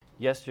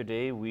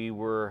Yesterday we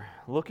were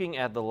looking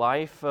at the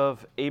life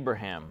of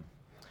Abraham,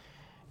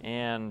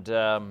 and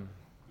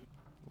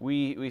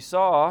we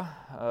saw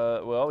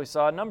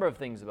a number of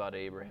things about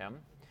Abraham.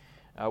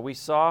 We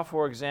saw,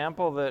 for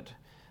example,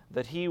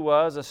 that he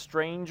was a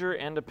stranger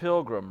and a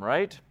pilgrim,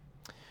 right?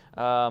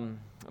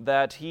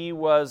 That he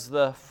was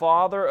the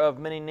father of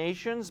many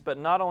nations, but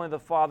not only the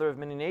father of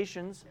many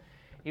nations,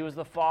 he was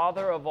the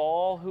father of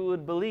all who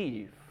would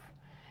believe.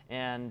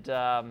 And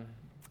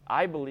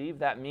I believe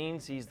that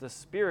means he's the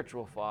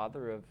spiritual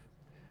father of,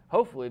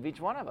 hopefully, of each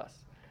one of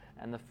us,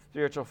 and the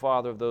spiritual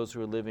father of those who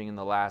are living in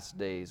the last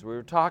days.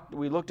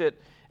 We looked at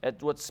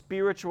what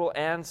spiritual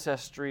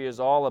ancestry is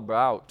all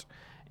about,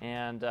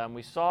 and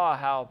we saw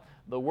how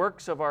the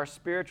works of our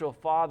spiritual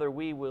father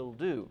we will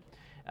do.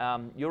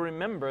 You'll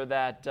remember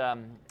that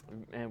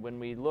when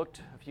we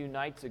looked a few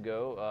nights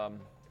ago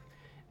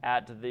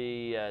at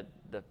the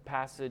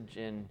passage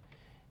in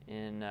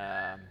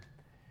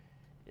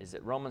is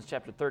it Romans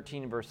chapter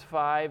 13, verse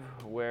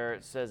 5, where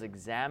it says,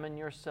 "Examine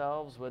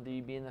yourselves whether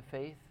you be in the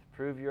faith,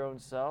 prove your own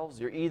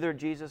selves. You're either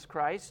Jesus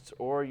Christ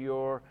or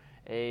you're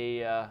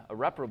a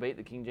reprobate,"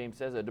 the King James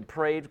says, a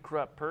depraved,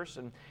 corrupt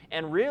person.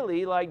 And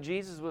really, like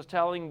Jesus was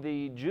telling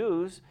the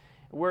Jews,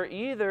 we're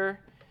either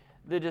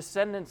the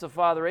descendants of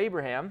Father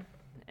Abraham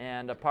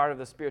and a part of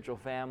the spiritual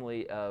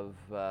family of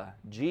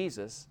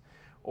Jesus,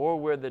 or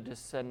we're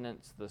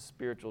the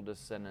spiritual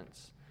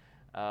descendants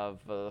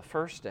of the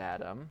first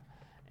Adam.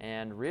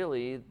 And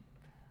really,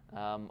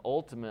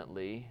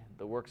 ultimately,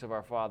 the works of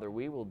our Father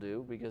we will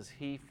do, because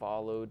he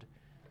followed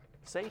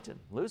Satan,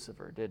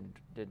 Lucifer,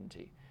 didn't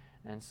he?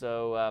 And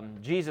so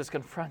Jesus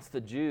confronts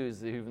the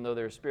Jews, even though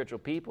they're spiritual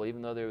people,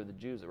 even though they were the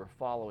Jews that were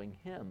following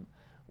him,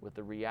 with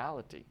the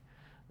reality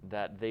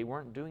that they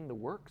weren't doing the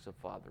works of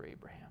Father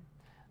Abraham.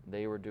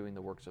 They were doing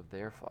the works of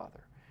their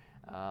father.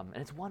 And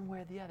it's one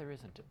way or the other,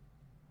 isn't it?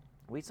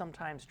 We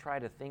sometimes try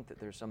to think that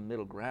there's some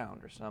middle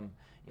ground or some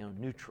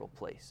neutral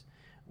place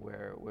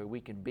where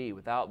we can be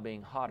without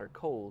being hot or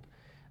cold.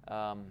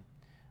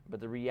 But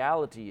the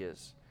reality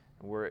is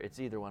it's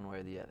either one way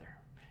or the other.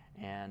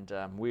 And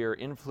we are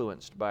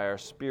influenced by our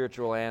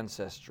spiritual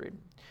ancestry.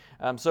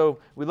 So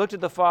we looked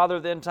at the father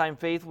of the end-time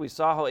faith. We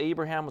saw how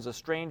Abraham was a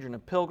stranger and a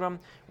pilgrim.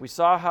 We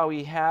saw how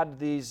he had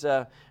these,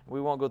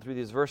 we won't go through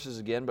these verses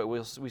again, but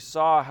we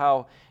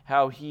saw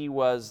how he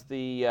was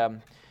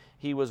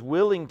he was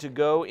willing to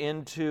go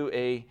into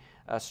a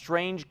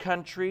strange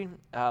country,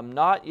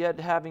 not yet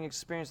having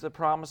experienced the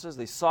promises.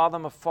 They saw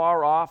them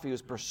afar off. He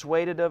was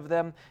persuaded of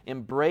them,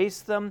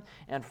 embraced them,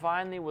 and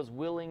finally was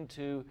willing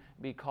to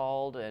be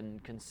called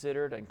and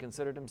considered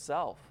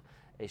himself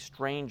a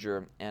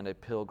stranger and a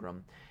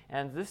pilgrim.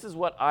 And this is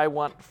what I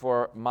want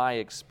for my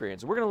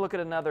experience. We're going to look at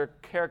another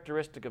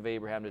characteristic of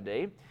Abraham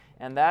today,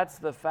 and that's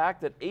the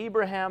fact that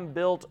Abraham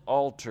built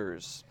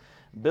altars.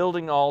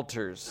 Building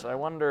altars. I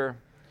wonder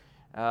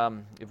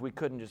if we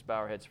couldn't just bow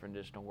our heads for an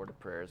additional word of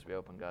prayer as we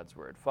open God's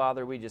Word.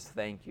 Father, we just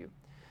thank you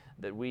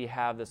that we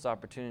have this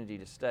opportunity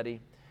to study.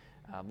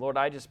 Lord,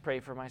 I just pray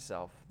for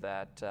myself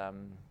that the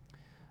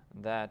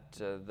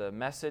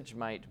message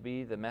might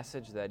be the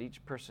message that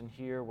each person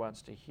here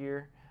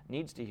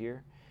needs to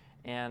hear,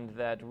 and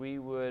that we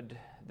would,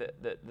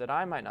 that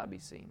I might not be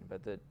seen,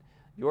 but that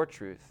your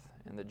truth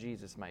and that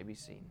Jesus might be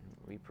seen.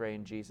 We pray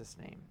in Jesus'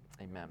 name.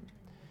 Amen.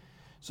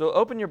 So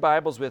open your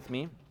Bibles with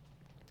me.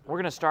 We're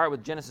going to start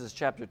with Genesis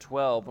chapter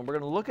 12, and we're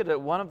going to look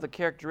at one of the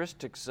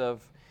characteristics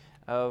of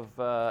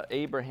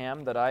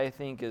Abraham that I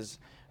think is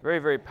very,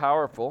 very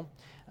powerful.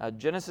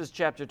 Genesis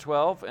chapter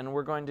 12, and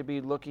we're going to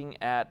be looking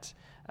at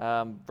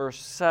verse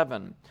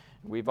 7.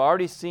 We've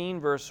already seen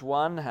verse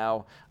 1,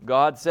 how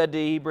God said to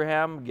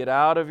Abraham, "Get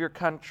out of your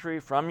country,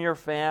 from your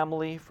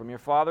family, from your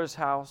father's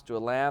house, to a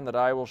land that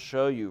I will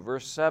show you."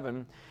 Verse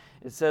 7,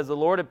 it says, "The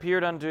Lord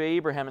appeared unto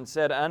Abraham and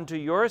said, Unto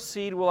your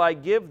seed will I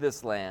give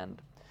this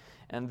land.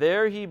 And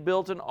there he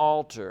built an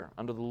altar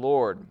unto the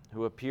Lord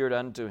who appeared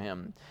unto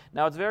him."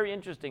 Now it's very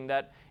interesting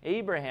that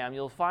Abraham,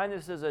 you'll find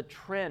this as a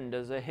trend,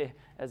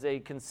 as a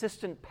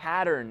consistent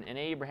pattern in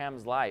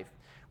Abraham's life.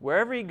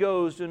 Wherever he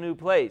goes to a new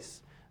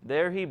place,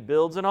 there he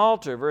builds an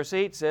altar. Verse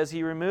 8 says,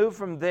 "He removed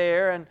from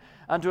there and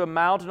unto a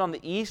mountain on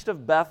the east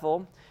of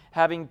Bethel,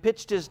 having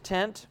pitched his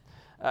tent,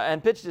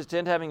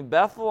 having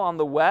Bethel on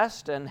the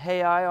west and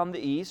Hai on the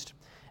east.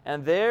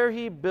 And there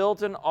he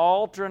built an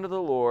altar unto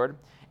the Lord,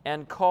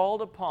 and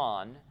called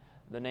upon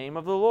the name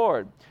of the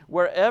Lord."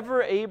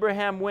 Wherever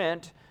Abraham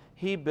went,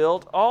 he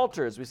built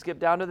altars. We skip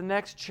down to the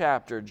next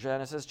chapter,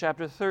 Genesis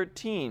chapter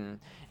 13,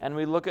 and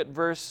we look at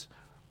verse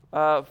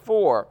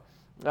 4.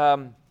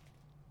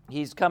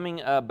 He's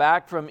coming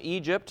back from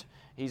Egypt.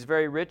 He's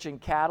very rich in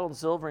cattle and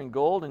silver and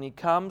gold, and he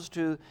comes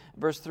to,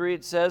 verse 3,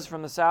 it says,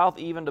 "From the south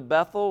even to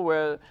Bethel,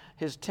 where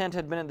his tent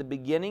had been at the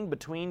beginning,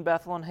 between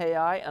Bethel and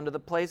Hai, unto the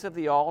place of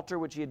the altar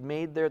which he had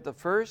made there at the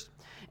first.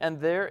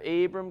 And there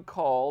Abram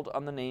called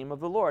on the name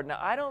of the Lord." Now,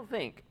 I don't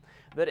think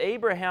that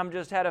Abraham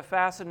just had a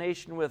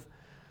fascination with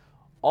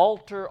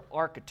altar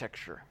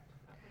architecture.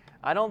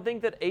 I don't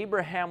think that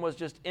Abraham was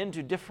just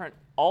into different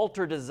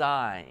altar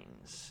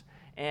designs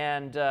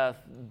and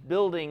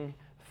building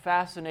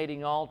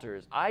fascinating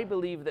altars. I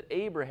believe that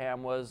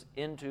Abraham was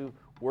into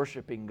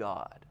worshiping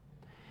God.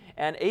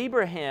 And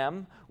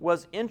Abraham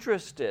was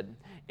interested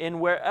in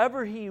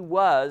wherever he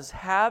was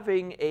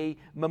having a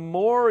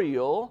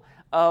memorial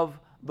of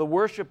the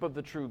worship of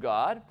the true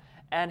God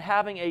and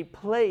having a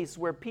place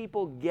where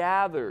people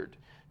gathered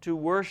to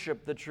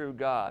worship the true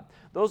God.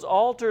 Those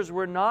altars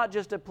were not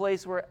just a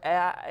place where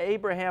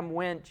Abraham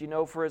went,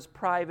 for his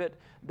private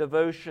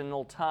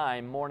devotional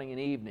time, morning and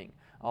evening.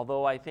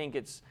 Although I think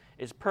it's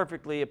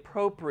perfectly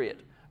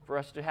appropriate for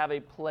us to have a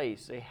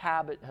place, a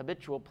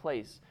habitual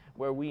place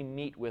where we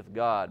meet with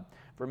God.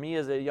 For me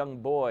as a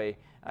young boy,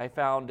 I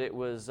found it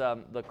was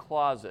the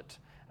closet.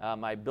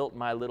 I built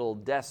my little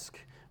desk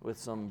with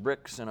some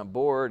bricks and a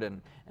board,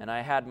 and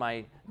I had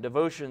my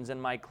devotions in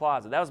my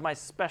closet. That was my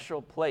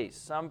special place.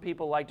 Some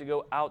people like to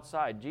go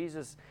outside.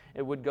 Jesus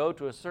would go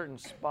to a certain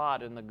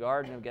spot in the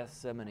Garden of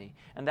Gethsemane,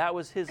 and that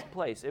was his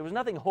place. There was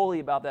nothing holy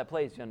about that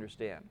place, you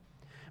understand.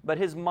 But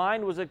his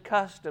mind was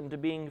accustomed to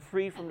being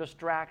free from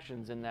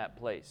distractions in that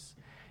place.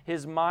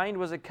 His mind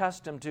was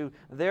accustomed to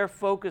their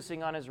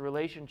focusing on his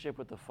relationship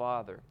with the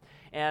Father.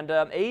 And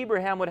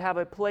Abraham would have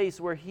a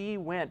place where he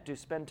went to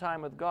spend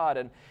time with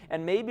God.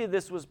 And maybe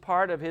this was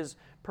part of his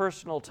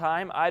personal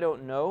time, I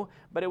don't know.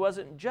 But it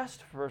wasn't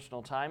just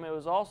personal time. It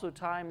was also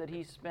time that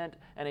he spent,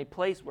 and a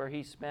place where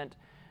he spent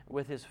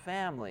with his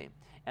family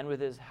and with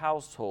his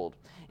household.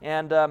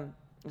 And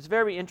it's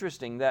very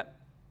interesting that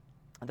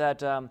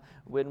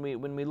when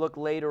we look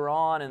later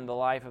on in the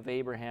life of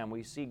Abraham,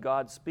 we see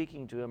God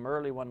speaking to him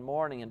early one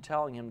morning and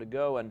telling him to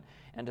go and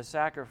to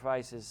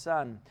sacrifice his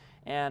son.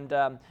 And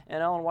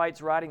Ellen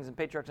White's writings in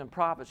Patriarchs and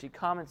Prophets, she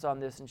comments on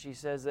this, and she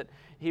says that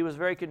he was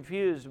very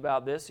confused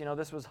about this.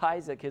 This was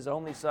Isaac, his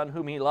only son,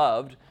 whom he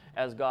loved,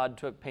 as God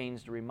took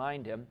pains to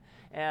remind him.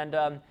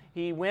 And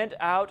he went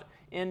out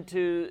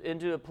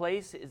into a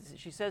place,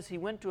 she says he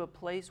went to a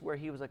place where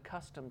he was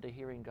accustomed to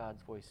hearing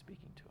God's voice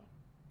speaking to him.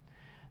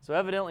 So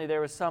evidently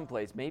there was some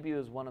place, maybe it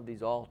was one of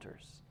these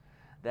altars,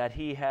 that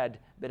he had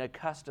been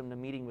accustomed to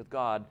meeting with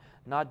God,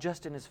 not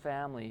just in his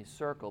family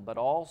circle, but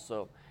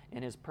also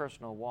in his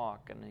personal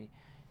walk. And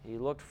he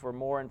looked for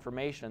more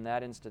information in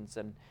that instance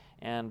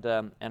and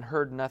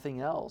heard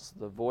nothing else.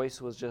 The voice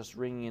was just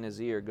ringing in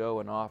his ear, go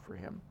and offer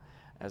him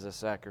as a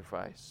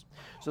sacrifice.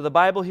 So the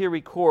Bible here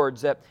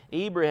records that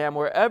Abraham,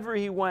 wherever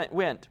he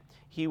went,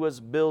 he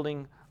was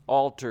building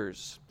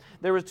altars.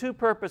 There were two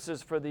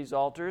purposes for these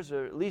altars,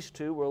 or at least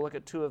two. We'll look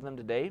at two of them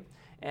today.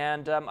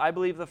 And I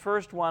believe the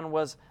first one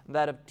was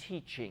that of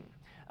teaching.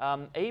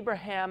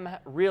 Abraham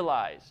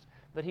realized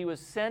that he was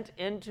sent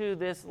into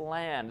this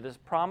land, this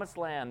promised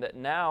land that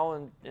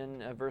now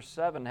in verse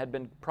 7 had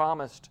been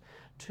promised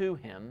to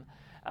him.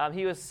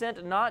 He was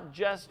sent not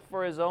just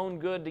for his own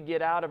good to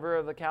get out of Ur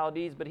of the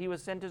Chaldees, but he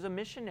was sent as a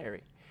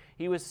missionary.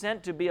 He was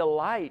sent to be a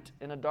light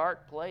in a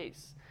dark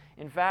place.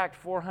 In fact,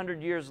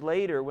 400 years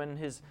later, when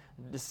his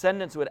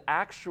descendants would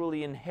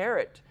actually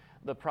inherit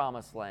the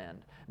promised land,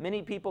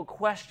 many people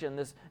question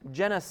this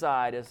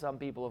genocide, as some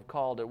people have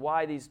called it,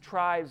 why these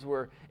tribes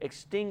were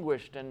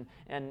extinguished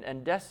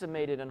and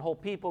decimated and whole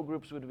people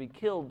groups would be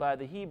killed by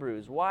the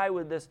Hebrews. Why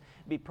would this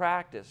be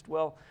practiced?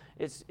 Well,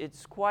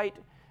 it's quite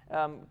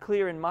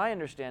clear in my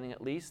understanding,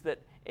 at least, that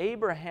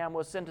Abraham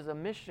was sent as a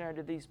missionary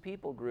to these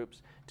people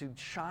groups to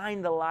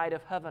shine the light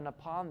of heaven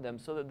upon them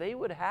so that they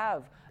would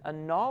have a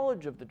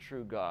knowledge of the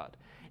true God.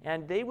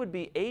 And they would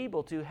be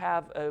able to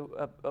have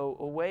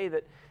a way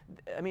that,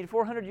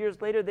 400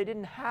 years later, they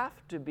didn't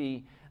have to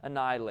be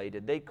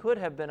annihilated. They could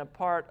have been a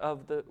part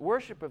of the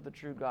worship of the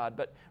true God.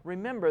 But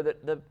remember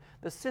that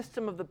the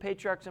system of the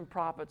patriarchs and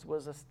prophets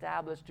was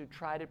established to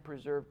try to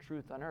preserve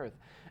truth on earth.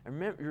 And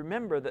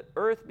remember that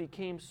earth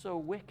became so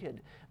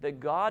wicked that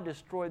God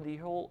destroyed the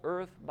whole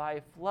earth by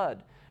a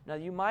flood. Now,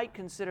 you might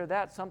consider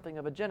that something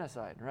of a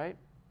genocide, right?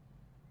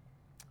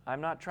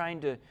 I'm not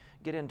trying to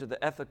get into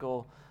the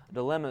ethical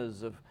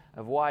dilemmas of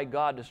why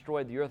God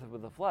destroyed the earth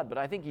with a flood, but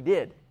I think he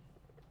did.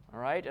 All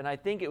right? And I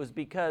think it was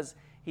because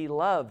he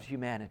loved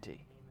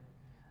humanity,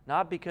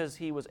 not because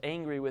he was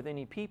angry with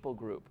any people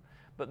group.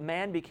 But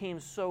man became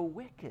so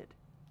wicked.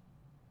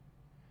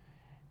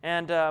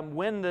 And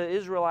when the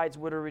Israelites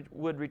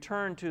would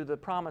return to the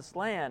promised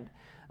land,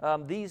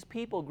 these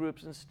people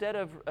groups, instead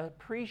of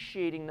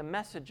appreciating the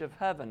message of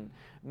heaven,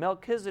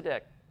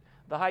 Melchizedek,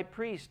 the high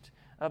priest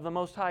of the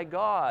Most High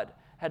God,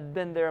 had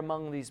been there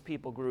among these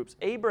people groups.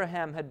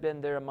 Abraham had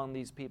been there among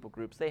these people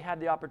groups. They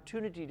had the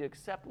opportunity to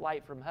accept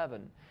light from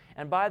heaven.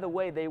 And by the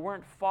way, they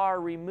weren't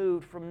far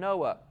removed from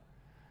Noah.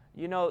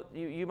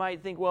 You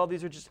might think, well,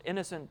 these are just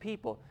innocent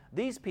people.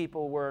 These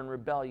people were in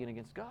rebellion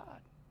against God.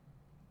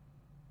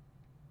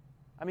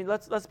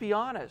 Let's be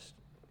honest.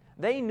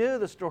 They knew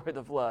the story of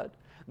the flood.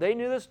 They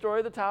knew the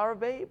story of the Tower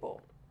of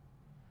Babel.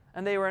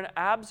 And they were in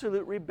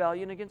absolute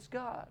rebellion against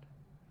God.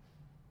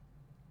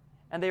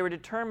 And they were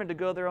determined to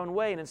go their own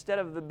way. And instead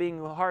of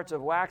being hearts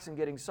of wax and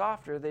getting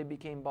softer, they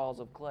became balls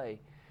of clay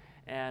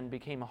and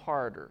became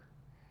harder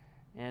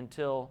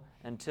until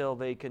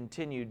they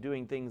continued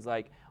doing things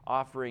like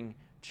offering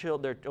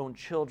their own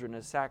children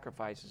as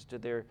sacrifices to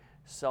their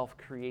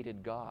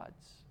self-created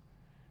gods.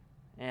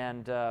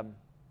 and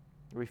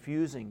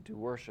refusing to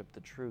worship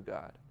the true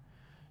God.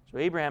 So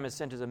Abraham is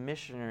sent as a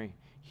missionary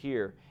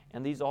here,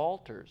 and these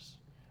altars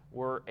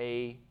were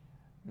a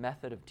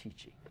method of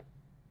teaching.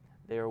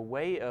 They are a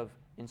way of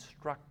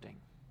instructing.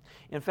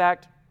 In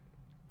fact,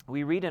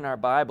 we read in our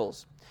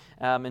Bibles,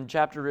 in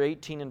chapter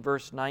 18 and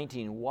verse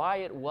 19, why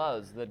it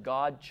was that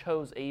God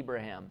chose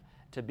Abraham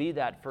to be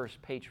that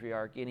first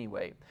patriarch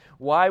anyway.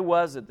 Why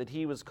was it that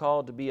he was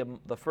called to be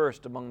the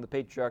first among the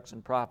patriarchs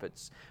and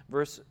prophets?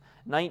 Verse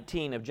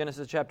 19 of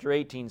Genesis chapter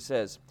 18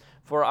 says,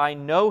 "For I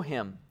know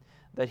him,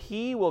 that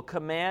he will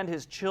command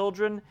his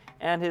children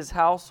and his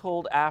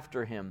household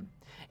after him,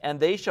 and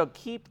they shall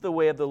keep the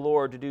way of the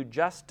Lord to do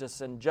justice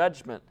and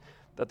judgment,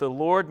 that the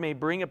Lord may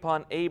bring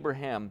upon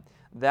Abraham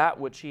that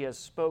which he has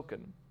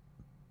spoken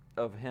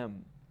of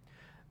him."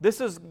 This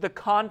is the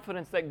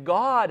confidence that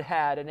God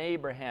had in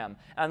Abraham,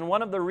 and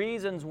one of the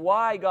reasons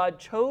why God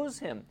chose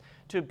him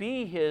to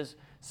be his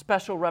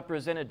special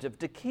representative,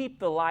 to keep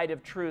the light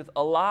of truth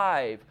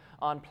alive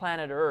on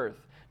planet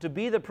Earth, to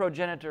be the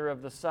progenitor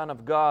of the Son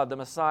of God, the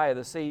Messiah,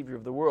 the Savior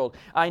of the world.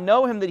 "I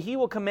know him, that he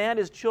will command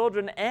his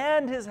children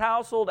and his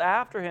household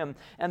after him,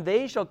 and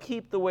they shall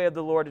keep the way of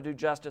the Lord to do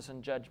justice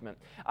and judgment."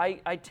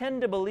 I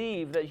tend to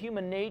believe that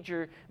human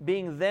nature,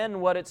 being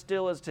then what it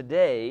still is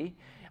today,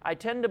 I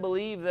tend to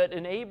believe that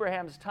in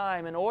Abraham's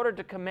time, in order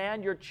to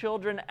command your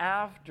children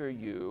after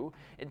you,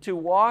 and to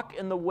walk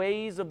in the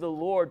ways of the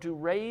Lord, to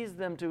raise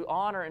them to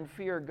honor and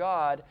fear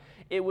God,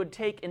 it would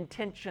take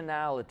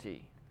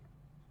intentionality.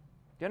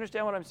 Do you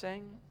understand what I'm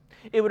saying?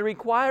 It would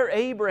require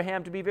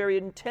Abraham to be very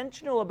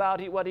intentional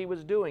about what he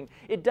was doing.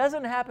 It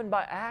doesn't happen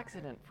by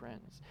accident,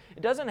 friends.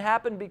 It doesn't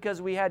happen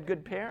because we had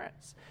good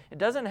parents. It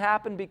doesn't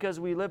happen because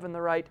we live in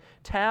the right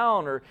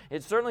town, or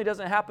it certainly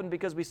doesn't happen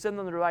because we send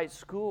them to the right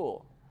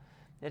school.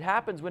 It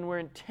happens when we're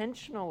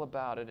intentional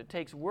about it. It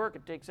takes work.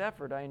 It takes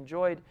effort. I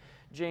enjoyed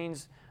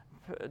Jane's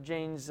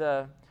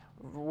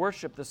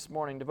worship this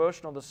morning,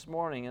 devotional this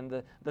morning, and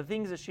the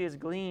things that she has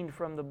gleaned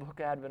from the book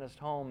Adventist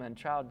Home and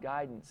Child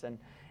Guidance, and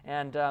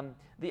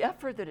the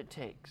effort that it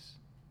takes.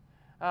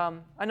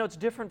 I know it's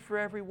different for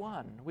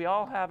everyone. We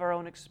all have our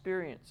own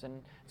experience,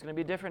 and it's going to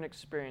be a different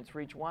experience for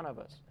each one of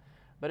us.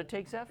 But it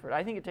takes effort.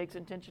 I think it takes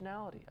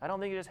intentionality. I don't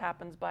think it just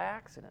happens by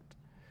accident.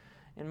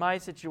 In my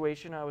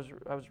situation, I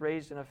was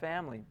raised in a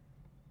family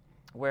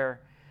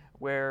where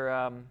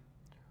a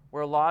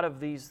lot of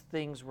these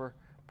things were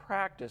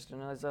practiced,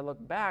 and as I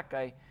look back,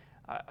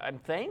 I'm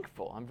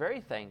thankful. I'm very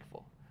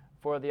thankful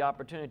for the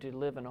opportunity to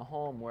live in a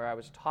home where I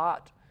was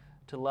taught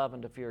to love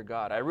and to fear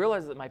God. I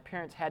realized that my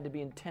parents had to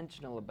be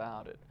intentional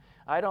about it.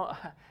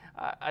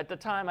 At the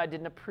time, I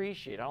didn't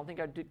appreciate. I don't think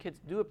our kids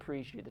do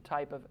appreciate the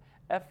type of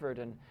effort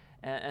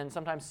and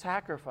sometimes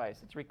sacrifice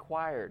that's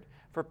required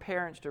for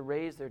parents to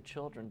raise their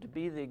children, to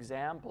be the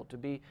example, to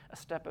be a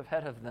step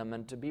ahead of them,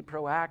 and to be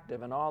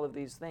proactive and all of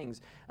these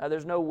things.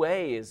 There's no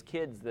way as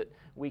kids that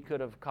we could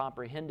have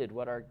comprehended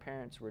what our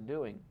parents were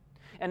doing.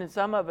 And in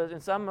some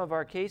of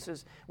our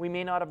cases, we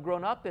may not have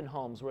grown up in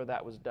homes where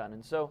that was done.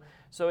 And so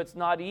it's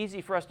not easy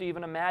for us to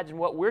even imagine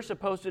what we're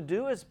supposed to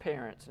do as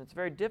parents. And it's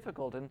very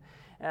difficult.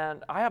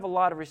 And I have a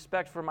lot of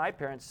respect for my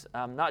parents,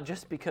 not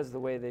just because of the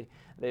way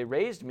they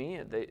raised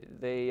me.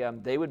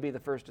 They would be the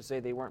first to say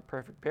they weren't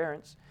perfect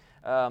parents,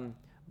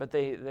 but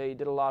they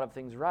did a lot of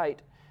things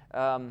right.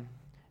 And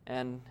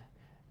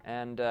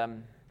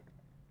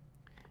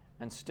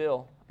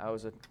still, I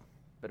was a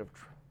bit of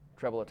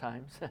trouble at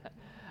times.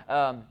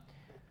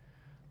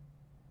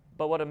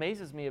 But what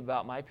amazes me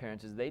about my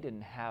parents is they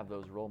didn't have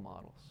those role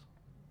models.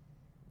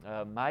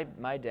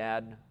 My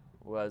dad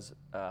was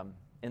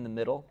in the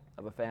middle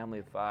of a family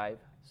of 5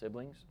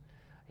 siblings.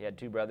 He had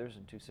 2 brothers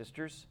and 2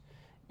 sisters.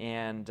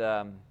 And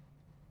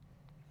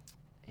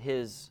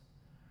his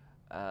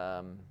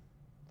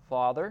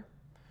father,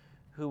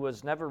 who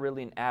was never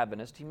really an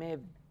Adventist, he may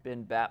have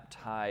been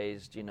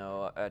baptized,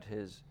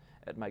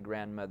 at my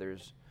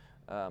grandmother's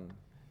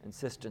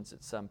insistence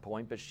at some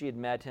point, but she had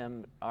met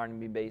him at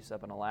R&B base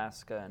up in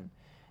Alaska,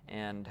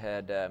 and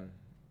had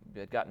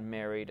gotten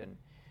married,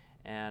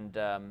 and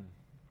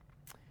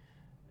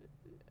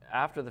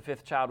after the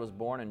 5th child was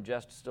born and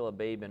just still a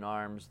babe in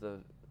arms,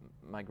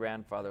 my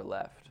grandfather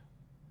left.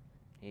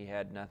 He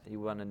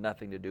wanted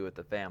nothing to do with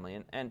the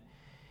family, and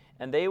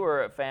they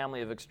were a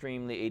family of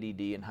extremely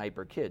ADD and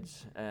hyper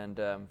kids, and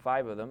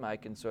 5 of them. I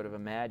can sort of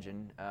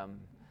imagine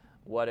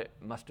what it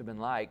must have been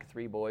like,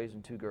 3 boys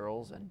and 2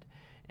 girls, and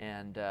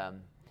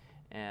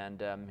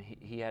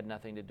he had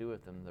nothing to do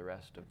with them the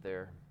rest of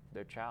their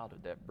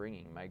childhood, that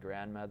bringing. My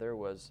grandmother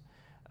was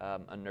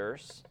a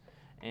nurse,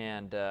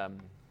 and of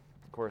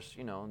course,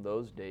 in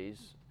those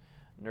days,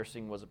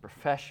 nursing was a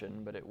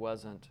profession, but it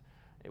wasn't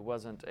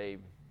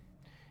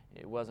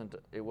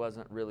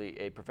really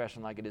a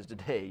profession like it is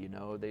today.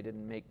 They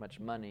didn't make much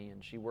money,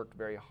 and she worked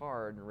very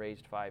hard and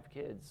raised 5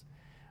 kids.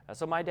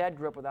 So my dad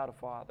grew up without a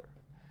father.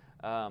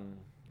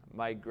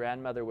 My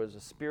grandmother was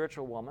a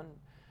spiritual woman.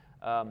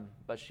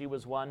 But she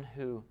was one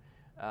who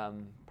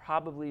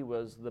probably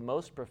was the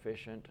most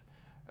proficient.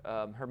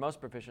 Her most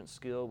proficient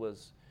skill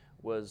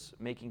was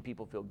making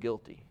people feel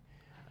guilty.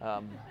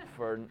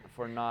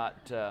 for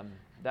not.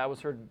 That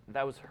was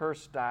her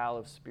style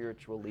of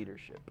spiritual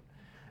leadership,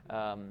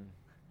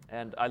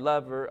 and I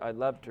love her. I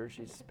loved her.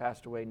 She's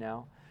passed away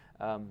now.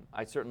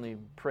 I certainly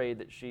pray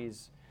that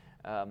she's.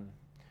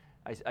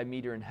 I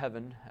meet her in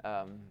heaven.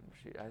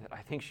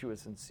 I think she was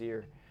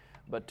sincere,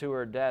 but to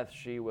her death,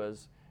 she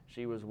was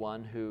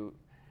one who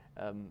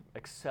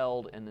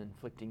excelled in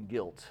inflicting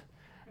guilt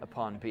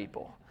upon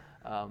people,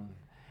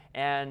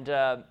 and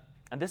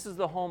this is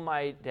the home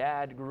my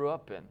dad grew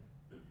up in.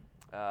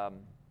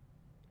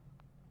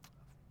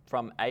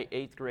 From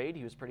 8th grade,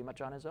 he was pretty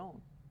much on his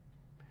own,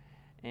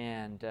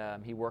 and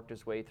he worked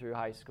his way through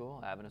high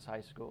school, Adventist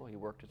High School. He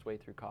worked his way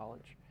through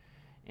college,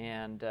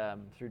 and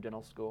through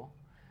dental school.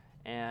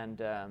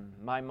 And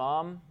my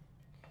mom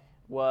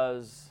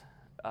was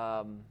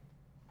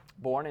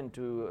born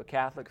into a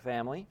Catholic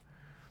family.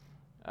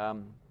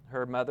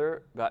 Her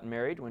mother got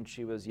married when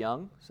she was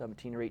young,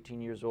 17 or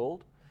 18 years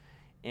old,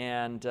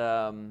 and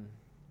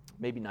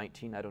maybe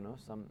 19, I don't know.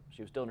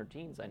 She was still in her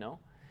teens, I know.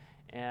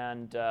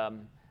 And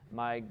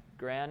my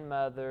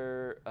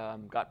grandmother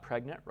got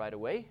pregnant right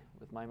away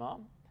with my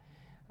mom.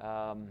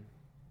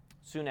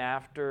 Soon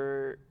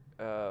after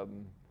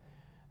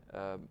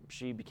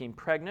she became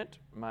pregnant,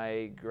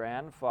 my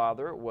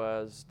grandfather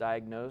was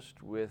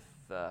diagnosed with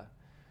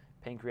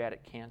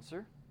pancreatic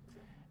cancer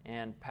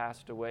and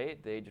passed away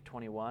at the age of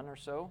 21 or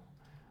so,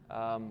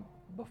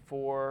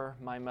 before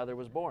my mother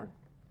was born.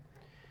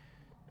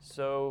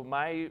 So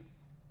my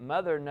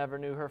mother never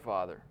knew her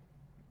father.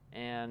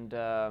 And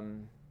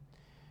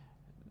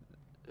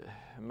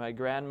my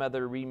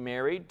grandmother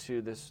remarried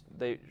to this.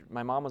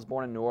 My mom was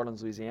born in New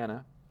Orleans,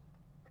 Louisiana,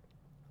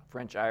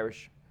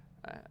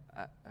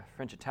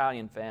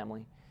 French-Italian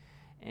family,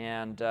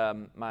 and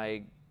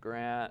my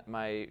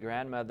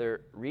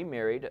grandmother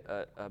remarried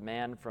a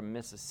man from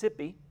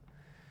Mississippi,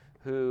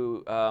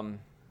 who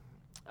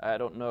I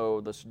don't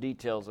know the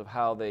details of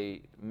how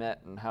they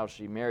met and how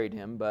she married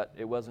him, but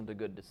it wasn't a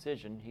good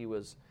decision. He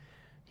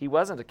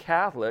wasn't a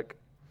Catholic,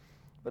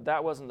 but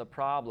that wasn't the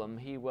problem.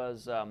 He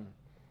was an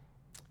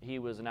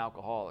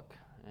alcoholic,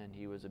 and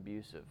he was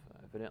abusive.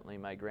 Evidently,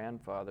 my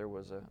grandfather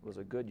was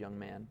a good young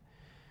man.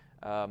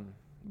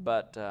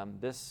 But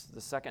the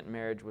second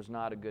marriage was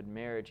not a good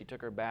marriage. He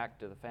took her back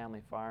to the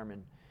family farm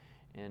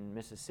in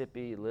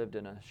Mississippi. He lived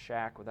in a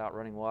shack without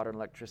running water and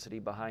electricity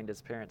behind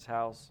his parents'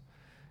 house,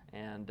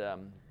 and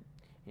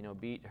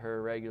beat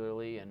her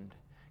regularly and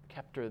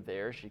kept her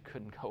there. She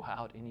couldn't go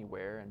out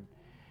anywhere,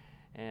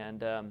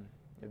 and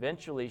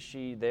eventually,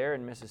 there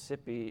in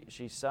Mississippi,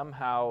 she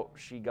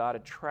got a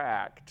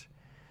tract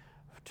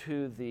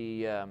to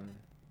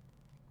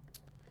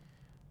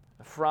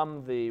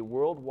from the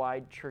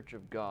Worldwide Church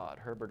of God,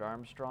 Herbert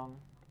Armstrong.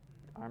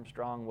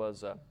 Armstrong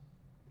was a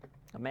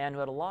man who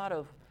had a lot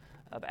of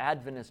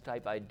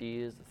Adventist-type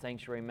ideas, the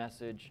sanctuary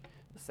message,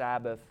 the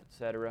Sabbath,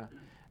 etc.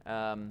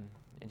 And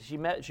she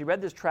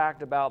read this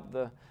tract about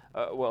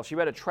she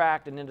read a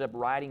tract and ended up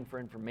writing for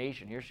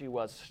information. Here she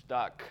was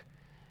stuck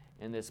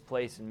in this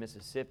place in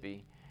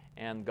Mississippi,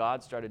 and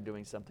God started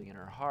doing something in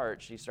her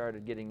heart. She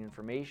started getting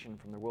information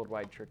from the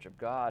Worldwide Church of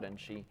God, and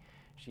she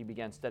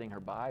began studying her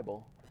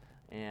Bible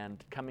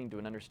and coming to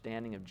an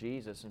understanding of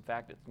Jesus. In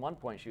fact, at one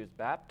point she was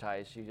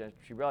baptized. She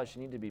realized she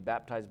needed to be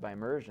baptized by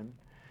immersion,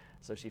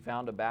 so she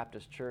found a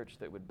Baptist church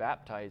that would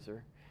baptize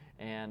her.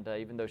 And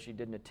even though she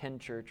didn't attend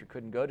church or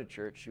couldn't go to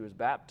church, she was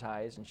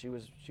baptized, and she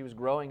was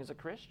growing as a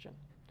Christian.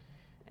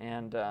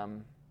 And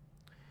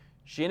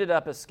she ended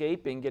up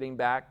escaping, getting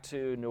back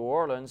to New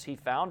Orleans. He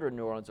found her in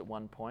New Orleans at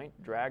one point,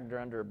 dragged her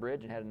under a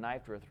bridge, and had a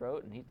knife to her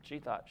throat. And she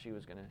thought he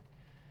was going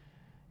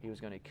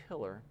to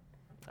kill her,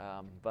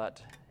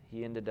 but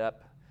she ended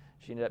up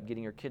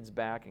getting her kids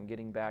back and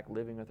getting back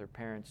living with her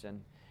parents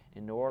in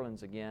New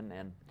Orleans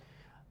again.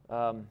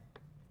 And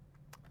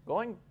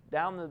going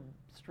down the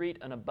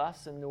street on a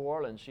bus in New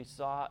Orleans, she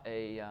saw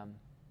a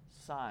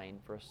sign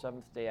for a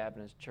Seventh-day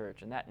Adventist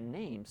church, and that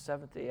name,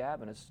 Seventh-day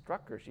Adventist,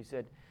 struck her. She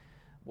said,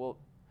 well,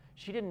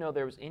 she didn't know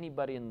there was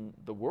anybody in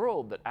the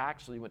world that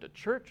actually went to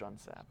church on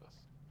Sabbath.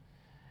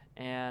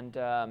 And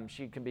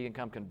she can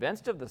become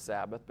convinced of the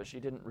Sabbath, but she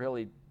didn't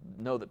really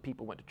know that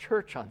people went to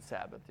church on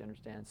Sabbath, you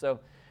understand? So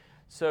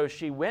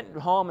she went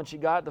home and she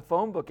got the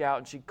phone book out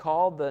and she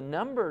called the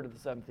number to the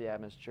Seventh-day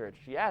Adventist church.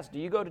 She asked, do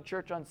you go to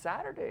church on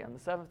Saturday, on the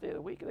seventh day of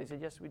the week? And they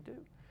said, yes, we do.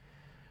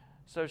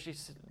 So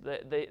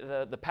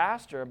the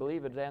pastor, I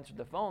believe, had answered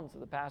the phone, so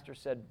the pastor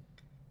said,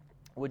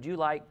 would you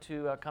like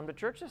to come to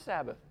church this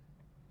Sabbath?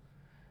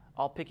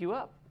 I'll pick you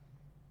up.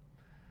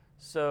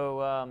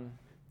 So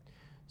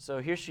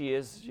here she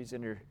is. She's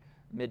in her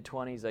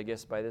mid-20s, I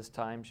guess, by this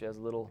time. She has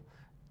 2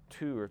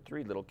 or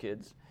 3 little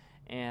kids.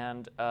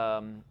 And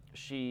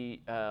she's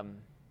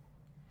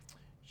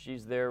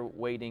there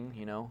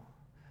waiting,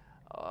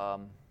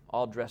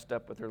 all dressed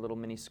up with her little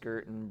mini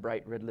skirt and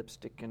bright red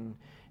lipstick and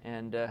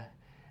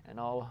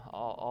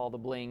all the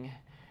bling.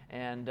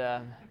 And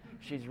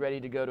she's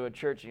ready to go to a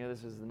church.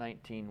 This is the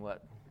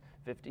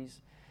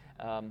 50s.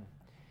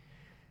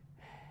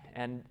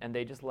 And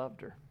they just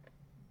loved her.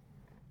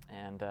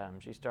 And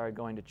she started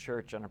going to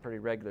church on a pretty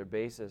regular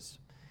basis.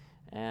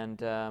 And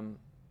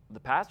the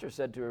pastor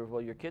said to her,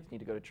 well, your kids need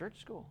to go to church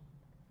school.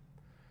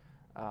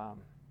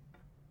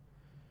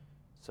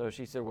 So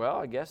she said, well,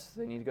 I guess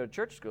they need to go to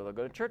church school. They'll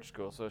go to church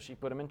school. So she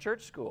put them in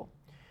church school.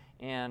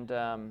 And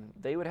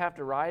they would have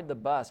to ride the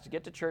bus to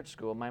get to church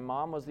school. My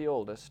mom was the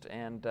oldest,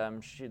 and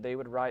she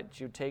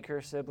would take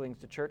her siblings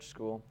to church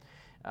school.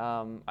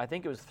 I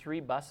think it was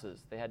 3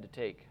 buses they had to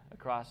take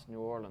across New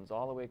Orleans,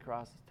 all the way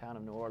across the town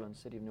of New Orleans,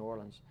 city of New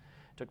Orleans.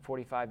 It took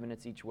 45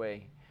 minutes each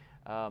way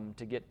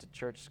to get to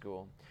church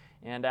school.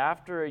 And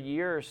after a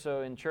year or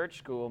so in church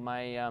school,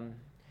 my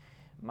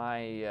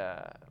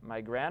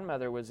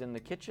grandmother was in the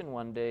kitchen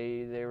one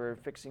day. They were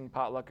fixing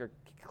potluck or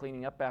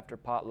cleaning up after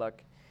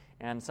potluck,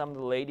 and some of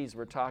the ladies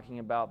were talking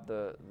about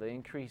the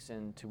increase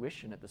in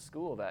tuition at the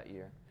school that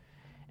year.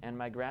 And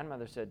my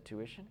grandmother said,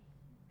 tuition?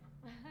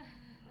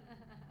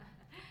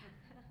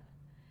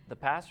 The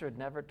pastor had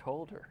never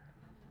told her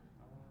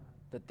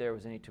that there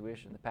was any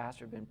tuition. The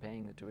pastor had been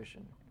paying the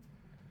tuition.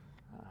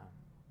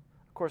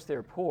 Of course, they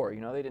were poor.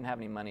 They didn't have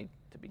any money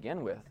to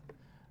begin with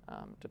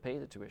to pay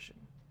the tuition.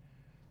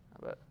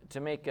 But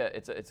to make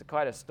it's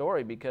quite a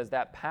story, because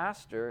that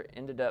pastor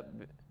ended up,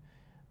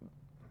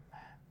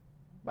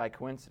 by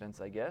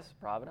coincidence, I guess,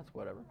 providence,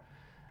 whatever,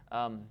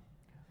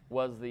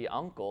 was the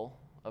uncle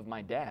of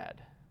my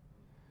dad.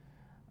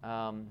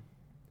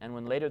 And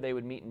when later they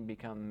would meet and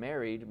become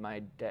married,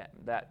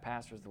 that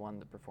pastor is the one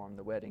that performed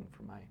the wedding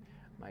for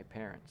my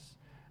parents.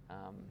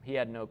 He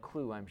had no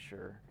clue, I'm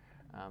sure,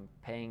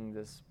 paying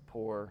this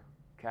poor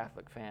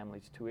Catholic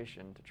family's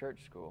tuition to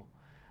church school,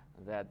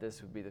 that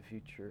this would be the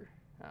future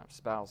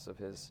spouse of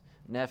his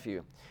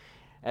nephew.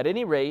 At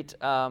any rate,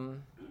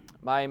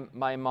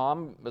 my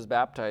mom was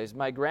baptized.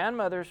 My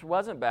grandmother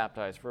wasn't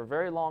baptized for a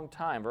very long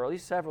time, or at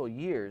least several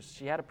years.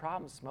 She had a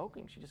problem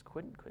smoking. She just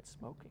couldn't quit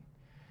smoking.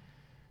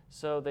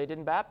 So they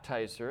didn't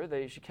baptize her.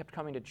 She kept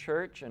coming to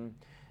church, and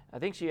I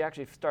think she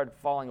actually started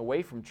falling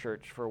away from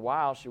church for a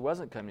while. She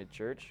wasn't coming to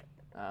church.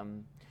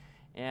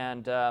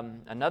 And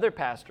another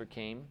pastor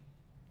came,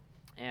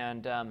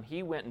 and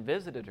he went and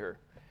visited her.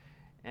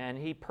 And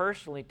he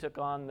personally took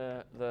on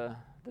the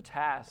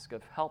task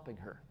of helping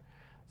her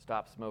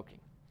stop smoking.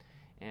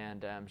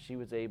 And she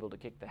was able to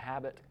kick the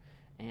habit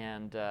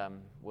and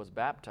was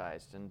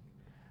baptized. And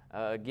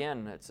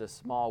again, it's a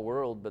small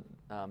world, but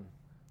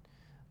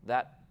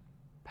that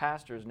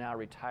pastor is now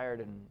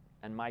retired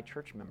and my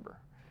church member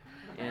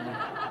in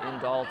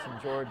Dalton,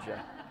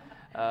 Georgia.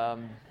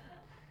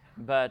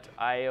 But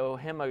I owe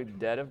him a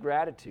debt of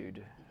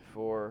gratitude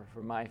for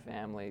my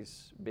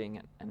family's being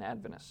an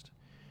Adventist.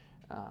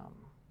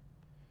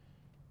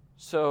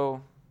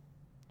 So,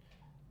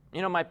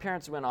 my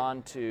parents went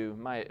on to,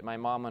 my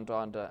mom went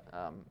on to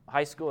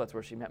high school. That's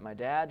where she met my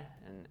dad,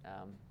 in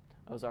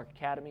Ozark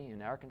Academy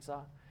in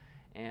Arkansas.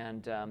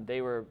 And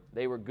they were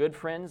good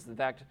friends. In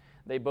fact,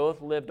 they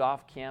both lived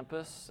off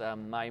campus.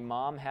 My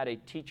mom had a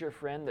teacher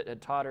friend that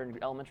had taught her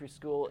in elementary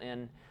school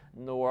in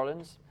New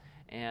Orleans.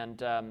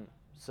 And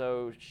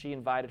so she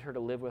invited her to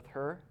live with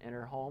her in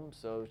her home,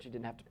 so she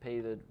didn't have to pay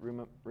the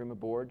room and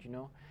board,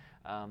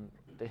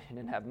 They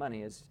didn't have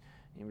money, as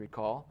you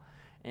recall.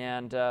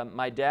 And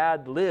my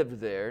dad lived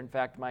there. In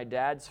fact, my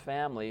dad's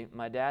family,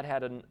 my dad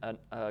had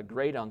a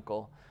great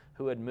uncle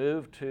who had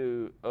moved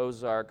to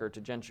Ozark, or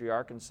to Gentry,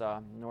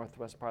 Arkansas,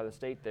 northwest part of the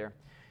state there.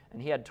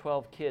 And he had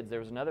 12 kids. There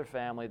was another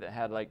family that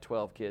had like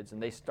 12 kids,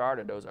 and they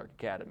started Ozark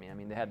Academy. I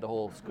mean, they had the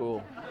whole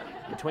school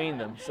between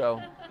them.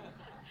 So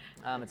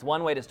it's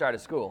one way to start a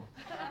school,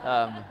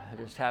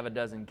 just have a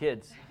dozen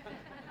kids.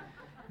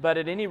 But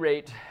at any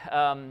rate,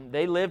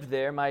 they lived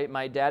there.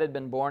 My dad had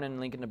been born in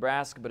Lincoln,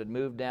 Nebraska, but had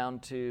moved down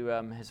to,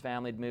 his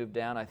family had moved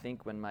down, I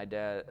think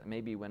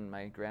maybe when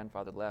my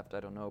grandfather left, I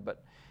don't know,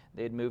 but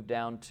they had moved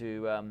down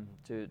to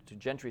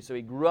Gentry. So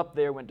he grew up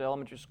there, went to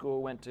elementary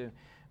school, went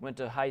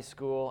to high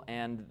school,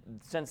 and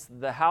since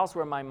the house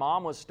where my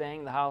mom was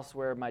staying, the house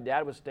where my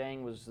dad was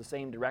staying was the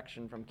same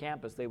direction from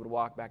campus, they would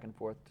walk back and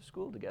forth to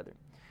school together.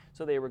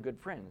 So they were good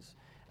friends.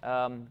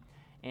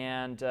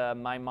 And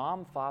my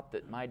mom thought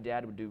that my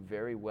dad would do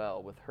very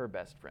well with her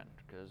best friend,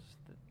 because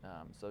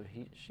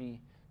she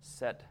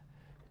set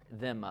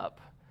them up,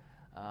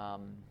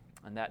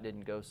 and that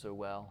didn't go so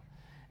well.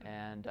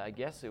 And I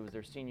guess it was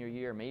their senior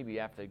year, maybe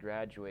after they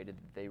graduated,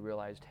 that they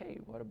realized, hey,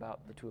 what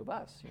about the two of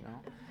us,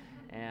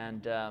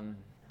 And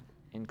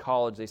in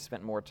college, they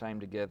spent more time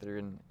together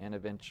and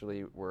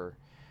eventually were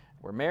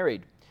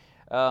married.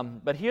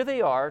 But here they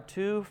are,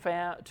 two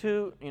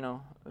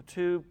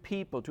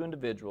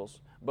individuals,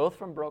 both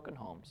from broken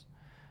homes,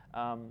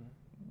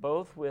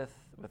 both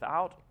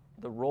without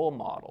the role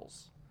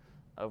models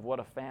of what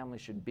a family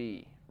should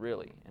be,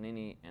 really, in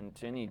any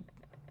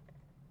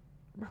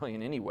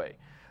way.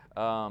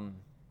 And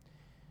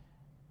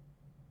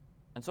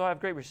so I have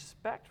great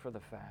respect for the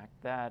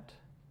fact that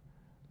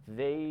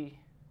they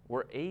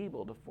were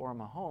able to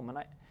form a home. And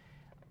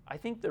I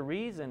think the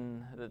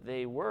reason that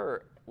they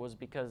was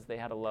because they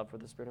had a love for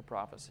the Spirit of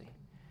prophecy,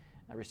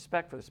 a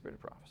respect for the Spirit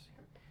of prophecy.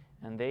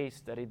 And they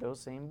studied those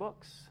same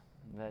books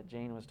that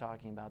Jane was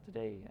talking about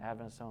today,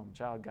 Adventist Home,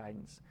 child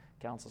guidance,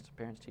 counsels to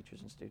parents,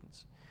 teachers, and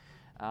students.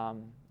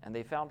 And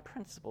they found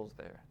principles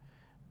there.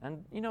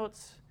 And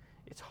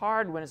it's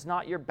hard when it's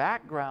not your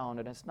background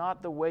and it's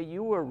not the way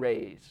you were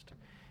raised.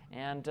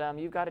 And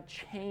you've got to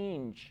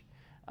change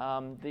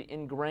the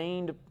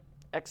ingrained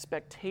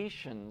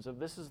expectations of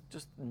this is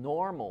just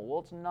normal. Well,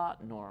 it's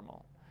not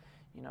normal.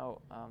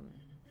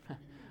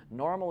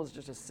 Normal is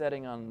just a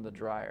setting on the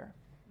dryer.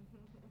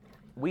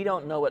 We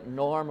don't know what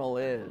normal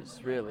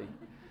is, really.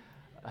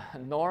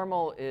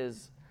 Normal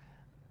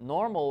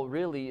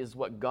really is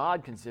what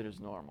God considers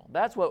normal.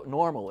 That's what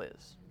normal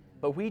is.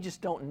 But we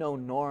just don't know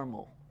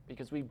normal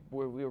because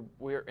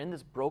we're in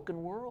this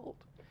broken world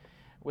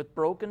with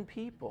broken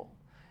people.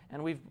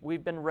 And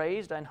we've been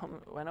raised, I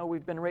know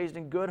we've been raised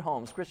in good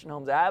homes, Christian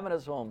homes,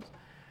 Adventist homes,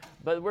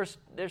 but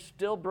there's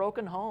still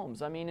broken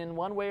homes. I mean, in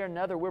one way or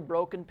another, we're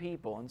broken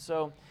people. And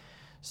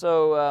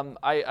so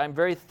I'm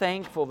very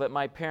thankful that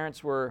my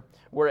parents were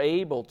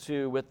able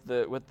to,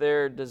 with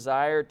their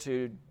desire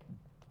to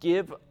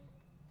give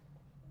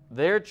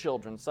their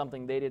children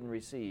something they didn't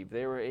receive.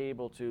 They were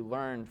able to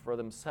learn for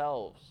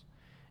themselves,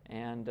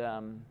 and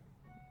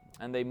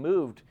they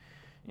moved,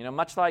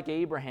 much like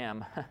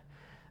Abraham.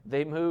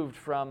 They moved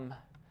from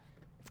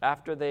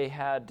after they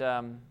had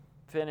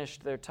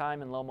finished their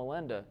time in Loma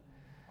Linda.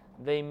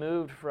 They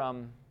moved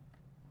from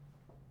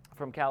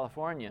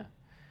California.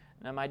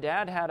 Now, my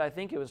dad had, I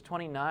think it was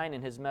 29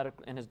 in his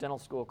dental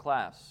school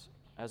class.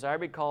 As I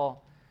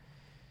recall,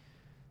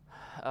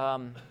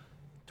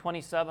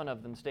 27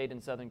 of them stayed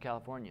in Southern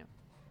California.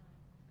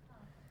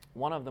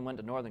 One of them went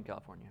to Northern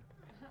California.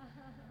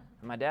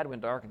 And my dad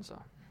went to Arkansas.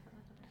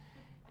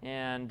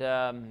 And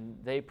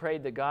they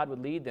prayed that God would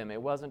lead them.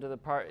 It wasn't to the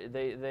part,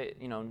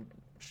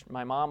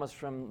 my mom was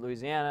from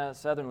Louisiana,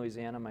 southern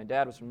Louisiana. My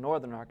dad was from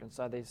northern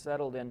Arkansas. They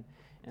settled in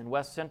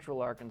west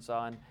central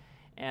Arkansas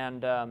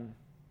and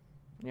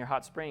near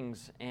Hot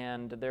Springs.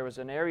 And there was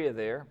an area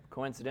there,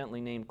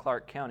 coincidentally named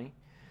Clark County,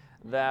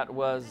 that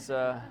was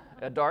a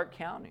dark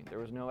county. There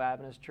was no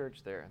Adventist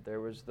church there. There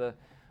were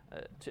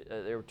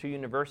two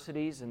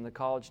universities in the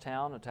college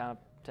town, a town of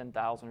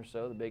 10,000 or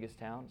so, the biggest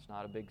town. It's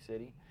not a big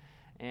city.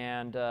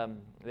 And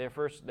they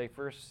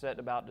first set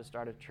about to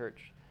start a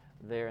church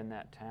there in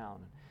that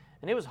town.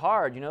 And it was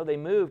hard, they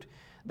moved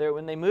there.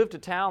 When they moved to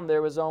town, they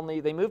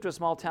moved to a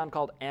small town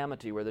called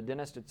Amity, where the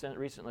dentist had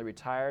recently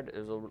retired.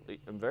 It was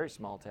a very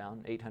small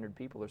town, 800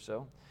 people or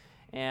so.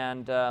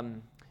 And my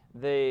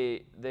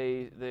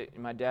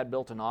dad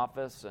built an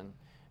office and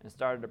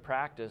started to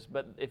practice.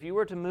 But if you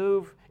were to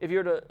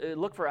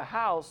look for a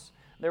house,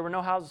 there were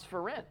no houses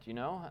for rent,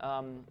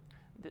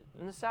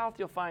 In the South,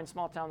 you'll find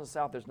small towns in the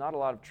South, there's not a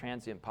lot of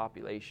transient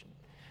population.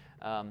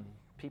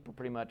 People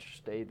pretty much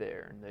stay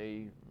there, and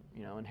they,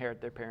 inherit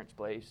their parents'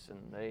 place,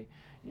 and they,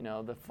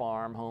 the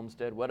farm,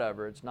 homestead,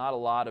 whatever. It's not a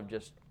lot of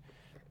just,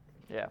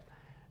 yeah.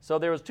 So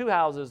there was two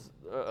houses.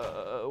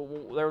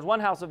 There was one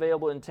house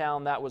available in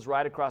town that was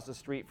right across the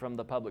street from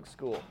the public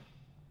school.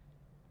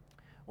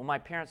 Well, my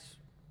parents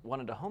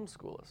wanted to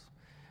homeschool us.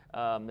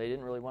 They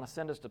didn't really want to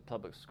send us to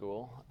public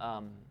school,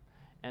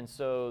 and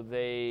so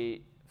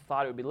they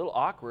thought it would be a little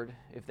awkward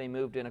if they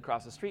moved in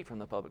across the street from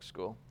the public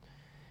school,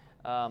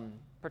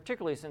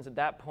 particularly since at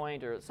that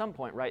point, or at some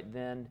point right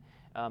then,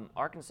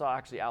 Arkansas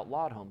actually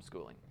outlawed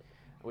homeschooling,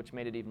 which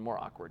made it even more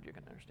awkward, you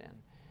can understand.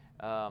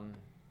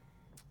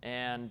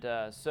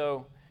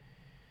 So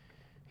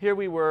here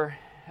we were.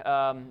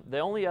 The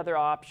only other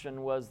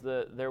option was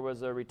there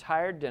was a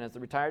retired dentist.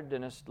 The retired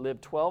dentist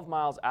lived 12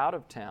 miles out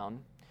of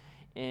town,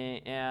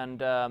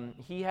 and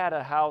he had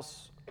a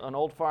house, an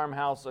old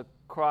farmhouse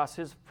across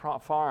his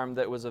farm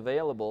that was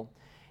available,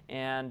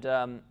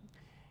 and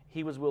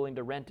he was willing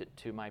to rent it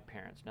to my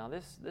parents. Now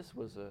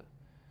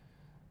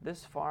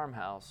this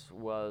farmhouse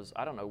was,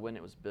 I don't know when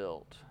it was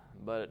built,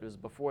 but it was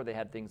before they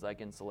had things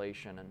like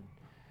insulation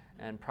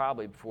and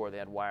probably before they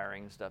had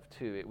wiring and stuff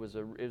too. It was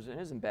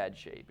in bad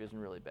shape. It was in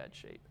really bad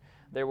shape.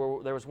 There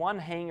was one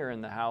hangar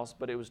in the house,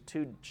 but it was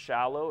too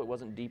shallow. It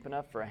wasn't deep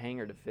enough for a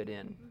hangar to fit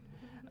in.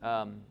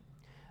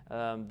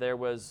 There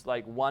was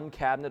like one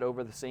cabinet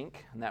over the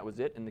sink, and that was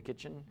it in the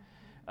kitchen.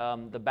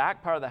 The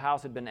back part of the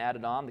house had been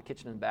added on, the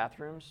kitchen and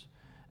bathrooms,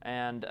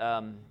 and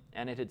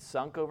it had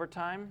sunk over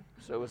time,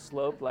 so it was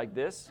sloped like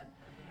this.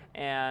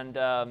 And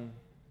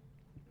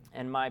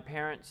my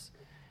parents,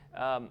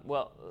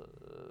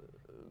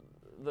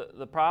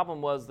 the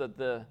problem was that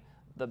the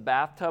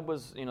bathtub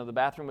was, the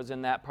bathroom was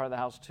in that part of the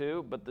house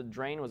too, but the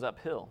drain was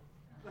uphill,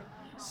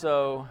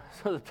 so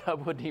the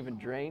tub wouldn't even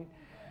drain.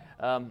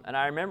 And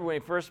I remember when we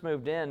first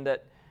moved in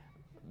that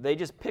they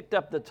just picked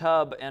up the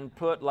tub and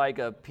put like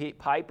a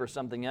pipe or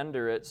something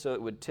under it so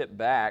it would tip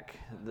back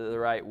the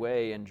right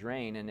way and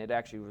drain. And it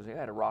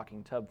had a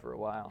rocking tub for a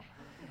while.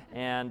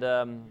 And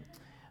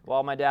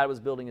while my dad was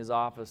building his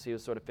office, he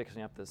was sort of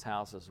fixing up this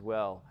house as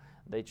well.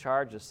 They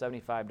charged us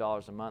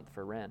 $75 a month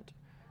for rent.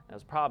 It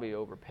was probably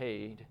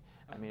overpaid.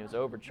 I mean, it was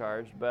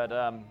overcharged. But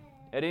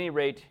at any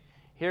rate,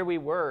 here we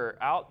were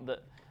out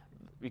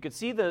we could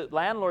see the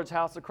landlord's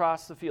house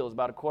across the field,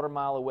 about a quarter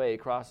mile away,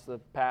 across the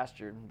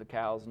pasture, the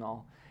cows and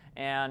all.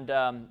 And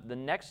the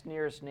next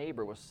nearest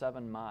neighbor was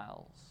 7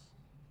 miles.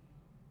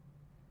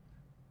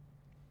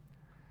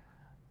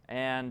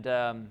 And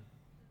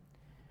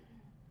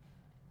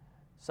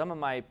some of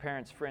my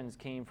parents' friends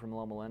came from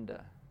Loma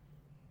Linda.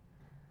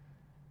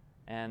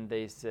 And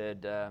they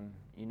said,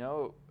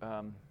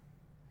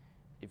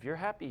 if you're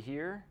happy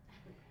here,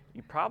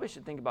 you probably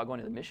should think about going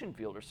to the mission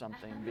field or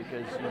something,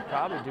 because you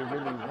probably do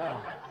really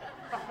well.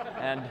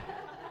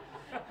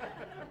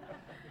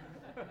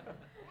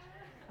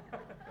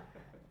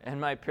 And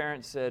my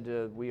parents said,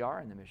 we are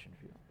in the mission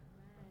field.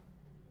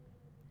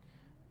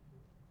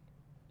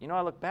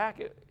 I look back,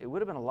 it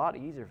would have been a lot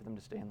easier for them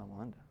to stay in Loma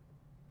Linda.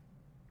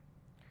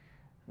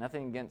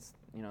 Nothing against,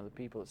 the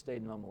people that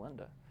stayed in Loma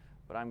Linda,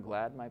 but I'm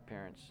glad my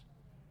parents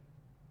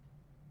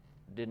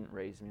didn't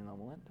raise me in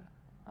Loma Linda.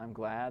 I'm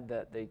glad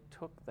that they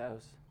took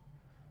those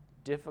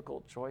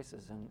difficult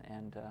choices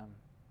and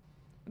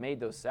made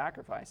those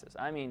sacrifices.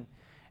 I mean,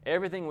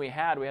 everything we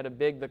had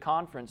the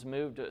conference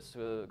moved us,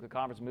 the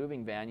conference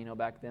moving van.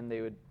 Back then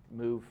they would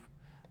move,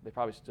 they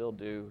probably still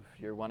do.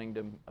 If you're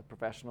a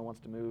professional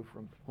wants to move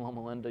from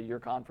Loma Linda, your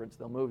conference,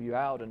 they'll move you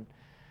out and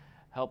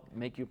help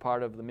make you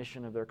part of the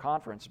mission of their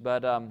conference.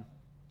 But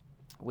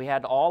we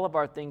had all of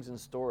our things in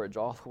storage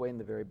all the way in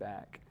the very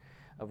back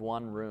of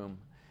one room.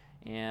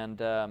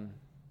 And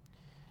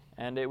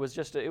it was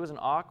an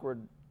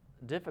awkward,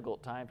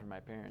 difficult time for my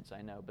parents,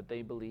 I know, but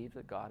they believed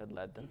that God had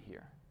led them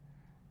here.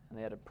 And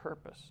they had a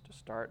purpose to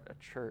start a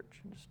church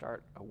and to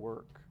start a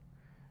work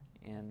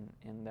in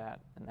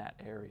that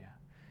area.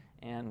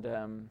 And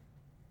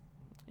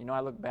I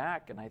look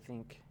back and I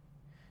think,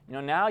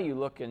 now you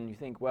look and you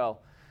think,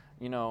 well,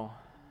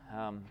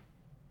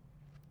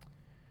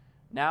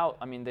 now,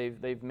 I mean,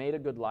 they've made a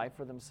good life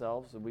for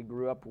themselves. We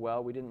grew up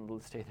well. We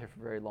didn't stay there for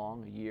very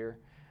long, a year.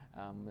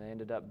 They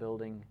ended up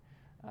building.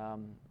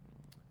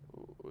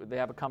 They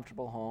have a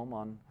comfortable home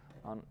on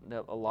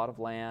a lot of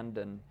land,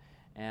 and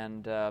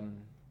they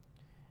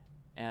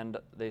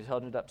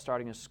ended up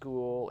starting a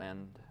school.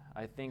 And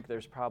I think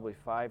there's probably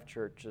 5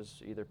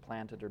 churches either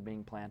planted or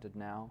being planted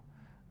now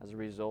as a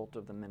result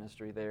of the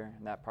ministry there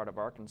in that part of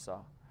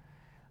Arkansas.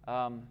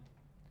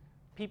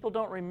 People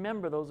don't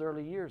remember those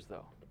early years,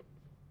 though.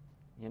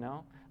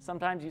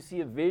 Sometimes you see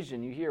a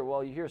vision, you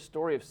hear a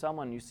story of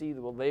someone, you see,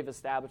 they've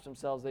established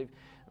themselves,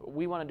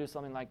 we want to do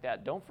something like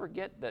that. Don't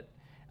forget that,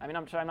 I'm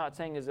not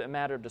saying it's a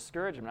matter of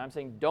discouragement, I'm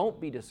saying don't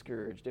be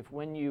discouraged. If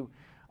when you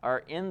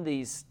are in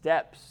these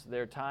steps,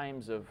 there are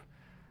times of,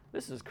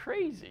 this is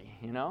crazy,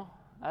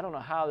 I don't know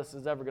how this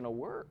is ever going to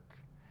work.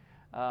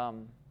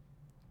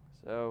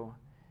 So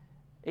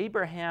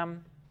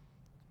Abraham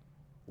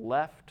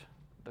left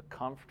the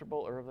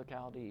comfortable Ur of the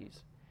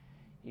Chaldees.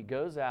 He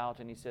goes out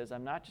and he says,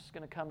 I'm not just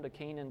going to come to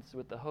Canaan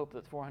with the hope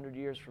that 400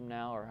 years from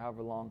now or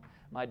however long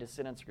my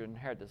descendants are going to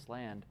inherit this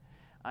land.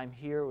 I'm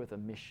here with a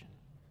mission,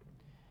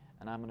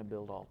 and I'm going to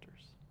build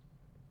altars.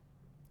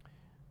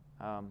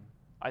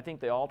 I think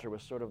the altar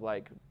was sort of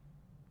like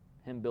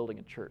him building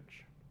a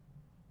church.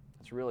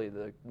 It's really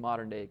the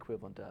modern day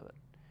equivalent of it.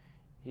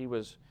 He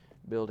was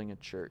building a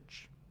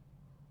church.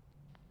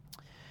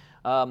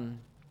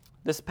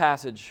 This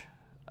passage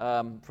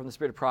from the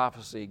Spirit of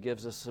Prophecy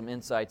gives us some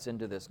insights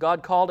into this.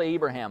 God called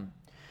Abraham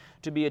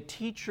to be a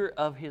teacher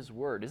of His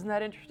Word. Isn't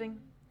that interesting?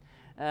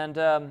 And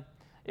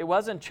it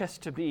wasn't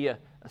just to be a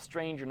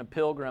stranger and a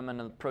pilgrim and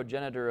a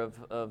progenitor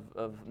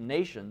of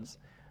nations.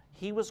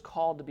 He was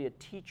called to be a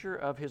teacher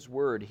of His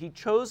Word. He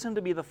chose him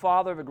to be the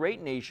father of a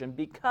great nation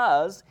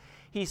because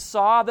he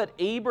saw that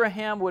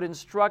Abraham would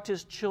instruct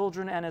his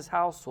children and his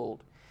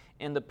household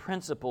in the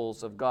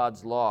principles of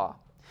God's law.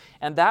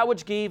 And that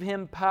which gave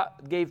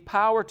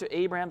power to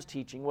Abraham's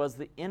teaching was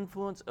the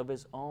influence of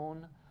his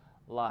own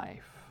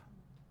life.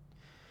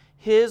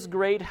 His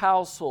great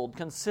household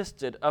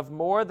consisted of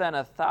more than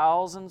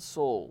 1,000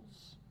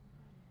 souls,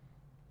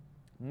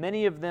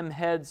 many of them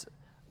heads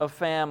of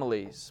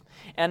families,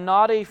 and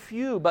not a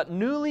few, but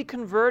newly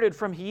converted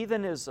from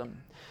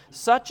heathenism.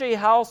 Such a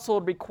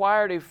household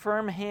required a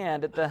firm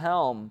hand at the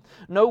helm.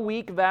 No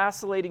weak,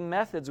 vacillating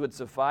methods would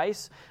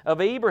suffice. Of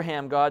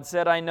Abraham, God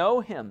said, I know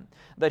him,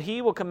 that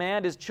he will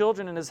command his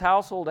children and his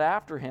household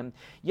after him.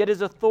 Yet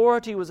his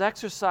authority was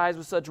exercised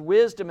with such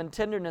wisdom and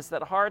tenderness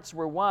that hearts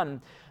were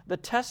won. The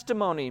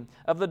testimony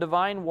of the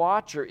divine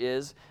watcher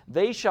is,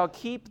 they shall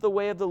keep the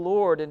way of the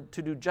Lord and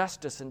to do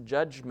justice and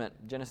judgment.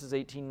 Genesis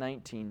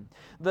 18:19.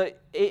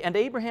 And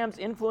Abraham's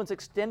influence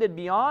extended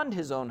beyond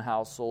his own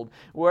household.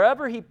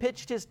 Wherever he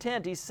pitched his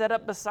tent, he set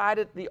up beside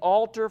it the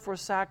altar for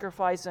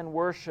sacrifice and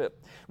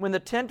worship. When the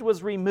tent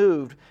was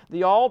removed,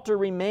 the altar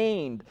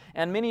remained,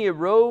 and many a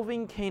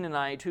roving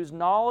Canaanite whose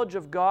knowledge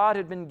of God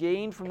had been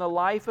gained from the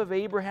life of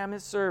Abraham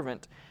his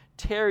servant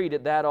tarried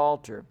at that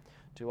altar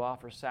to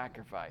offer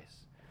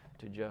sacrifice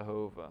to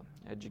Jehovah.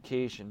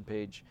 Education,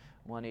 page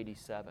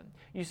 187.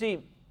 You see,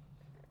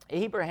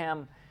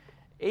 Abraham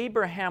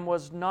Abraham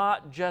was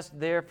not just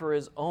there for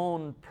his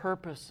own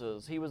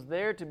purposes. He was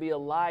there to be a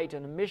light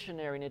and a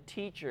missionary and a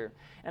teacher.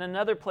 And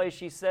another place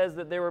she says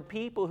that there were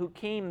people who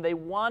came, they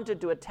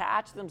wanted to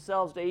attach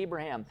themselves to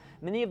Abraham.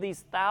 Many of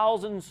these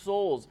 1,000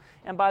 souls.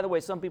 And by the way,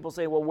 some people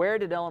say, well, where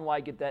did Ellen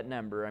White get that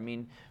number? I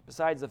mean,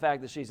 besides the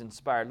fact that she's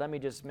inspired, let me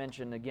just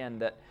mention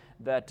again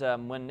that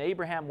when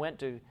Abraham went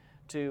to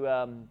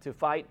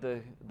fight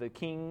the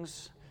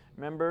kings,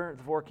 remember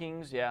the 4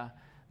 kings? Yeah,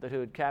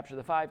 who had captured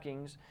the 5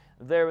 kings.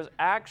 There was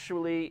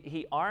actually,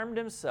 he armed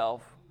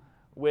himself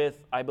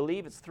with, I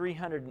believe it's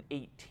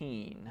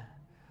 318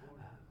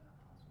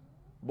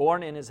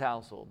 born in his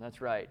household. That's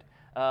right.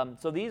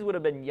 So these would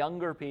have been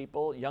younger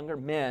people, younger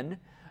men,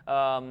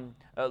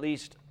 at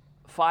least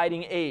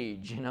fighting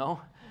age,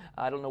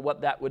 I don't know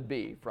what that would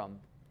be, from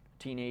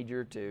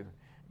teenager to,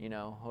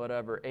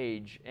 whatever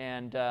age.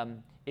 And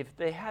if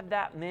they had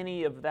that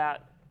many of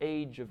that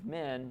age of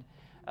men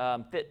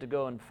fit to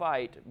go and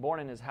fight,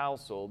 born in his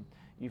household,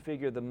 you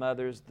figure the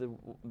mothers,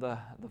 the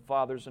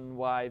fathers and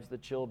wives, the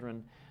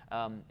children,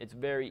 it's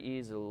very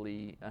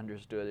easily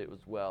understood it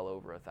was well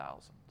over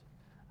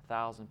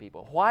 1,000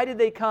 people. Why did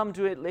they come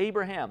to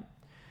Abraham?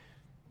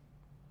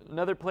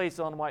 Another place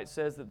Ellen White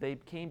says that they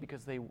came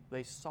because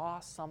they saw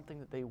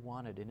something that they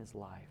wanted in his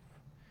life.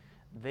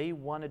 They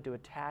wanted to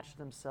attach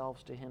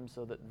themselves to him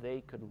so that they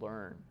could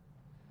learn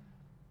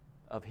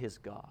of his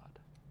God.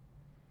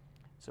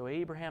 So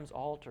Abraham's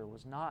altar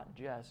was not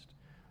just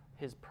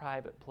his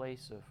private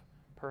place of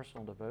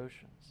personal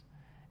devotions.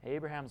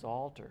 Abraham's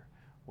altar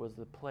was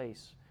the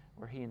place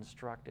where he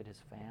instructed his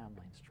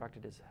family,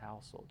 instructed his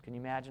household. Can you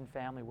imagine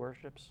family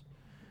worships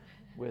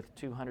with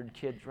 200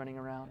 kids running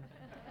around?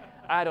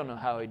 I don't know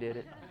how he did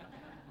it.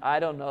 I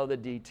don't know the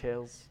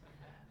details.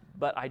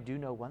 But I do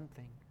know one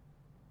thing.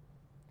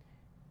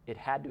 It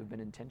had to have been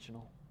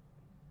intentional.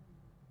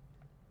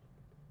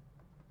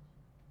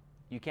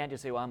 You can't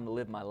just say, well, I'm going to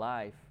live my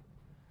life.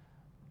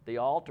 The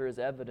altar is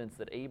evidence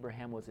that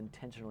Abraham was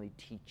intentionally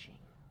teaching.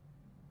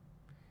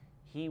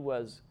 He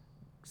was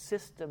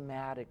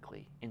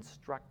systematically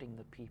instructing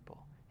the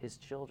people, his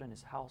children,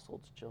 his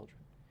household's children,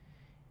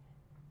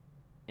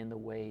 in the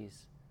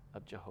ways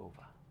of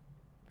Jehovah.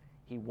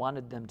 He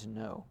wanted them to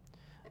know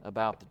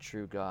about the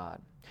true God.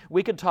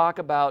 We could talk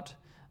about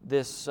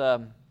this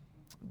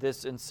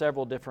in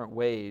several different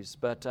ways,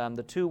 but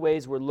the 2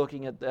 ways we're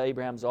looking at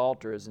Abraham's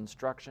altar is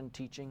instruction,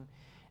 teaching,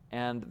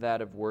 and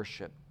that of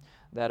worship.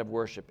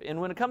 And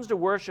when it comes to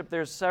worship,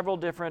 there's several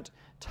different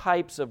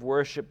types of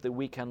worship that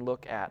we can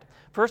look at.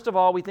 First of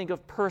all, we think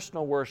of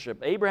personal worship.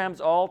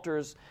 Abraham's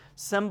altars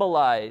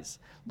symbolize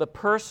the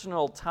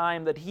personal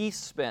time that he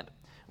spent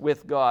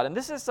with God. And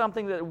this is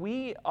something that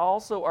we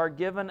also are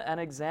given an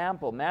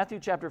example. Matthew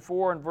chapter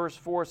 4 and verse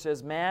 4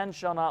 says, "Man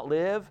shall not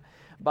live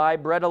by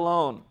bread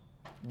alone,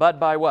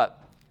 but by"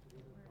 what?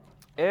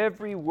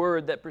 "Every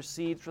word that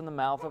proceeds from the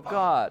mouth of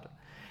God."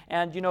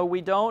 And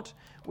we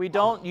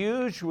don't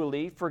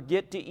usually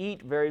forget to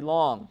eat very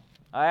long.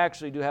 I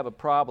actually do have a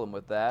problem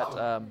with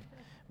that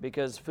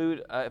because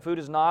food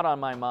is not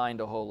on my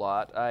mind a whole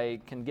lot. I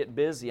can get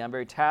busy. I'm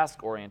very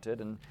task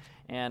oriented,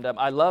 and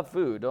I love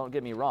food. Don't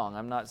get me wrong.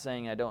 I'm not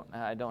saying I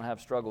don't have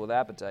struggle with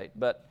appetite,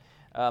 but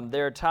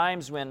there are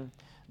times when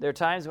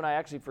I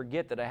actually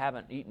forget that I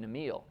haven't eaten a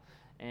meal,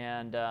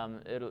 and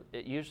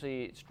it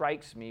usually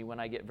strikes me when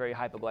I get very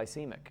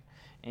hypoglycemic,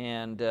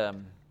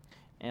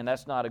 and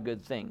that's not a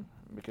good thing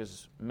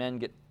because men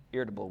get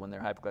irritable when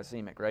they're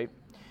hypoglycemic, right?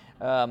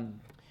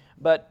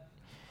 But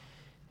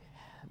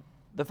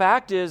the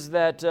fact is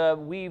that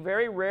we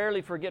very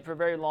rarely forget for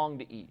very long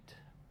to eat.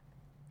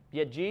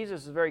 Yet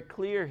Jesus is very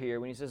clear here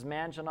when he says,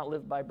 "Man shall not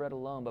live by bread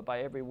alone, but by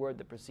every word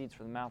that proceeds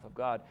from the mouth of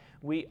God."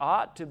 We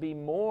ought to be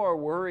more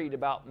worried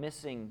about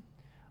missing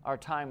our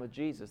time with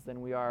Jesus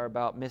than we are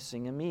about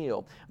missing a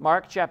meal.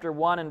 Mark chapter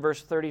 1 and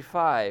verse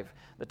 35,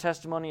 the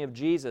testimony of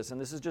Jesus,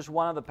 and this is just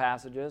one of the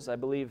passages. I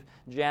believe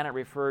Janet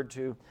referred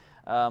to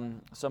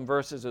some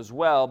verses as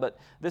well, but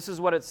this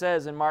is what it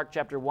says in Mark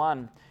chapter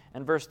 1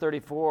 and verse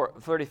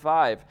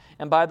 35.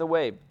 And by the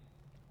way,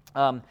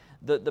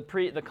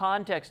 the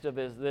context of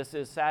this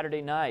is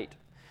Saturday night.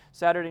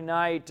 Saturday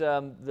night,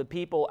 the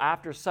people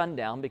after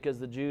sundown, because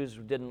the Jews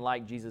didn't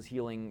like Jesus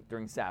healing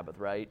during Sabbath,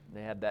 right?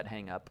 They had that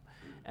hang up.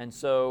 And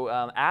so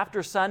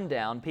after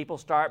sundown, people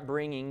start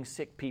bringing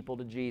sick people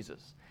to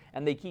Jesus.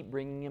 And they keep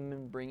bringing them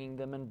and bringing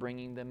them and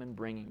bringing them and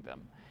bringing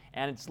them.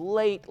 And it's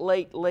late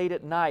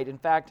at night. In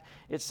fact,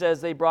 it says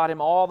they brought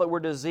him all that were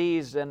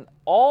diseased, and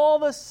all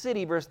the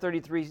city, verse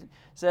 33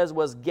 says,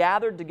 was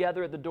gathered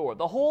together at the door.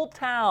 The whole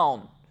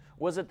town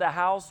was at the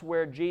house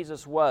where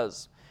Jesus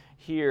was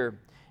here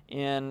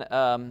in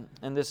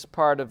this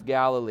part of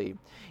Galilee.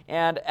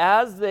 And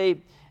as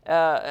they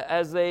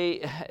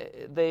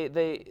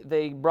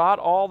brought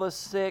all the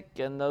sick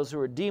and those who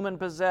were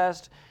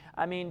demon-possessed,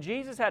 I mean,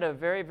 Jesus had a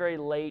very, very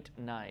late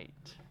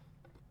night.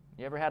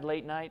 You ever had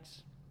late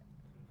nights?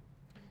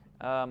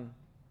 The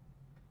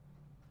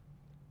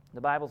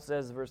Bible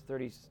says, verse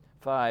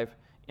 35,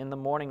 "In the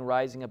morning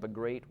rising up a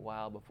great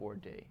while before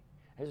day."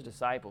 His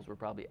disciples were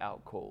probably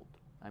out cold.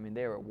 I mean,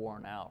 they were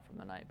worn out from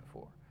the night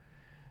before.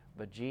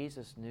 But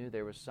Jesus knew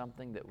there was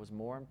something that was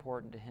more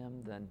important to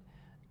him than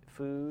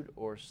food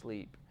or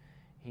sleep.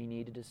 He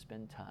needed to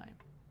spend time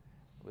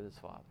with his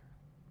Father,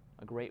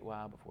 a great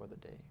while before the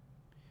day.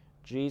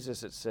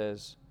 Jesus, it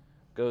says,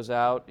 goes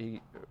out,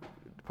 he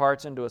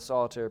departs into a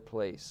solitary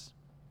place,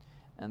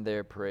 and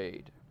there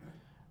prayed.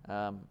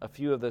 A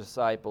few of the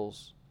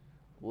disciples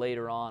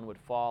later on would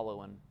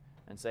follow and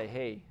say,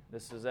 hey,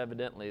 this is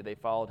evidently, they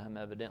followed him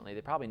evidently.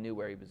 They probably knew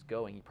where he was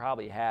going. He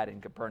probably had in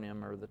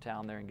Capernaum or the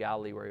town there in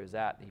Galilee where he was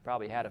at, he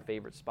probably had a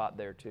favorite spot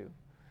there too.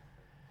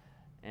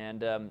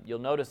 And you'll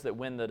notice that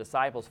when the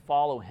disciples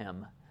follow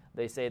him,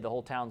 they say the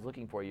whole town's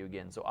looking for you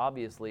again. So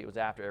obviously it was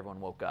after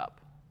everyone woke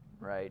up,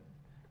 right?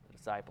 The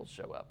disciples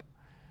show up.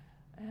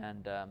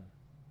 And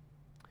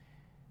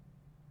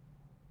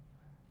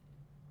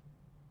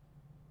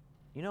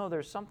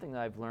there's something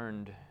that I've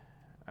learned.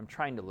 I'm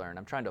trying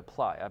to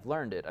apply. I've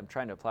learned it. I'm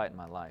trying to apply it in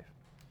my life.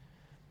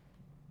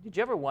 Did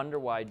you ever wonder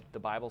why the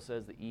Bible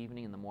says the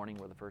evening and the morning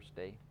were the first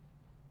day?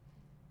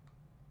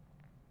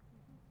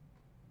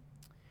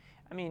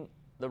 I mean,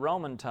 the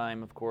Roman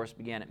time, of course,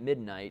 began at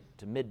midnight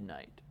to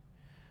midnight.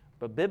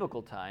 But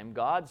biblical time,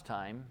 God's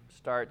time,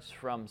 starts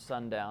from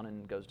sundown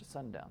and goes to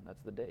sundown.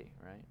 That's the day,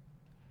 right?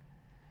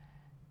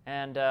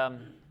 And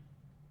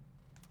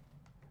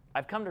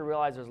I've come to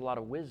realize there's a lot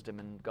of wisdom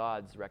in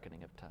God's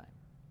reckoning of time.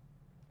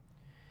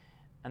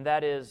 And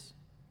that is,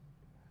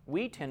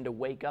 we tend to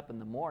wake up in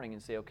the morning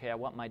and say, okay, I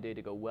want my day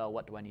to go well.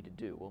 What do I need to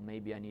do? Well,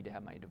 maybe I need to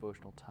have my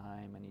devotional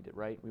time.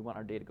 Right? We want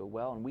our day to go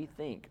well. And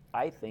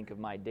I think of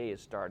my day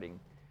as starting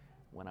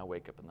when I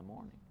wake up in the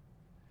morning.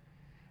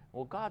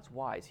 Well, God's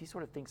wise. He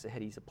sort of thinks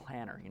ahead. He's a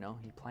planner,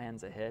 He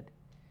plans ahead.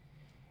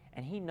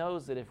 And He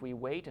knows that if we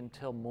wait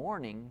until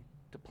morning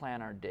to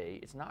plan our day,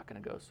 it's not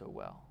going to go so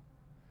well.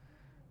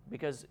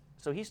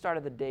 So He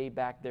started the day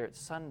back there at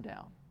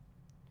sundown.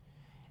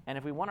 And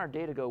if we want our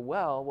day to go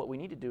well, what we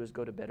need to do is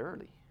go to bed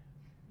early.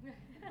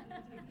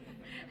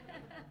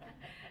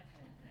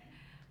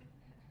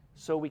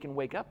 So we can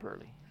wake up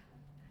early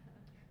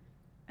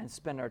and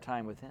spend our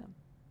time with Him.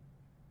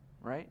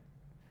 Right?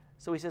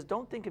 So He says,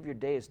 don't think of your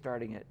day as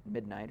starting at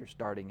midnight or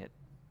starting at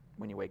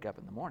when you wake up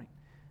in the morning.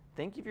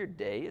 Think of your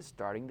day as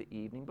starting the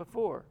evening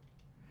before.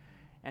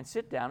 And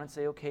sit down and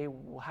say, okay,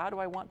 well, how do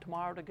I want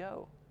tomorrow to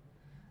go?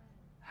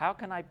 How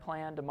can I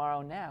plan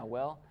tomorrow now?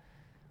 Well,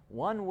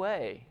 one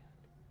way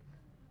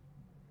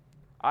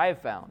I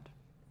have found,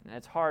 and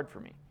it's hard for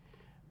me,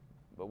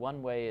 but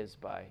one way is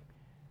by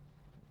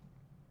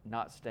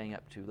not staying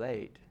up too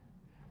late,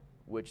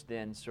 which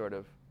then sort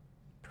of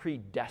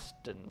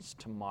predestines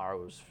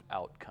tomorrow's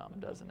outcome,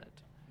 doesn't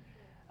it?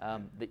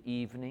 The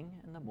evening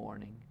and the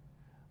morning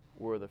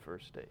were the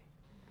first day.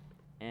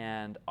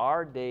 And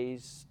our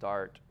days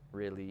start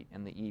really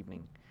in the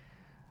evening.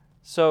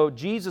 So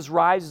Jesus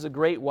rises a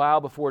great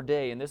while before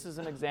day, and this is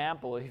an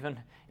example,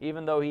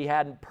 even though he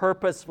hadn't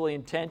purposefully,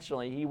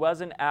 intentionally, he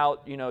wasn't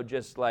out,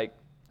 just like,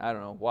 I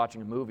don't know,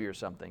 watching a movie or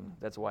something.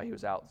 That's why he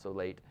was out so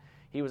late.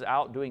 He was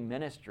out doing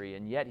ministry,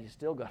 and yet he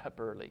still got up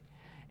early.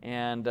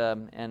 And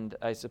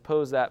I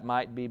suppose that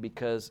might be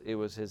because it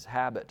was his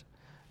habit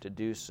to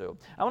do so.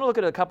 I want to look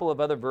at a couple of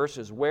other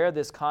verses where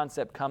this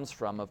concept comes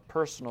from of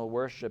personal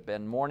worship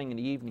and morning and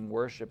evening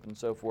worship and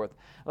so forth.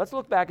 Let's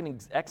look back in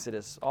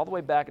Exodus, all the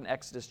way back in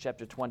Exodus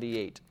chapter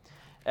 28.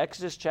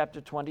 Exodus chapter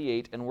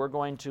 28, and we're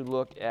going to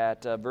look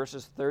at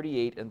verses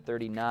 38 and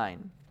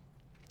 39.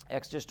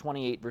 Exodus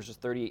 28, verses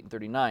 38 and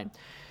 39.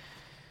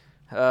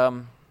 Is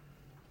that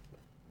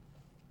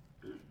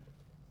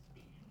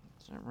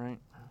right?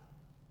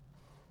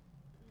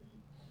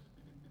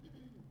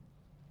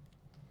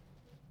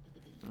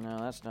 No,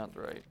 that's not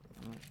right.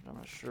 I'm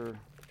not sure.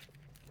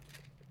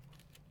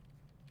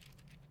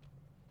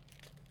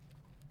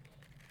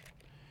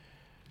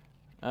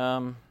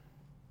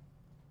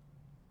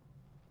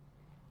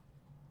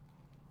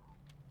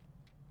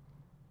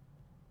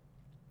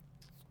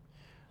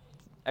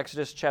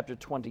 Exodus chapter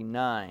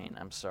 29,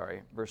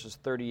 verses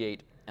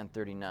 38 and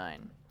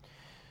 39.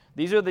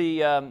 These are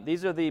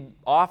the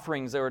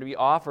offerings that were to be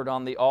offered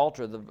on the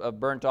altar of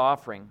burnt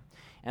offering.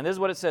 And this is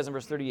what it says in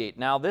verse 38.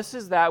 Now this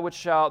is that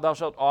which thou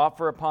shalt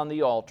offer upon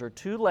the altar,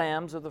 2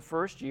 lambs of the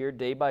first year,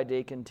 day by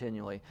day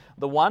continually.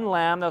 The one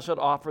lamb thou shalt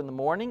offer in the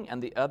morning,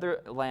 and the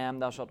other lamb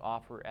thou shalt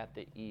offer at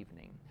the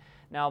evening.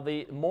 Now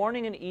the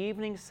morning and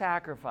evening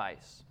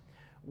sacrifice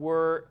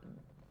were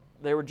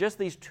just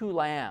these 2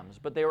 lambs,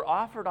 but they were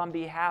offered on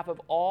behalf of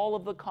all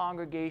of the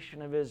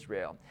congregation of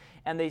Israel.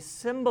 And they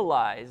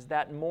symbolized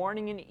that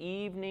morning and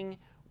evening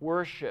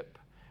worship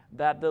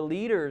that the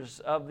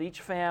leaders of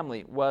each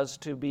family was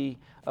to be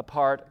a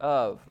part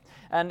of.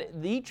 And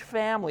each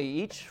family,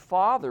 each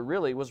father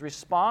really, was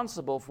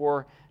responsible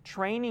for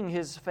training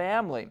his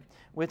family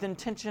with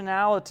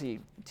intentionality,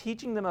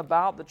 teaching them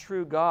about the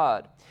true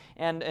God.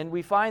 And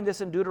we find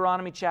this in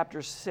Deuteronomy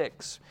chapter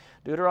 6.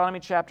 Deuteronomy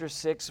chapter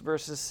 6,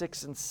 verses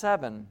 6 and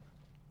 7.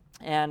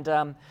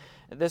 And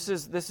this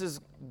is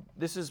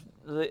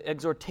the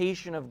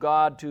exhortation of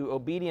God to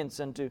obedience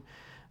and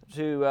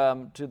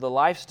to the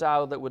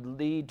lifestyle that would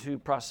lead to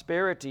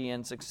prosperity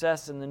and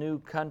success in the new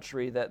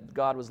country that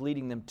God was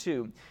leading them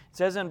to. It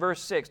says in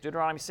verse 6,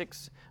 Deuteronomy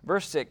 6,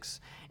 verse 6,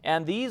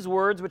 "And these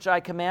words which I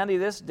command thee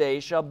this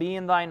day shall be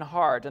in thine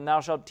heart, and thou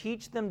shalt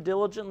teach them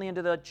diligently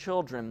unto thy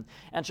children,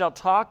 and shalt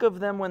talk of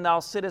them when thou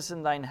sittest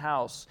in thine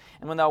house,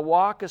 and when thou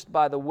walkest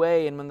by the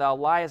way, and when thou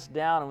liest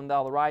down, and when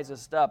thou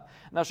risest up.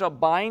 And thou shalt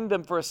bind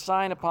them for a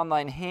sign upon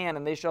thine hand,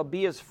 and they shall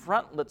be as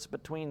frontlets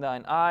between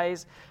thine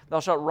eyes. Thou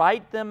shalt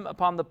write them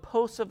upon the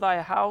posts of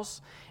thy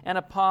house and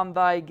upon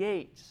thy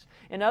gates."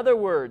 In other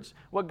words,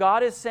 what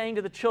God is saying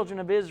to the children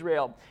of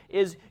Israel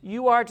is,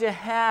 you are to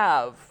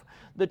have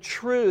the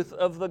truth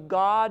of the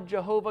God,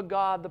 Jehovah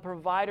God, the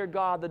provider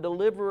God, the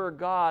deliverer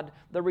God,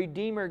 the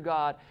redeemer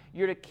God.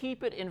 You're to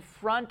keep it in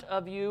front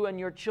of you and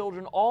your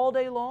children all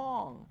day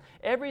long.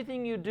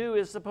 Everything you do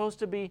is supposed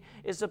to be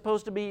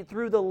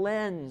through the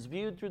lens,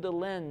 viewed through the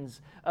lens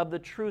of the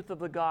truth of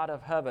the God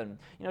of heaven.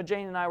 You know,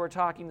 Jane and I were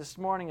talking this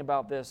morning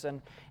about this,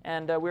 and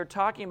we were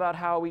talking about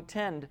how we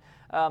tend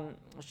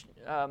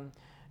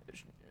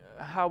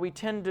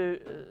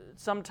to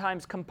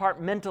sometimes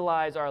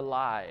compartmentalize our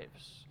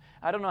lives.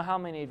 I don't know how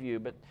many of you,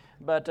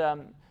 but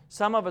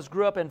some of us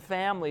grew up in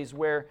families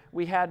where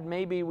we had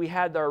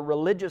our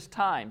religious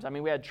times. I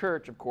mean, we had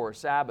church, of course,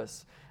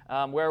 Sabbaths,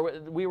 where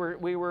we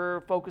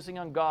were focusing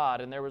on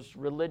God, and there was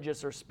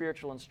religious or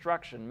spiritual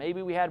instruction.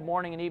 Maybe we had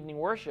morning and evening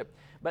worship,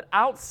 but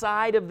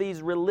outside of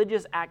these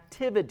religious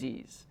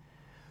activities,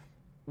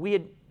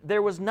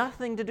 there was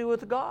nothing to do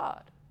with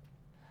God.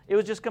 It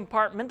was just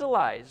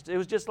compartmentalized. It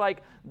was just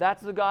like,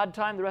 that's the God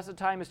time, the rest of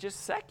the time is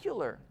just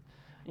secular.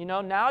 You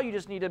know, now you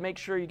just need to make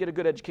sure you get a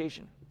good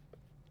education.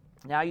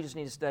 Now you just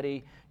need to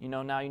study,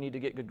 now you need to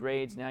get good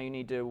grades, now you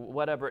need to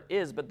whatever it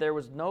is, but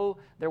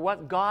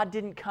God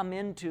didn't come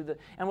into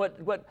and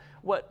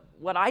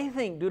what I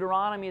think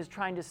Deuteronomy is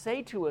trying to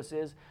say to us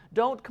is,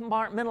 don't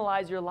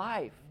compartmentalize your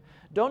life.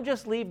 Don't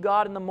just leave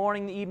God in the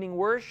morning, the evening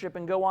worship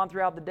and go on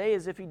throughout the day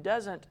as if He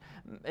doesn't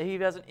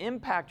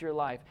impact your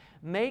life.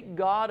 Make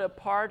God a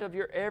part of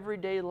your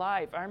everyday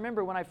life. I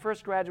remember when I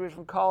first graduated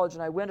from college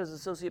and I went as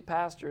associate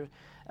pastor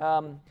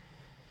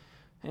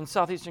in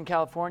southeastern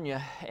California,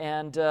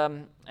 and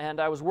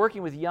I was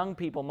working with young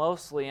people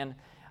mostly, and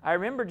I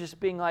remember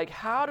just being like,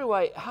 how do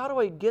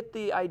I get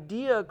the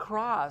idea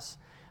across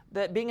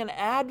that being an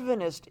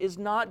Adventist is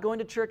not going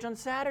to church on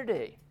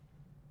Saturday?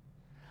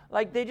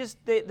 Like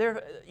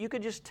you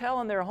could just tell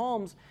in their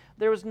homes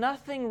there was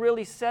nothing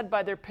really said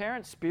by their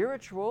parents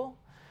spiritual.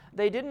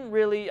 They didn't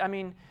really. I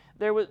mean,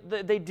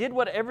 they did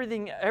what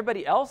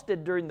everybody else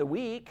did during the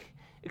week.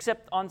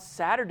 Except on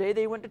Saturday,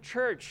 they went to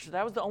church.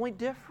 That was the only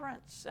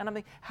difference. And I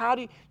mean,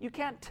 you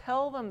can't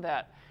tell them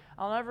that.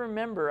 I'll never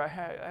remember.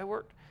 I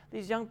worked,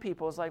 these young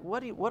people, it's like,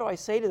 what do I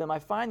say to them? I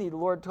finally, the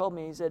Lord told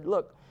me, He said,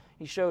 look,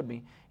 He showed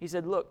me. He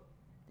said, look,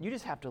 you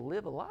just have to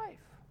live a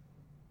life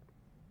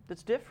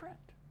that's different.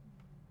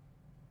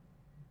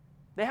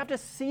 They have to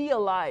see a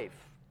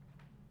life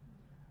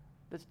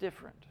that's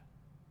different.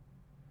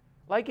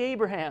 Like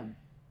Abraham.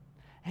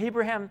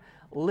 Abraham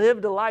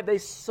lived a life. They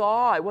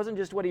saw, it wasn't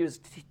just what he was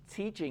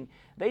teaching.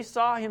 They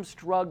saw him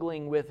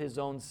struggling with his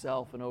own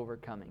self and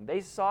overcoming.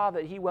 They saw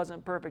that he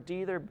wasn't perfect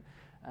either.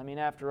 I mean,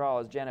 after all,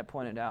 as Janet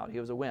pointed out,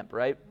 he was a wimp,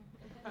 right?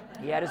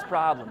 He had his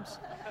problems.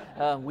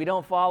 We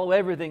don't follow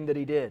everything that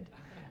he did.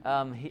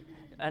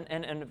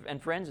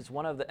 And friends, it's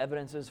one of the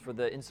evidences for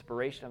the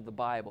inspiration of the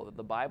Bible, that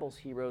the Bible's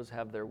heroes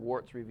have their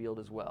warts revealed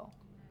as well.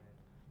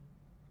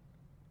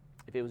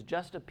 If it was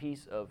just a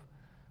piece of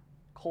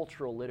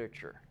cultural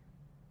literature,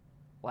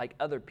 like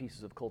other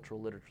pieces of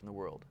cultural literature in the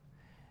world,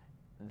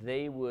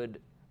 they would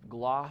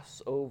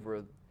gloss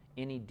over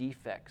any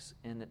defects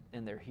in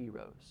their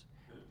heroes,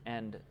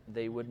 and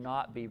they would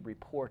not be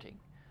reporting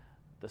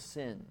the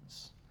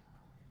sins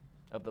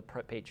of the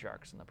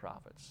patriarchs and the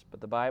prophets.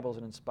 But the Bible is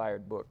an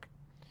inspired book.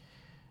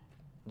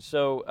 And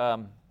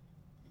so,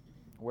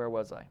 where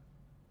was I?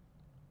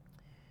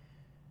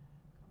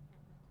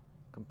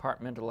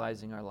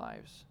 Compartmentalizing our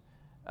lives.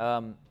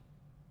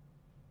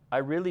 I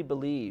really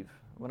believe,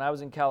 when I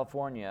was in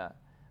California,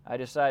 I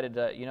decided,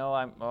 I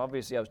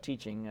was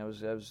teaching.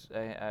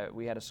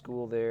 We had a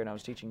school there, and I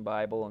was teaching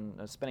Bible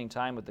and spending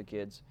time with the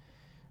kids.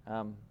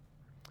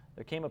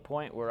 There came a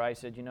point where I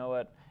said, you know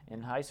what?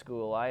 In high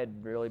school, I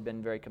had really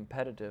been very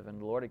competitive, and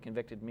the Lord had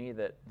convicted me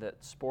that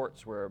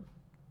sports were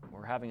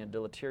having a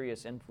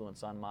deleterious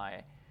influence on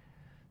my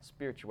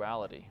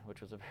spirituality,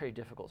 which was a very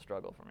difficult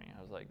struggle for me.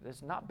 I was like, this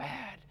is not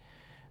bad.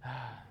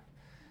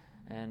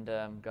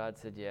 And God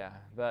said, yeah.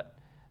 But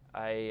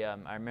I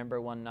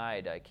remember one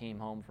night I came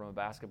home from a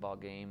basketball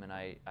game, and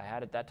I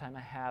had at that time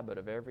a habit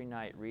of every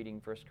night reading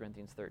 1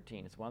 Corinthians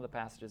 13. It's one of the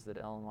passages that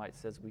Ellen White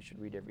says we should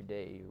read every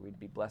day. We'd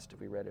be blessed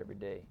if we read every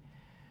day.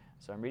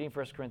 So I'm reading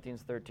 1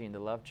 Corinthians 13, the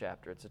love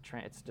chapter.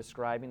 It's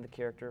describing the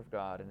character of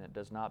God, and it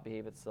does not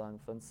behave itself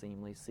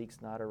unseemly,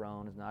 seeks not her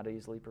own, is not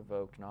easily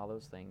provoked, and all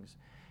those things.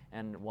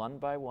 And one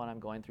by one, I'm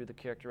going through the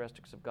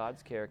characteristics of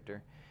God's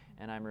character,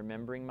 and I'm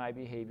remembering my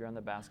behavior on the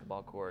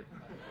basketball court.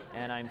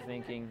 And I'm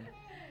thinking,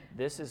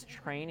 this is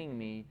training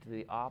me to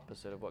the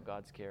opposite of what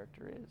God's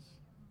character is.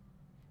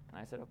 And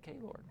I said, okay,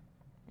 Lord,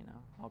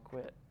 I'll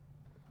quit.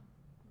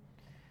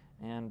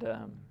 And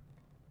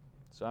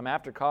so I'm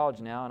after college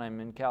now, and I'm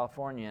in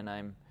California, and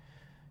I'm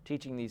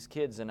teaching these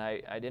kids, and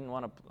I didn't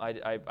want to,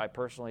 I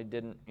personally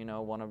didn't,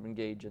 want to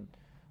engage in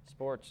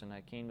sports, and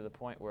I came to the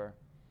point where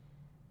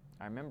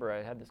I remember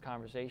I had this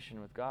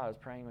conversation with God. I was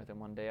praying with him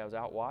one day. I was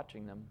out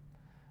watching them.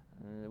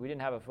 We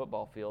didn't have a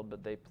football field,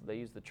 but they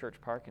used the church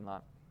parking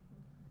lot.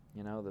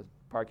 The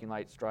parking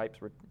lot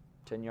stripes were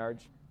 10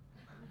 yards.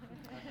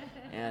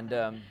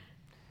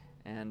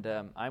 And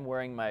I'm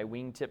wearing my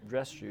wingtip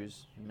dress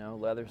shoes,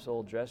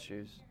 leather-soled dress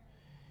shoes.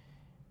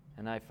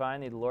 And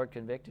finally, the Lord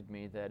convicted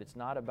me that it's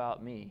not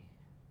about me.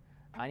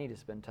 I need to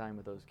spend time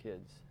with those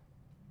kids.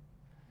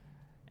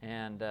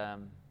 And it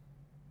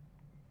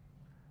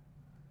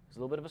was a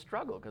little bit of a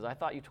struggle, because I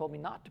thought you told me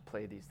not to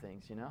play these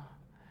things,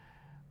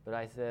 But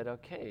I said,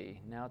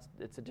 okay, now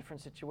it's a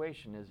different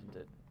situation, isn't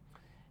it?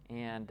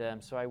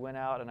 And so I went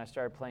out and I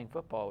started playing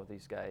football with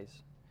these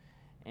guys.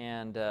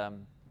 And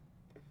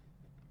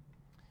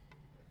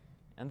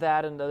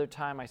that another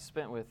time I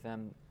spent with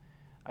them,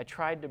 I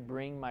tried to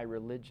bring my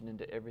religion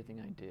into everything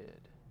I did.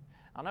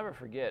 I'll never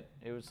forget,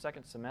 it was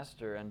second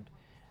semester,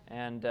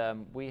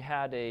 and we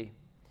had a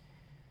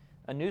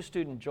new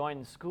student join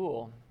the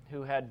school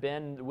who had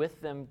been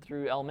with them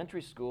through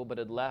elementary school but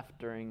had left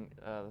during,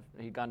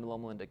 he'd gone to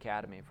Loma Linda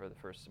Academy for the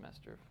first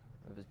semester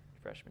of his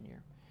freshman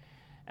year.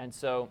 And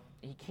so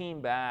he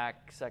came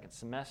back second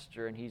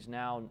semester, and he's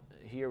now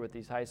here with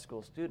these high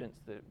school students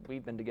that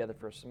we've been together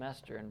for a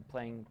semester and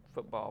playing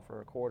football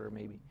for a quarter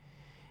maybe,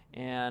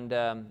 and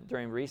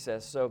during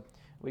recess. So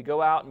we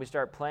go out and we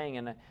start playing,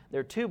 and there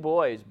are two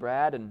boys,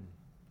 Brad and,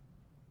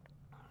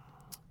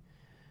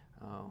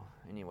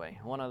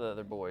 one of the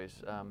other boys.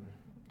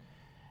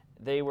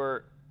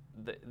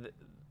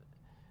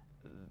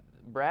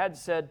 Brad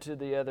said to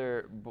the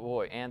other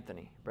boy,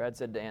 Anthony,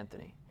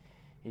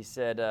 he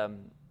said,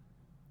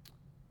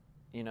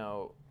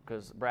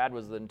 because Brad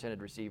was the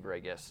intended receiver, I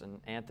guess, and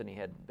Anthony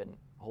had been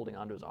holding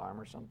onto his arm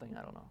or something.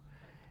 I don't know.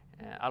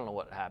 And I don't know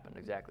what happened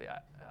exactly.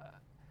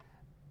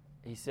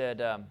 He said,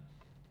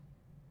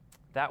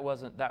 that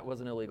was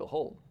an illegal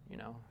hold.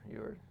 You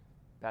were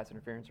pass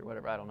interference or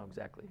whatever. I don't know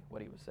exactly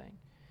what he was saying.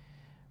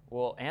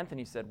 Well,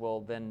 Anthony said,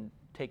 well, then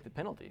take the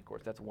penalty. Of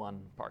course, that's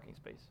one parking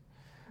space.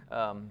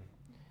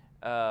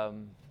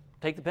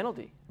 Take the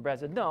penalty. And Brad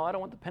said, no, I don't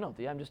want the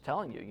penalty. I'm just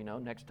telling you,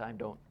 next time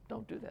don't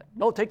do that.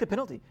 No, take the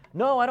penalty.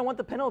 No, I don't want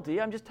the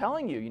penalty. I'm just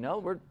telling you,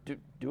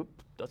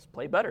 let's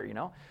play better,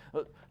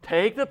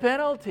 Take the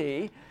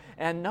penalty.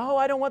 And no,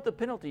 I don't want the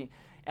penalty.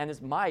 And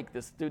this Mike,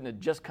 this student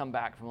had just come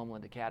back from Loma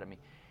Linda Academy,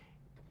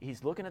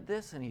 he's looking at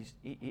this, and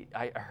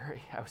I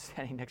was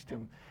standing next to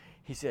him.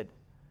 He said,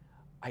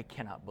 I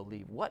cannot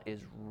believe, what is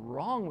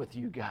wrong with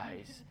you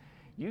guys?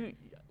 You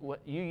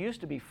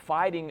used to be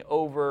fighting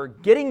over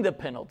getting the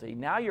penalty.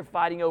 Now you're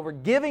fighting over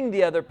giving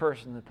the other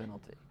person the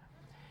penalty.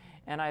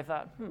 And I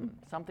thought,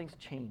 something's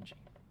changing.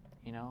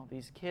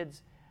 These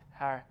kids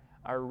are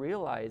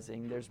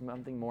realizing there's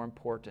something more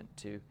important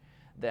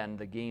than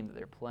the game that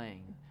they're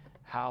playing,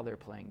 how they're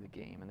playing the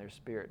game, and their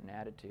spirit and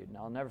attitude. And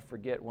I'll never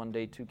forget, one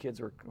day 2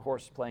 kids were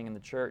horse playing in the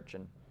church,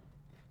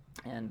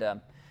 and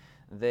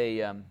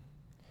they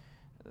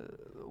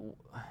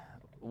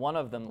one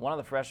of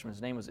the freshmen,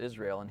 his name was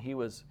Israel, and he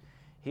was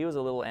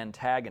a little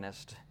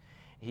antagonist.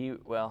 He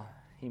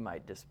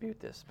might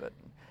dispute this, but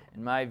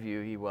in my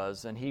view he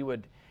was, and he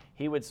would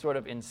sort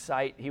of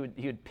incite, he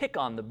would pick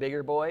on the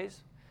bigger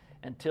boys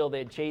until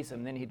they'd chase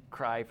him, then he'd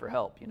cry for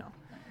help,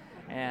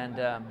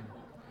 And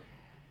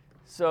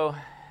so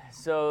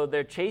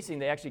they're chasing,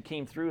 they actually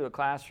came through the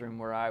classroom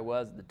where I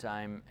was at the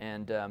time,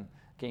 and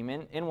came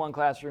in one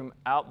classroom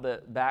out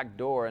the back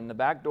door, and the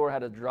back door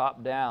had a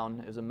drop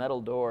down. It was a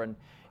metal door, and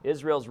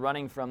Israel's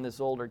running from this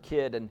older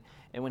kid, and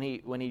when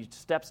he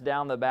steps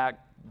down the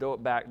back door,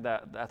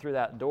 through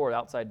that door,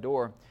 outside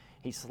door,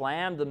 he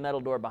slammed the metal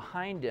door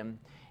behind him,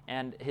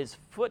 and his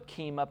foot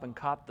came up and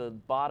caught the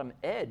bottom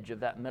edge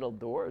of that metal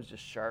door. It was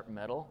just sharp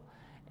metal,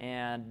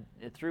 and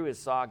through his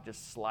sock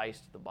just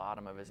sliced the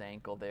bottom of his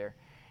ankle there,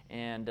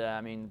 and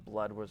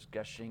blood was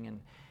gushing,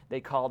 and they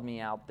called me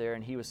out there,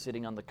 and he was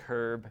sitting on the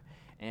curb,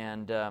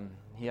 and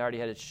he already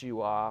had his shoe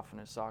off, and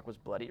his sock was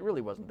bloody. It really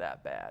wasn't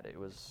that bad.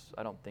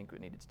 I don't think it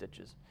needed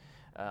stitches,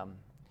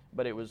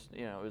 but it was,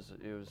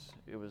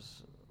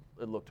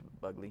 it looked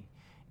ugly,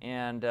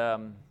 and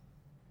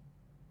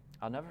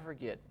I'll never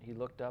forget. He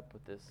looked up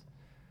with this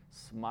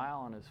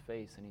smile on his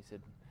face, and he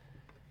said,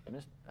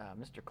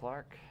 "Mr.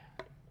 Clark,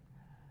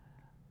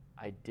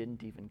 I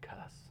didn't even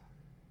cuss."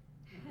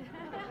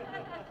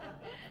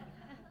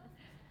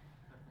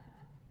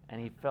 And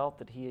he felt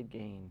that he had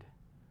gained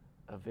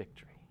a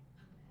victory.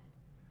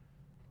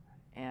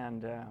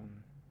 And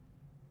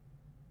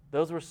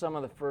those were some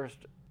of the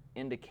first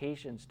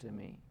indications to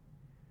me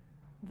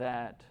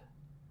that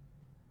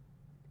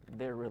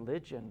their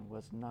religion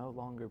was no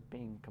longer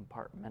being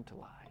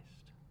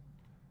compartmentalized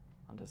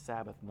on the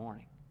Sabbath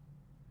morning.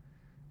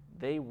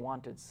 They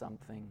wanted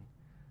something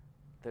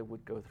that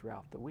would go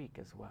throughout the week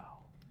as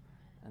well.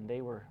 And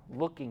they were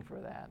looking for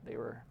that. They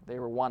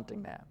were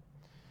wanting that.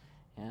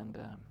 And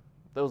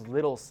those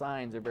little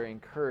signs are very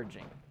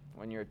encouraging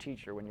when you're a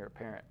teacher, when you're a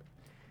parent,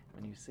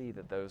 when you see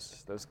that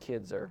those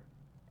kids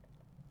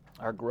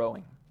are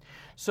growing.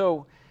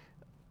 So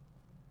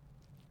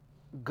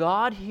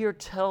God here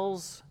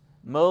tells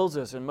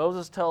Moses, and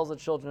Moses tells the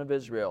children of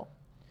Israel,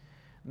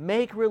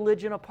 make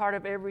religion a part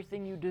of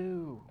everything you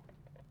do.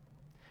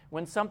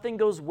 When something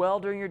goes well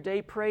during your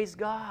day, praise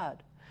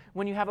God.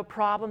 When you have a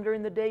problem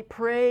during the day,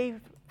 pray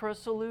for a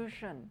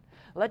solution.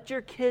 Let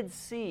your kids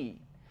see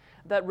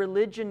that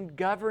religion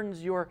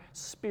governs your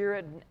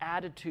spirit and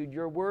attitude,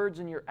 your words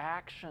and your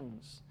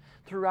actions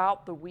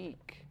throughout the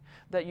week.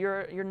 That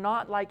you're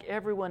not like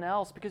everyone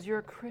else because you're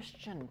a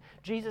Christian.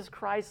 Jesus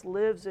Christ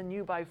lives in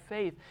you by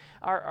faith.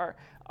 Our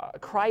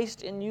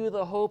Christ in you,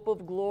 the hope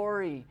of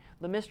glory,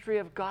 the mystery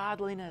of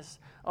godliness.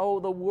 Oh,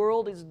 the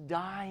world is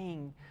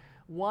dying,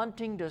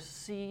 wanting to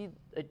see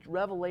a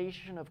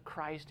revelation of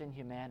Christ in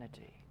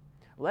humanity.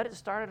 Let it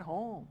start at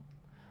home.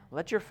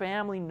 Let your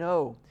family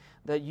know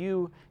that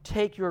you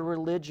take your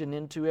religion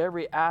into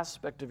every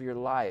aspect of your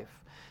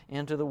life,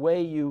 into the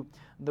way you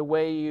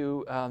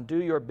do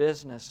your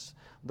business,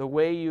 the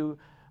way you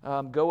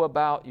go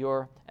about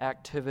your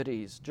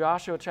activities.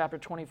 Joshua chapter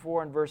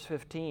 24 and verse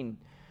 15,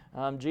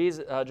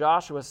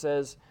 Joshua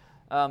says,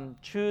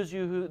 choose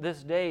you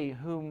this day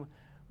whom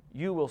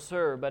you will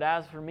serve, but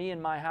as for me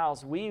and my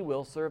house, we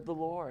will serve the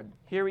Lord.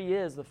 Here he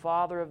is, the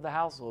father of the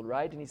household,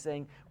 right? And he's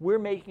saying, we're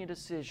making a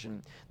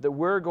decision that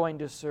we're going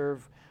to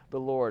serve the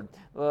Lord.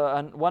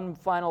 One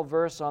final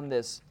verse on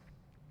this,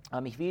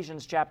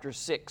 Ephesians chapter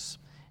 6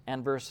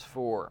 and verse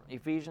 4.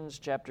 Ephesians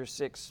chapter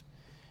 6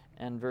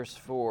 and verse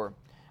 4.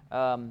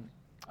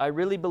 I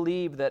really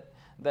believe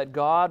that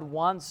God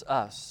wants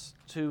us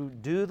to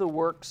do the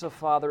works of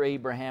Father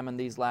Abraham in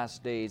these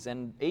last days.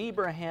 And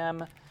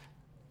Abraham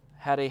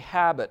had a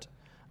habit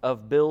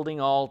of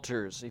building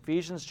altars.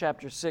 Ephesians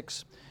chapter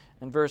 6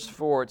 and verse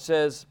 4, it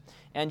says,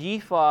 and ye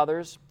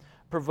fathers,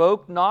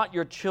 provoke not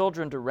your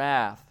children to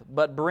wrath,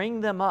 but bring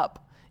them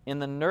up in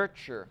the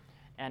nurture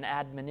and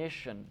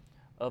admonition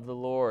of the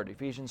Lord.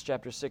 Ephesians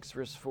chapter 6,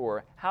 verse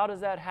 4. How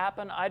does that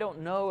happen? I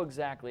don't know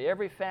exactly.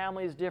 Every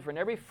family is different.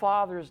 Every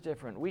father is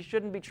different. We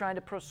shouldn't be trying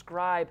to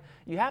prescribe.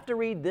 You have to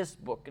read this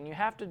book, and you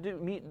have to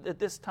meet at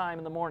this time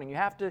in the morning. You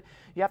have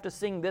to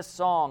sing this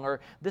song,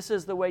 or this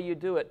is the way you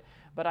do it.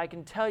 But I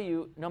can tell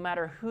you, no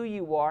matter who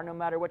you are, no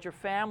matter what your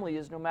family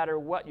is, no matter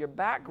what your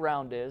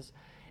background is,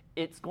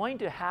 it's going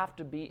to have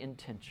to be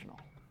intentional.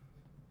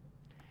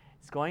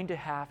 It's going to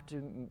have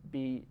to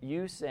be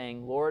you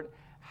saying, Lord,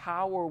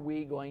 how are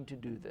we going to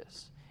do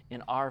this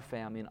in our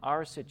family, in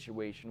our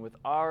situation, with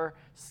our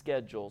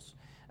schedules?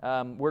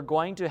 We're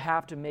going to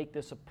have to make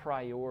this a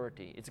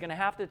priority. It's going to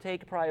have to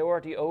take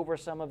priority over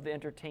some of the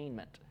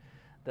entertainment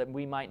that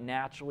we might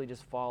naturally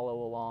just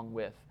follow along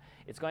with.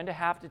 It's going to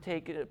have to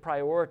take a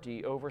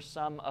priority over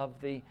some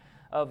of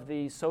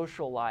the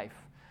social life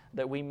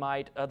that we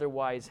might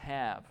otherwise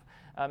have.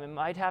 It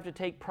might have to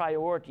take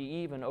priority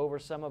even over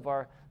some of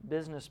our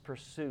business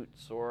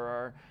pursuits or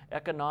our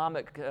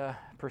economic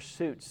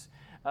pursuits.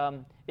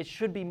 It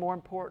should be more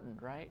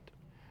important, right?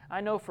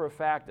 I know for a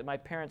fact that my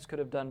parents could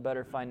have done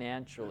better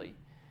financially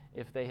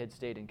if they had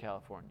stayed in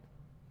California.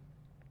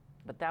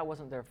 But that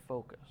wasn't their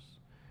focus.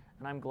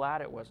 And I'm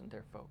glad it wasn't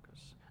their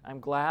focus. I'm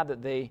glad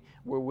that they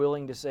were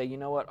willing to say, you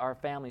know what, our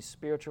family's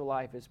spiritual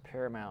life is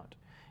paramount,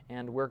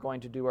 and we're going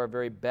to do our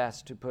very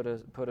best to put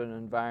an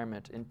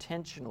environment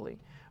intentionally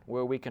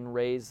where we can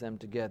raise them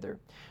together.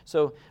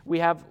 So we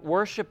have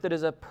worship that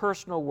is a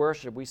personal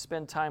worship. We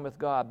spend time with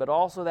God, but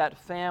also that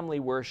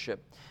family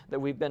worship that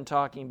we've been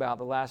talking about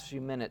the last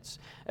few minutes.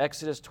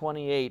 Exodus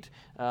 28,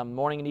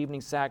 morning and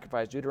evening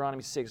sacrifice.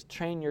 Deuteronomy 6,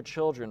 train your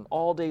children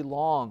all day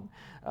long.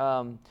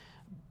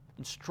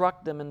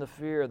 Instruct them in the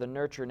fear, the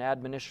nurture, and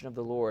admonition of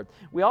the Lord.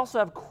 We also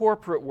have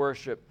corporate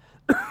worship,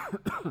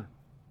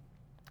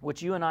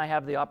 which you and I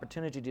have the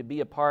opportunity to be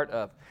a part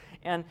of.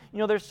 And,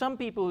 there's some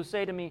people who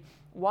say to me,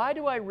 why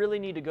do I really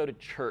need to go to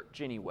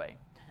church anyway?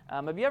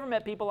 Have you ever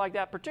met people like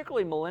that,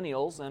 particularly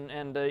millennials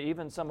and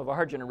even some of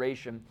our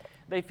generation?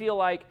 They feel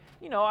like,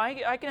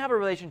 I can have a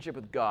relationship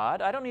with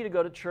God. I don't need to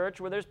go to church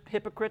where there's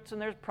hypocrites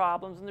and there's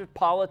problems and there's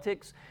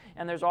politics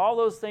and there's all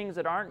those things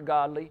that aren't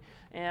godly.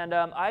 And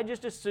I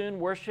just as soon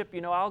worship,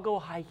 I'll go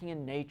hiking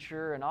in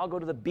nature and I'll go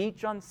to the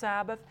beach on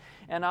Sabbath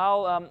and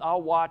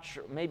I'll watch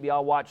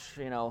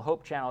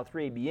Hope Channel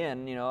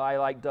 3BN. I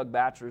like Doug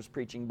Batchelor's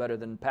preaching better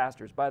than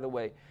pastors. By the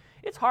way,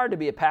 it's hard to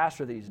be a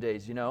pastor these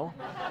days,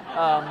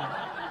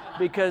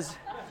 because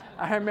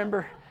I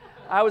remember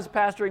I was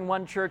pastoring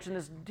one church and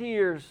this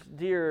dear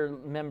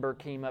member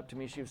came up to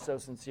me. She was so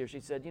sincere. She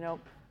said,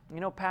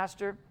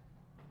 Pastor,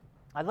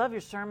 I love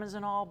your sermons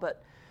and all,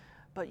 but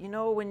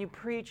when you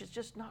preach, it's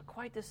just not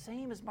quite the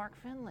same as Mark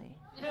Finley.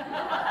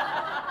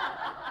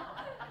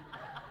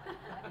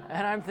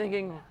 And I'm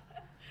thinking,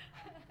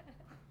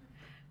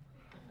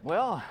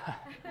 well,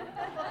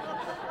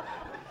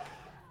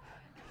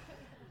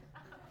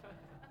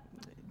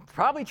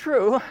 probably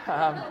true.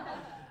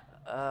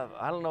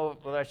 I don't know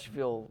whether I should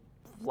feel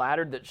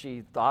flattered that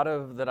she thought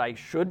of that I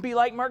should be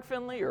like Mark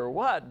Finley or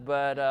what,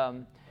 but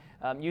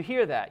you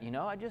hear that,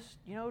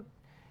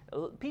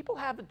 people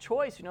have a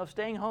choice, of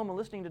staying home and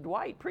listening to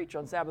Dwight preach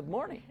on Sabbath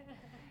morning.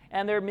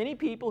 And there are many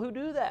people who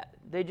do that.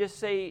 They just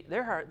say,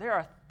 there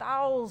are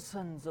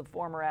thousands of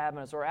former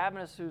Adventists or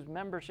Adventists whose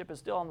membership is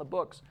still on the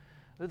books.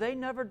 They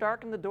never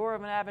darken the door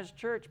of an Adventist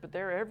church, but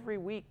they're every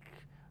week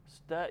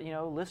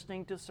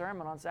listening to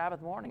sermon on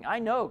Sabbath morning. I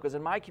know, because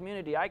in my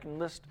community I can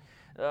list,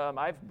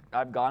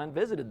 I've gone and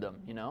visited them,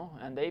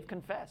 and they've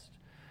confessed.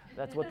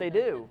 That's what they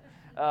do.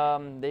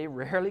 They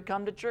rarely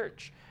come to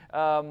church.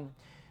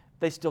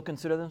 They still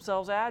consider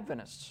themselves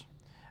Adventists.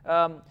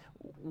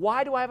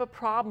 Why do I have a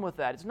problem with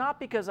that? It's not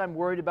because I'm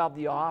worried about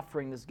the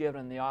offering that's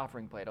given in the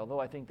offering plate, although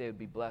I think they would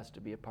be blessed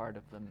to be a part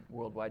of the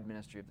worldwide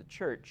ministry of the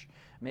church.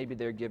 Maybe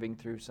they're giving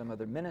through some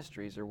other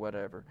ministries or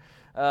whatever.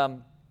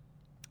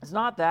 It's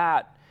not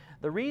that.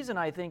 The reason,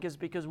 I think, is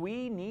because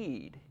we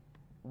need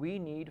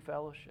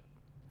fellowship.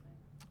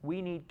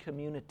 We need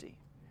community.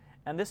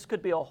 And this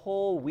could be a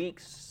whole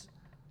week's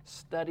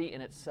study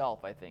in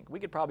itself, I think. We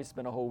could probably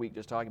spend a whole week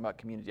just talking about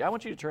community. I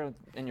want you to turn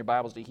in your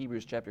Bibles to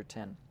Hebrews chapter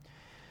 10.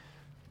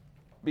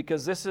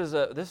 Because this is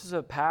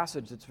a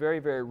passage that's very,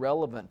 very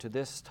relevant to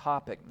this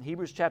topic.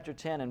 Hebrews chapter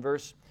 10 and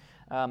verse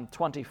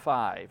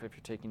 25, if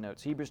you're taking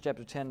notes. Hebrews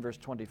chapter 10, verse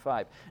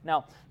 25.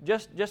 Now,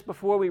 just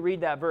before we read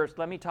that verse,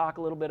 let me talk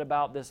a little bit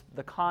about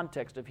the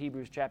context of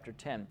Hebrews chapter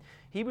 10.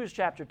 Hebrews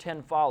chapter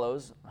 10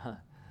 follows...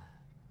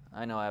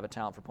 I know I have a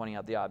talent for pointing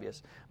out the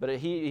obvious, but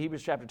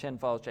Hebrews chapter 10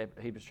 follows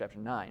Hebrews chapter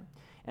 9.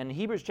 And in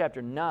Hebrews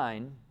chapter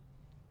 9,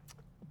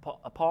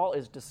 Paul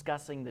is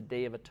discussing the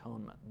Day of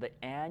Atonement, the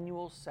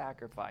annual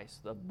sacrifice,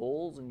 the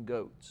bulls and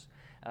goats.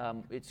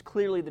 It's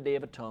clearly the Day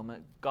of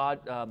Atonement. God,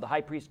 the high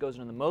priest goes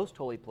into the most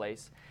holy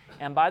place.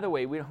 And by the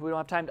way, we don't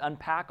have time to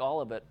unpack all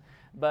of it,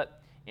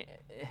 but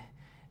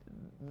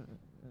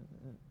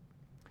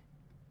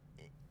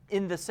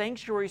in the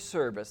sanctuary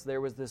service,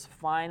 there was this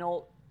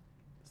final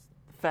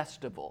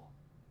festival,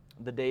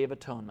 the Day of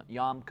Atonement,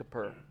 Yom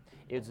Kippur.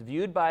 It's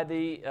viewed by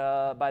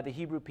the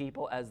Hebrew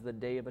people as the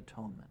Day of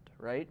Atonement,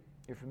 right?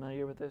 You're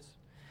familiar with this?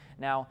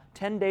 Now,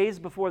 10 days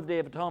before the Day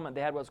of Atonement,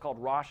 they had what's called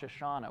Rosh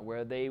Hashanah,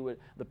 where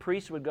the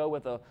priest would go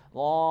with a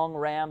long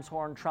ram's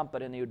horn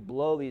trumpet, and they would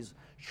blow these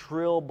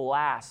shrill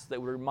blasts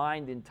that would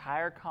remind the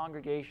entire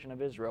congregation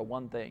of Israel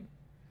one thing: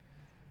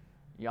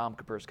 Yom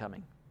Kippur's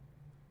coming.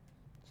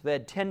 So they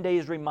had 10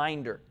 days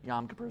reminder: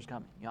 Yom Kippur's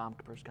coming, Yom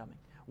Kippur's coming.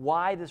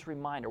 Why this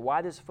reminder?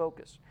 Why this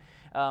focus?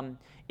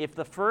 If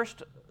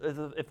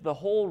the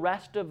whole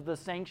rest of the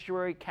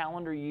sanctuary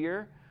calendar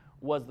year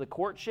was the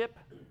courtship,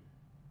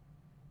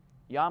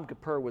 Yom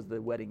Kippur was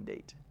the wedding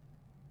date.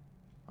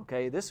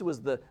 Okay, this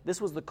was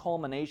the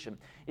culmination.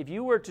 If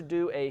you were to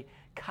do a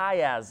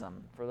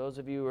chiasm, for those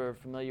of you who are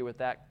familiar with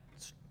that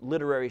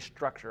literary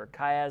structure, a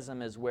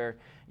chiasm is where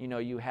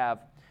you have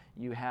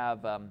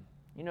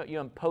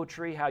in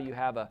poetry how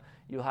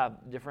you'll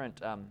have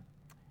different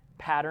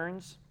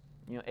patterns,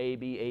 A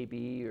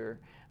B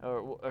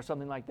or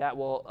something like that.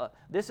 Well,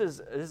 this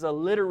is a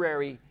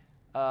literary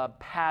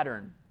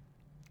pattern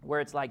where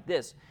it's like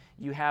this.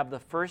 You have the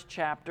first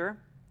chapter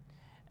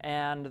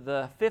and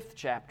the fifth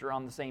chapter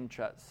on the same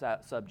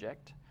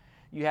subject.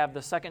 You have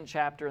the second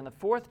chapter and the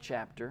fourth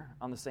chapter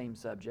on the same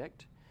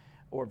subject,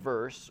 or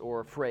verse,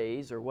 or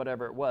phrase, or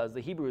whatever it was.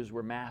 The Hebrews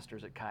were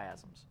masters at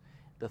chiasms.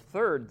 The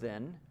third,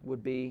 then,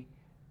 would be,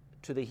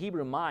 to the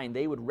Hebrew mind,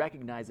 they would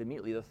recognize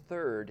immediately the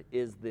third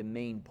is the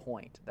main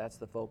point. That's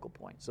the focal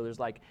point. So there's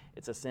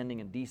it's ascending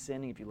and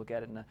descending if you look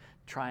at it in a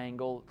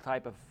triangle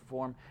type of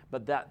form.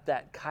 But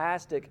that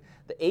chiastic,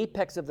 the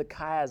apex of the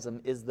chiasm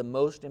is the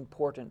most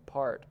important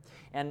part.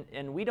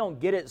 And we don't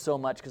get it so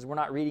much because we're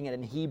not reading it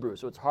in Hebrew,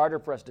 so it's harder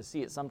for us to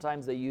see it.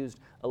 Sometimes they used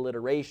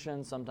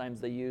alliteration,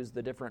 sometimes they used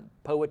the different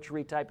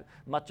poetry type.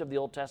 Much of the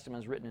Old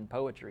Testament is written in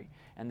poetry.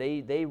 And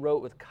they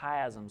wrote with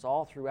chiasms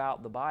all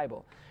throughout the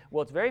Bible.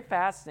 Well, it's very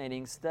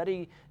fascinating.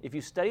 If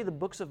you study the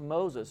books of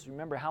Moses,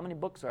 remember, how many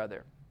books are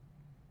there?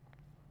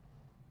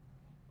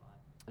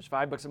 There's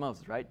 5 books of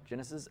Moses, right?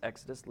 Genesis,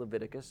 Exodus,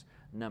 Leviticus,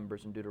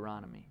 Numbers, and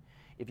Deuteronomy.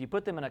 If you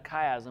put them in a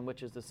chiasm,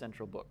 which is the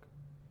central book?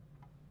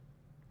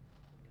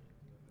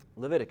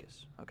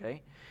 Leviticus,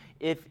 okay?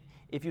 If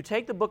you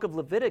take the book of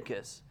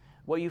Leviticus,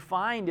 what you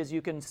find is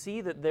you can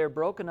see that they're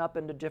broken up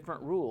into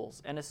different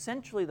rules. And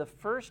essentially the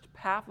first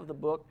half of the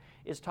book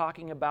is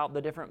talking about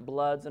the different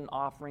bloods and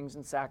offerings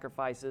and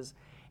sacrifices.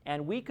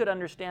 And we could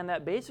understand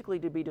that basically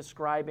to be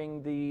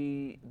describing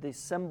the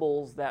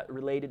symbols that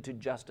related to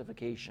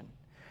justification.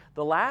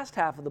 The last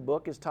half of the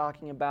book is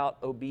talking about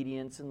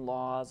obedience and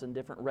laws and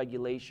different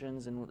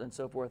regulations and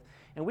so forth.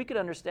 And we could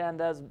understand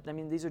those,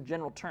 these are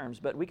general terms,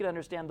 but we could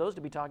understand those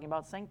to be talking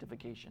about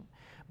sanctification.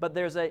 But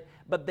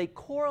they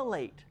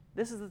correlate.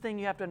 This is the thing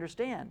you have to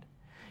understand.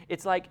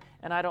 It's like,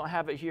 and I don't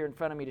have it here in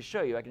front of me to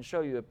show you. I can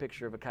show you a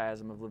picture of a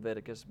chiasm of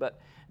Leviticus, but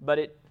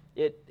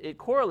it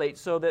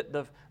correlates so that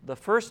the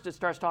first it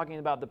starts talking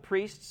about the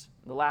priests,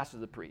 the last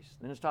is the priests.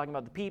 Then it's talking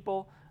about the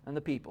people and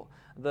the people.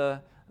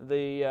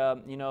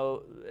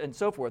 and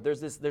so forth. There's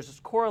this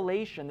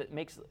correlation that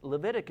makes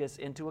Leviticus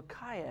into a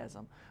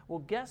chiasm. Well,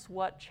 guess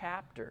what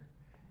chapter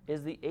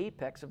is the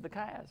apex of the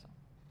chiasm?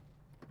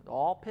 It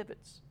all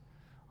pivots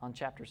on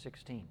chapter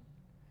 16,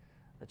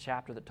 the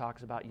chapter that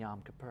talks about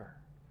Yom Kippur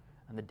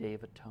and the Day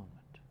of Atonement.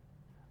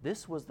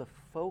 This was the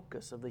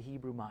focus of the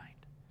Hebrew mind.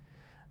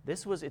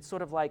 It's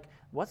sort of like,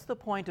 what's the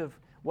point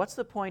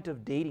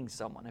of dating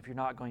someone if you're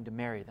not going to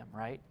marry them,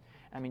 right?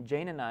 I mean,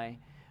 Jane and I,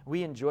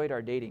 we enjoyed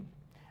our dating.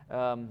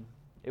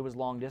 It was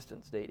long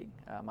distance dating.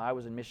 I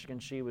was in Michigan,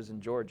 she was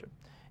in Georgia.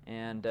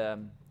 And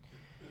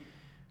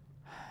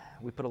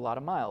we put a lot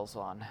of miles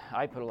on.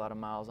 I put a lot of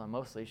miles on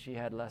mostly. She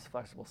had less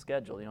flexible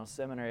schedule.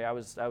 Seminary, I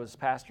was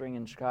pastoring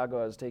in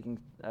Chicago. I was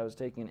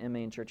taking an MA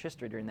in church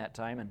history during that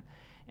time.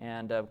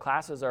 And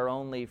classes are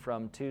only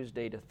from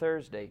Tuesday to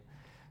Thursday.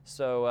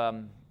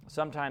 So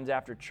sometimes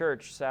after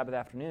church, Sabbath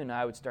afternoon,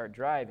 I would start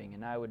driving.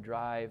 And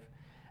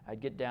I'd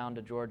get down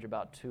to Georgia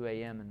about 2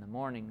 a.m. in the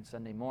morning,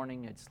 Sunday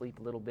morning. I'd sleep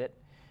a little bit.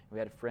 We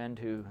had a friend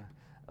who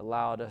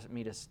allowed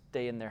me to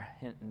stay in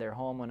their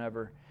home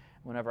whenever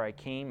I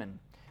came, and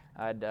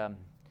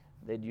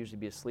they'd usually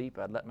be asleep.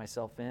 I'd let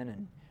myself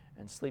in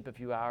and sleep a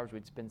few hours.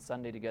 We'd spend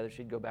Sunday together.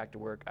 She'd go back to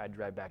work. I'd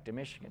drive back to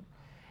Michigan,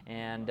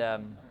 and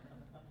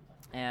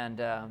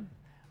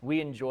we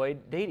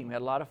enjoyed dating. We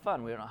had a lot of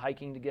fun. We went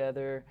hiking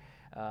together.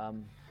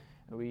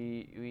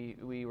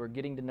 We were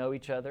getting to know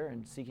each other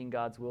and seeking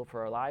God's will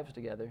for our lives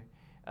together.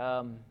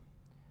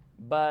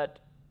 But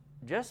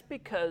just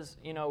because,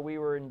 we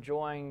were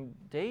enjoying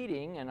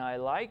dating and I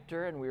liked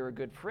her and we were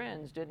good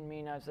friends didn't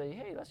mean I'd say,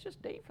 hey, let's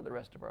just date for the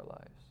rest of our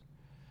lives.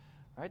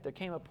 Right? There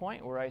came a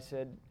point where I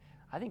said,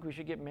 I think we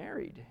should get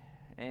married.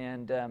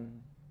 And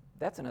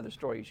that's another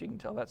story. She can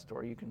tell that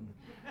story. You can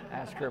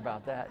ask her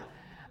about that.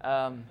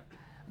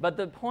 But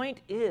the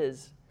point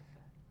is,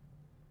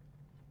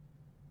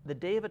 the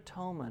Day of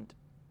Atonement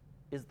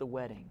is the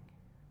wedding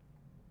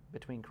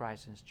between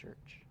Christ and His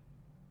church.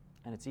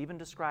 And it's even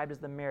described as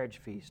the marriage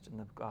feast in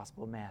the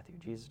Gospel of Matthew.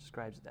 Jesus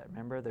describes that.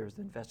 Remember, there was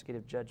the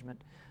investigative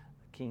judgment.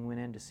 The king went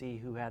in to see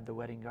who had the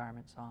wedding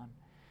garments on.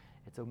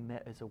 It's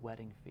a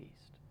wedding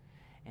feast.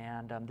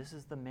 And this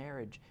is the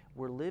marriage.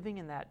 We're living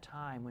in that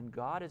time when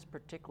God is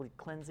particularly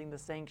cleansing the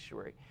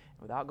sanctuary.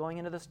 Without going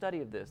into the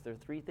study of this, there are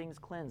 3 things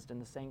cleansed in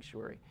the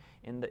sanctuary.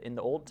 In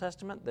the Old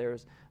Testament,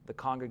 there's the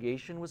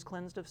congregation was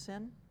cleansed of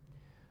sin.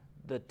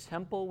 The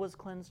temple was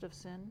cleansed of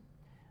sin.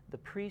 The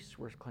priests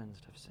were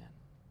cleansed of sin.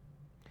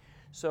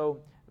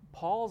 So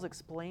Paul's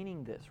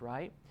explaining this,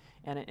 right?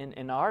 And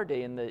in our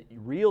day, in the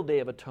real Day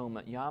of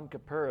Atonement, Yom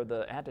Kippur,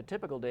 the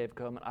antitypical Day of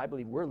Atonement, I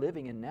believe we're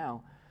living in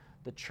now,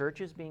 the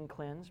church is being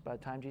cleansed. By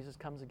the time Jesus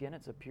comes again,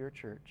 it's a pure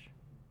church,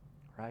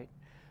 right?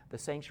 The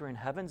sanctuary in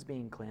heaven's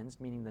being cleansed,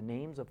 meaning the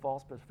names of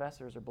false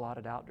professors are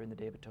blotted out during the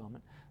Day of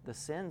Atonement. The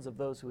sins of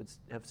those who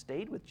have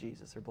stayed with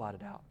Jesus are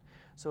blotted out.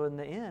 So in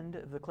the end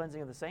of the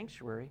cleansing of the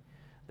sanctuary,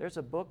 there's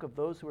a book of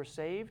those who are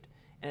saved,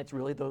 and it's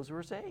really those who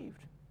are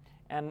saved.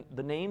 And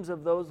the names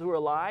of those who are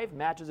alive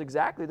matches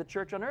exactly the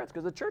church on earth,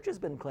 because the church has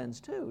been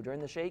cleansed too during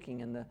the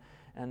shaking and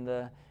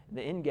the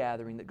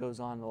ingathering that goes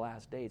on in the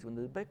last days. When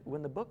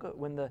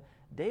the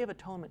Day of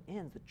Atonement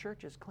ends, the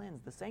church is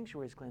cleansed, the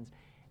sanctuary is cleansed,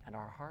 and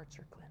our hearts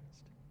are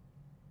cleansed.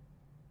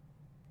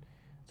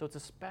 So it's a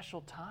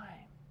special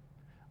time.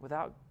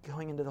 Without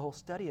going into the whole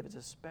study of it, it's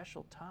a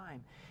special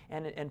time.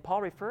 And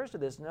Paul refers to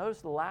this.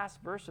 Notice the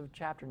last verse of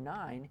chapter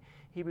 9,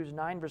 Hebrews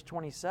 9, verse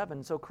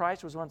 27. So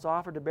Christ was once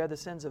offered to bear the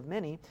sins of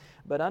many,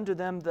 but unto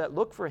them that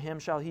look for Him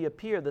shall He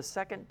appear the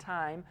second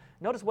time.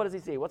 Notice, what does he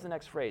say? What's the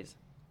next phrase?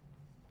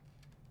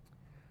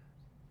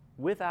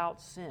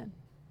 Without sin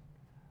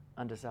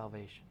unto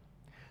salvation.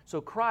 So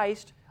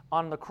Christ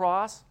on the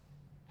cross,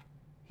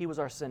 He was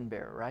our sin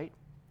bearer, right?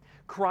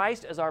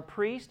 Christ as our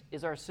priest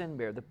is our sin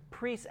bearer. The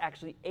priest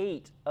actually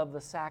ate of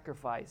the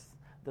sacrifice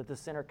that the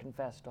sinner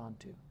confessed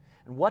onto.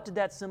 And what did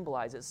that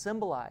symbolize? It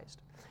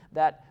symbolized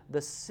that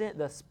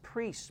the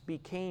priest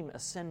became a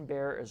sin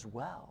bearer as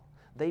well.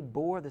 They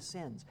bore the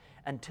sins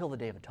until the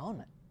Day of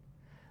Atonement.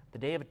 The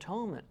Day of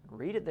Atonement,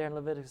 read it there in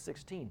Leviticus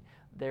 16,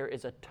 there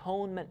is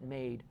atonement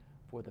made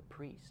for the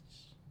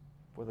priests,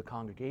 for the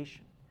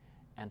congregation,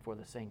 and for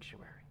the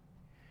sanctuary.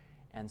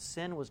 And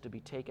sin was to be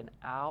taken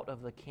out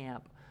of the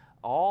camp.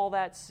 All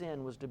that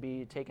sin was to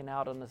be taken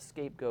out on the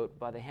scapegoat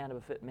by the hand of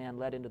a fit man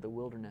led into the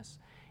wilderness.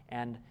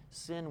 And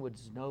sin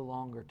was no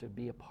longer to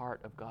be a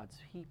part of God's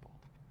people.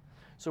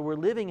 So we're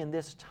living in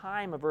this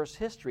time of Earth's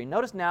history.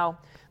 Notice now,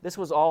 this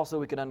was all so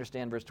we could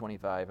understand verse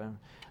 25.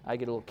 I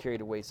get a little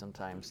carried away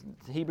sometimes.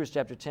 Hebrews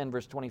chapter 10,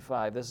 verse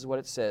 25, this is what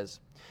it says.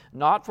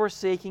 Not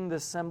forsaking the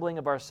assembling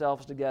of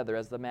ourselves together,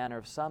 as the manner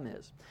of some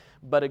is,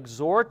 but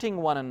exhorting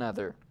one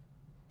another,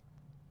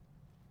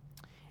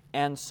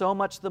 and so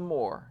much the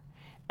more,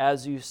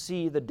 as you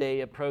see the day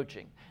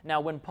approaching.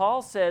 Now, when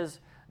Paul says,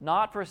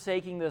 not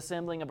forsaking the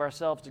assembling of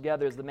ourselves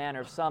together as the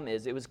manner of some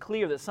is, it was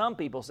clear that some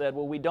people said,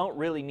 well, we don't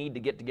really need to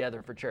get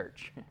together for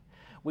church.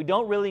 We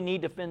don't really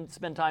need to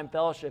spend time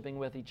fellowshipping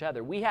with each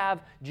other. We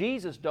have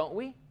Jesus, don't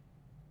we?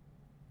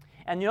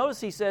 And you notice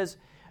he says,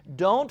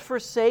 Don't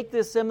forsake the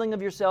assembling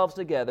of yourselves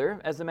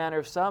together, as the manner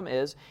of some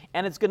is,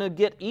 and it's going to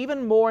get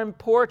even more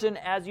important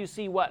as you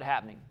see what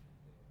happening?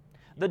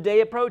 The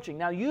day approaching.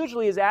 Now,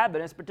 usually as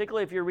Adventists,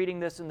 particularly if you're reading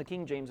this in the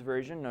King James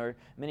Version or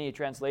many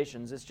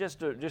translations, it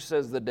just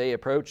says the day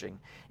approaching.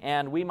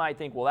 And we might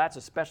think, well, that's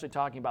especially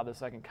talking about the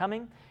second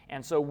coming,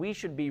 and so we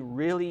should be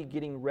really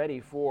getting ready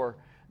for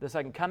the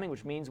second coming,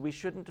 which means we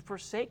shouldn't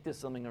forsake the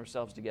assembling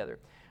ourselves together.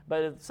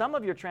 But in some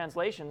of your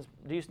translations,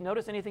 do you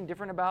notice anything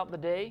different about the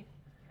day?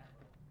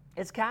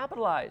 It's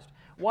capitalized.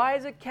 Why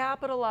is it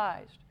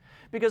capitalized?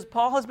 Because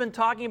Paul has been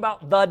talking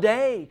about the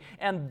day,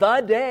 and the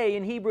day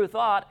in Hebrew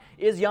thought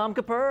is Yom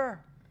Kippur.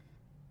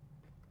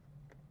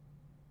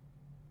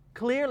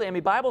 Clearly,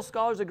 Bible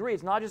scholars agree.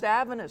 It's not just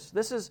Adventists.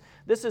 This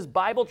is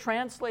Bible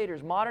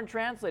translators, modern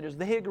translators.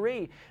 They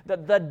agree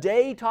that the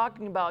day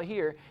talking about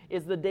here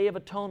is the Day of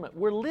Atonement.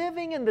 We're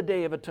living in the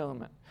Day of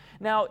Atonement.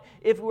 Now,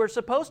 if we're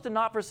supposed to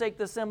not forsake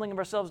the assembling of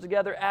ourselves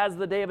together as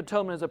the Day of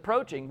Atonement is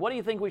approaching, what do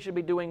you think we should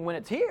be doing when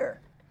it's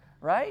here?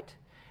 Right?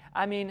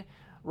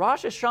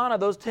 Rosh Hashanah,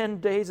 those 10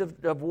 days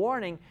of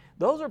warning,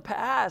 those are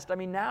past.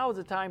 Now is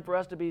the time for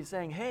us to be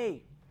saying,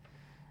 hey,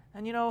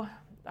 and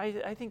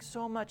I think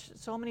so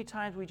many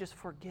times we just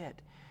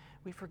forget.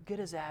 We forget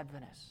as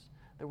Adventists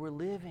that we're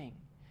living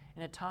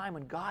in a time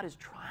when God is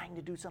trying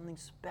to do something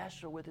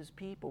special with His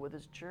people, with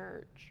His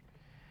church.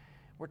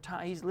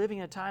 He's living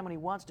in a time when He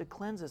wants to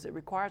cleanse us. It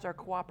requires our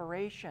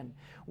cooperation.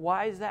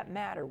 Why does that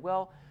matter?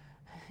 Well,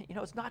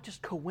 it's not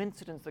just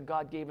coincidence that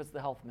God gave us the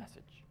health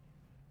message.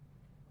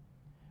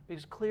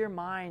 Because clear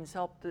minds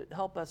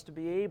help us to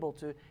be able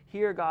to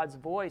hear God's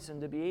voice and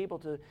to be able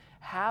to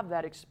have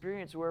that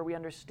experience where we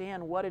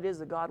understand what it is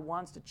that God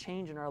wants to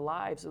change in our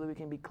lives so that we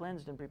can be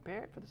cleansed and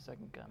prepared for the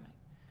second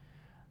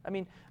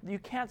coming. You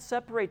can't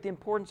separate the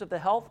importance of the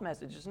health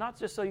message. It's not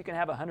just so you can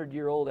have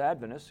 100-year-old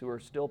Adventists who are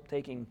still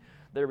taking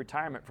their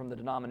retirement from the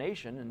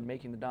denomination and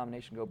making the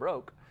denomination go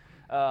broke.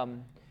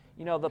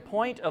 The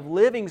point of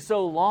living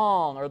so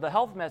long, or the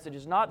health message,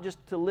 is not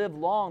just to live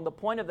long. The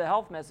point of the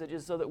health message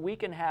is so that we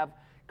can have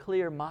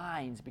clear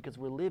minds, because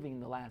we're living in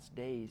the last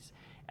days.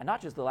 And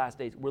not just the last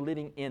days, we're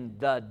living in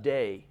the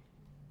day.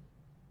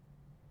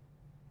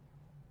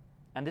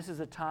 And this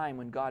is a time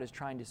when God is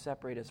trying to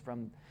separate us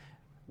from...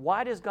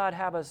 Why does God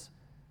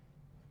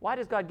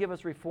give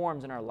us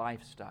reforms in our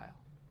lifestyle?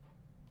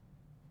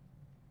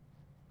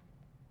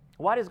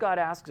 Why does God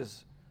ask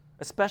us,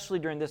 especially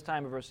during this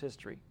time of Earth's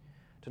history,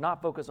 to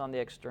not focus on the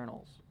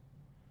externals?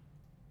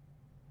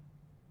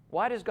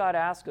 Why does God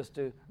ask us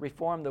to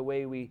reform the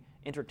way we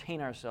entertain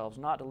ourselves,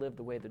 not to live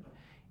the way that...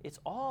 It's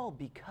all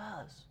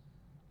because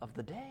of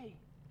the day.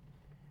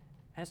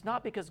 And it's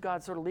not because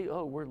God sort of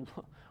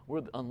we're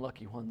the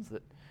unlucky ones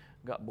that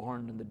got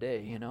born in the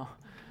day,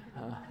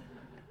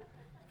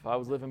 if I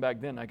was living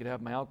back then, I could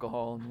have my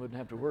alcohol and wouldn't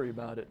have to worry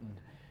about it.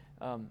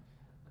 And,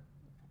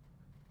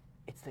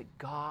 it's that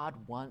God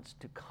wants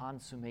to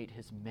consummate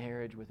His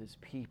marriage with His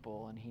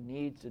people, and He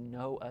needs to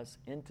know us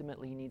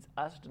intimately. He needs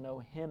us to know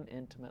Him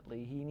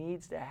intimately. He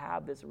needs to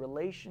have this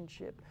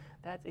relationship.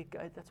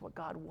 That's what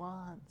God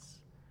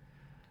wants.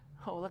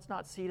 Let's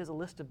not see it as a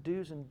list of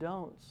do's and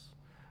don'ts.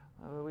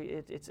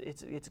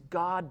 It's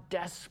God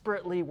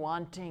desperately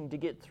wanting to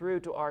get through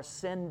to our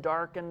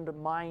sin-darkened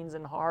minds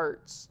and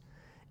hearts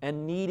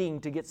and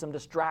needing to get some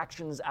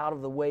distractions out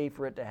of the way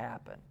for it to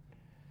happen.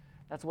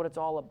 That's what it's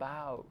all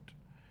about.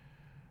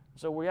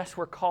 So yes,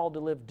 we're called to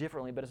live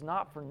differently, but it's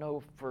not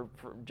for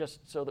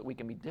just so that we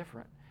can be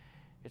different.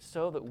 It's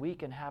so that we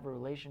can have a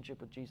relationship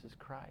with Jesus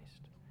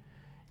Christ.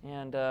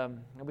 And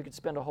we could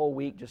spend a whole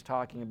week just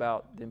talking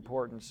about the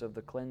importance of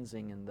the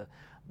cleansing and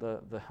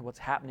the what's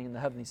happening in the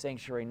heavenly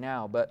sanctuary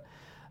now. But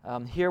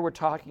here we're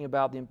talking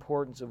about the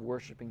importance of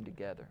worshiping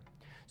together.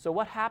 So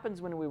what happens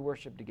when we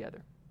worship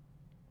together?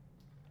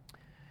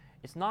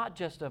 It's not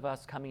just of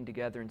us coming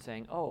together and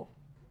saying,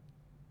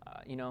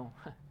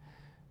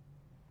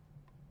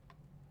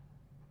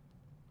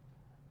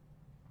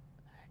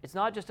 it's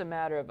not just a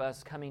matter of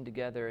us coming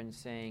together and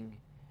saying,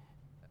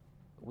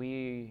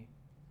 we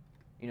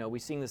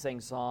sing the same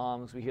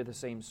songs, we hear the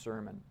same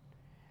sermon.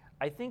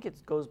 I think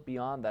it goes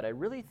beyond that. I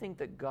really think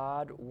that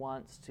God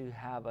wants to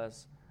have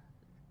us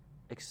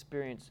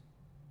experience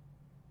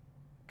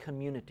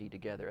community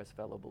together as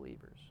fellow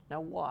believers.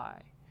 Now,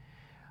 why?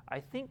 I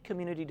think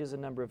community does a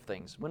number of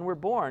things. When we're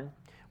born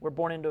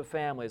into a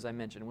family, as I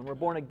mentioned. When we're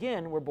born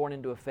again, we're born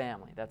into a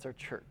family. That's our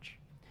church.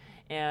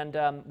 And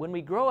when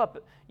we grow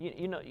up,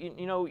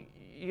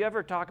 you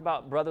ever talk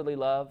about brotherly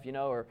love,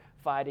 or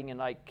fighting and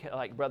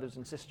like brothers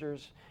and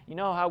sisters? You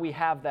know how we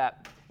have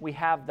that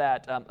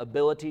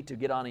ability to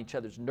get on each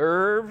other's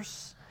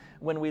nerves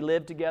when we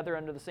live together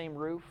under the same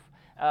roof.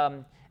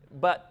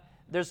 But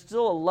there's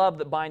still a love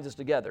that binds us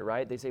together,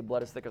 right? They say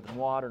blood is thicker than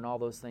water and all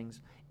those things.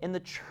 In the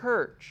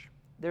church,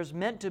 there's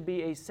meant to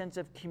be a sense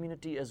of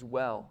community as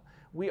well.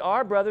 We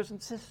are brothers and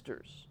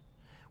sisters.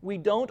 We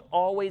don't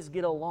always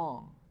get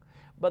along.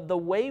 But the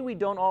way we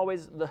don't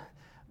always,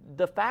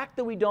 the fact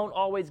that we don't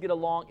always get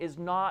along is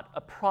not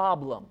a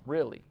problem,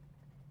 really.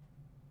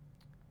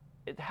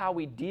 How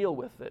we deal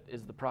with it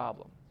is the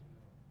problem.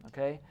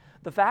 okay?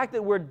 The fact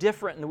that we're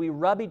different and we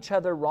rub each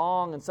other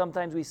wrong and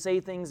sometimes we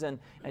say things and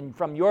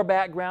from your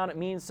background it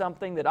means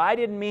something that I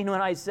didn't mean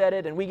when I said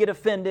it and we get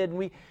offended.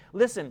 And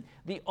listen,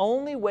 the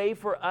only way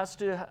for us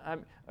to,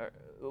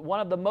 one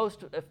of the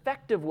most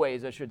effective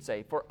ways, I should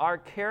say, for our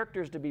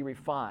characters to be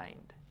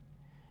refined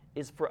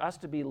is for us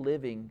to be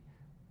living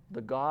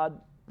the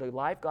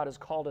life God has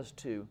called us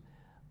to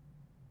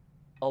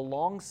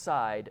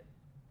alongside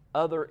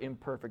other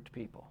imperfect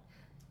people.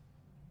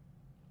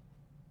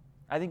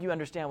 I think you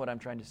understand what I'm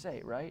trying to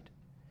say, right?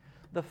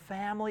 The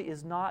family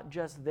is not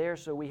just there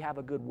so we have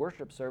a good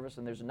worship service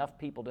and there's enough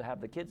people to have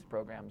the kids'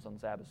 programs on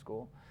Sabbath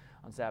school,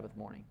 on Sabbath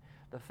morning.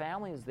 The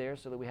family is there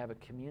so that we have a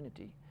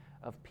community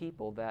of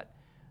people that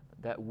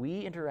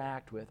we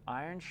interact with.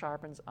 Iron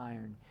sharpens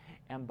iron.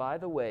 And by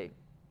the way,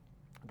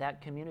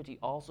 that community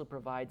also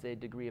provides a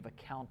degree of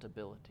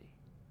accountability.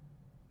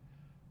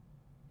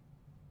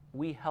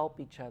 We help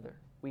each other.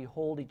 We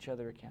hold each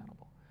other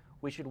accountable.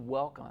 We should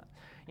welcome it.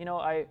 You know,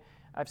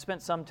 I've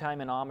spent some time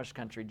in Amish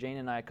country. Jane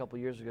and I, a couple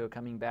years ago,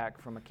 coming back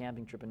from a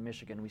camping trip in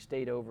Michigan, we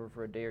stayed over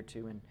for a day or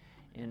two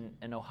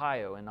in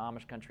Ohio, in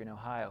Amish country in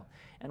Ohio.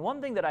 And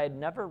one thing that I had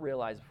never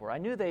realized before, I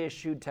knew they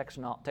eschewed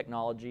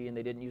technology and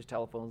they didn't use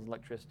telephones and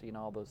electricity and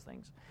all those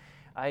things.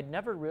 I had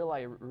never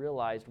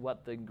realized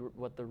what the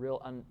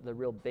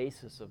real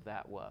basis of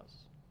that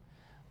was.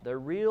 The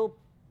real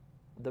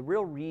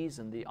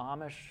reason the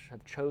Amish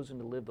have chosen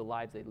to live the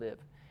lives they live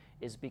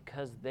is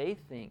because they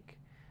think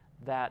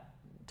that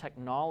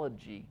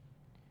technology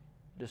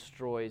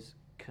destroys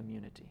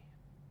community.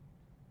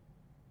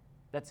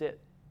 That's it.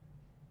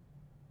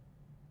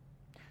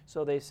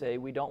 So they say,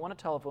 we don't want a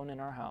telephone in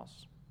our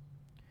house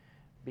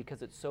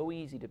because it's so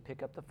easy to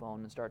pick up the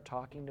phone and start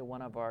talking to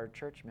one of our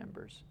church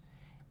members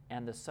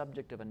and the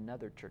subject of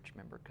another church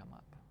member come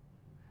up.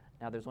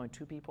 Now, there's only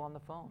 2 people on the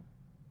phone.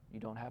 You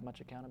don't have much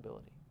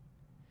accountability.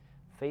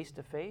 Face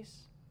to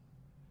face,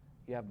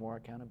 you have more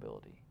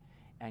accountability.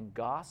 And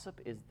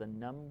gossip is the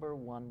number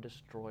one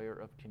destroyer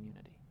of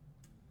community.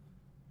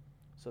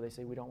 So they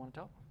say, we don't want a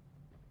telephone.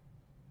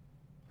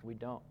 We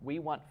don't. We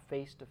want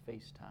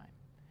face-to-face time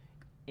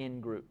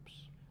in groups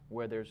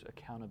where there's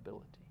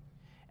accountability.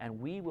 And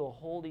we will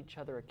hold each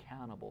other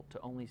accountable to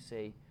only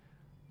say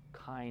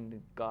kind,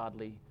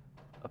 godly,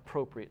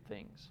 appropriate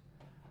things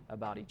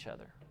about each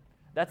other.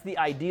 That's the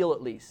ideal,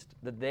 at least,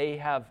 that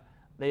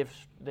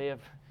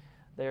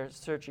they're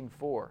searching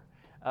for.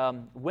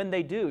 When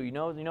they do, you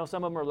know,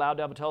 some of them are allowed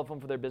to have a telephone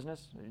for their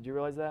business. Did you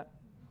realize that?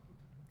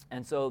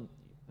 And so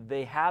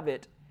they have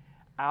it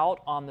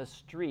out on the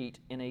street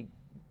in a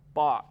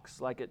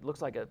box, like it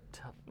looks like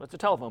it's a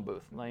telephone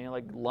booth,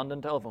 like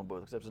London telephone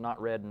booth, except it's not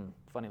red and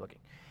funny looking.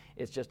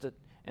 It's just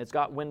it's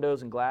got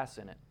windows and glass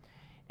in it,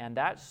 and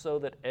that's so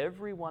that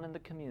everyone in the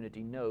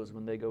community knows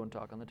when they go and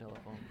talk on the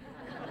telephone.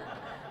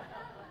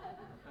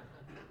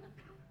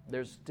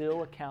 There's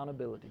still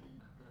accountability.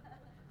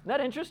 Isn't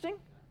that interesting?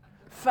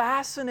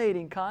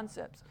 Fascinating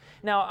concepts.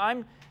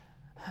 Now,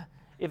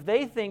 if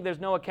they think there's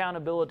no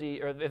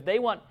accountability, or if they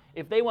want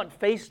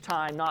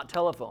FaceTime, not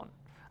telephone.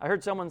 I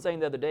heard someone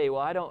saying the other day,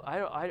 well,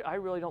 I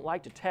really don't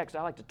like to text.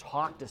 I like to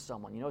talk to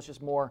someone. You know, it's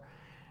just more.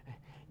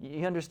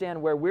 You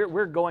understand where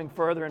we're going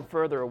further and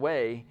further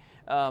away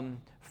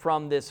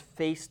from this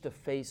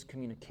face-to-face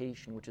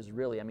communication, which is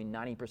really,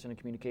 90% of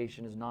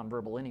communication is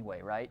nonverbal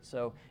anyway, right?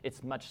 So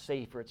it's much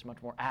safer. It's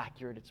much more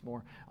accurate. It's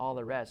more all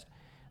the rest.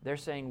 They're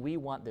saying we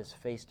want this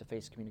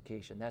face-to-face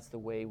communication. That's the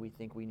way we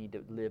think we need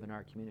to live in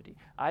our community.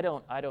 I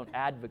don't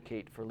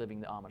advocate for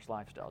living the Amish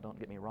lifestyle, don't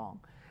get me wrong.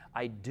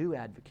 I do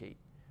advocate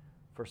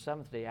for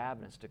Seventh-day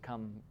Adventists to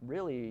come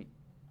really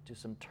to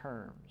some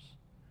terms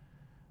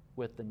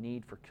with the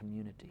need for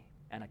community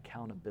and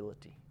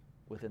accountability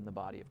within the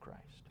body of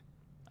Christ.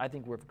 I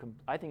think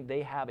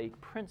they have a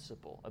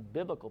principle, a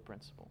biblical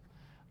principle,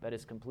 that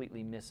is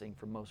completely missing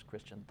from most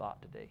Christian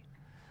thought today.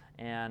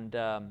 And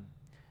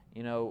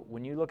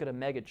when you look at a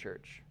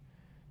megachurch,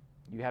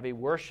 you have a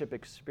worship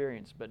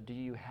experience, but do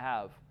you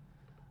have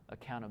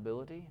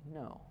accountability?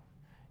 No.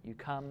 You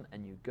come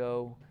and you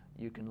go.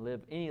 You can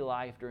live any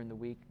life during the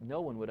week.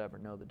 No one would ever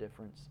know the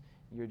difference.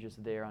 You're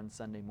just there on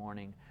Sunday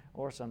morning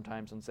or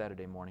sometimes on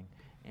Saturday morning,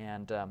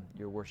 and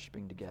you're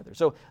worshiping together.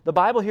 So the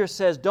Bible here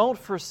says, don't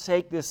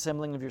forsake the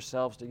assembling of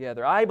yourselves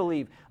together. I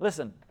believe,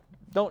 listen,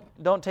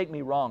 don't take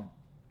me wrong.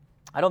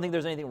 I don't think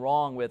there's anything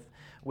wrong with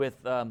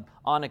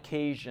on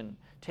occasion,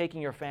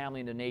 taking your family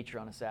into nature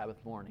on a Sabbath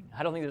morning.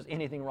 I don't think there's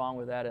anything wrong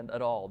with that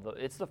at all.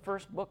 It's the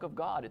first book of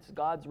God. It's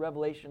God's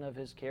revelation of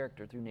His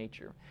character through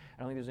nature.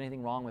 I don't think there's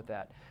anything wrong with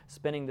that.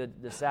 Spending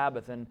the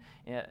Sabbath and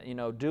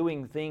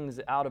doing things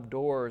out of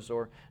doors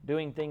or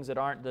doing things that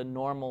aren't the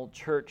normal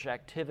church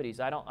activities.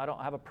 I don't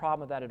have a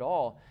problem with that at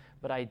all.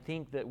 But I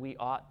think that we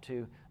ought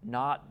to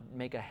not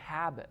make a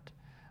habit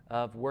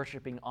of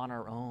worshiping on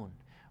our own.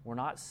 We're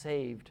not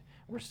saved.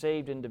 We're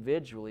saved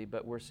individually,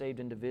 but we're saved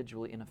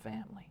individually in a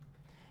family.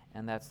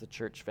 And that's the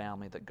church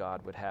family that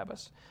God would have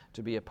us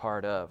to be a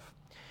part of.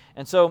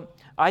 And so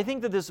I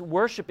think that this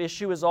worship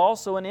issue is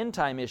also an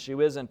end-time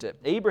issue, isn't it?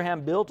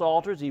 Abraham built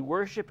altars. He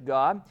worshiped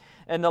God.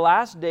 In the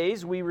last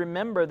days, we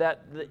remember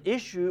that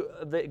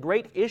the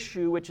great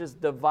issue which is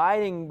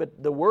dividing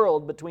the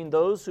world between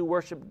those who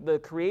worship the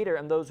Creator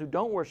and those who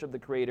don't worship the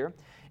Creator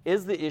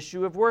is the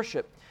issue of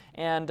worship.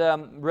 And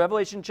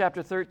Revelation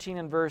chapter 13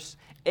 and verse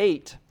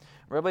 8,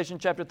 Revelation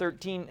chapter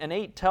 13 and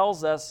 8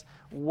 tells us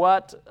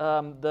what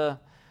the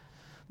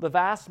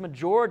vast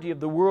majority of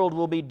the world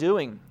will be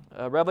doing.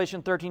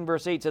 Revelation 13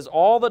 verse 8 says,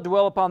 "All that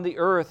dwell upon the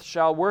earth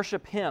shall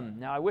worship Him."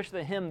 Now I wish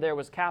the him there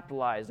was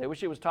capitalized. I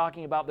wish it was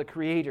talking about the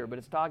Creator, but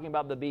it's talking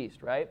about the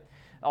beast, right?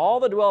 "All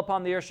that dwell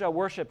upon the earth shall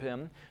worship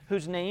Him,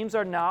 whose names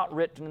are not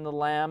written in the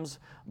Lamb's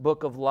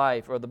book of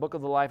life," or the book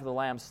of the life of the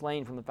Lamb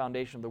slain from the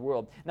foundation of the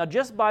world. Now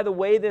just by the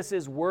way this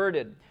is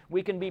worded,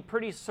 we can be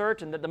pretty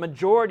certain that the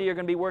majority are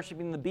going to be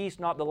worshiping the beast,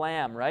 not the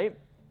Lamb, right?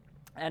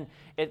 And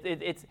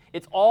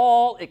it's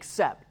all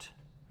except.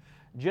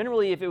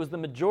 Generally, if it was the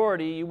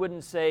majority, you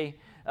wouldn't say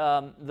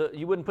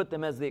you wouldn't put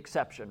them as the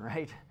exception,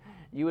 right?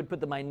 You would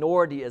put the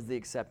minority as the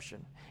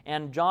exception.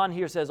 And John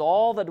here says,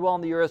 "All that dwell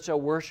on the earth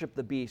shall worship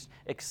the beast,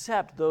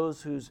 except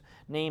those whose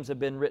names have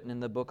been written in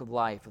the book of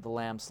life of the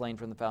Lamb slain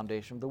from the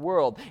foundation of the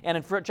world." And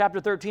in chapter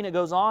 13, it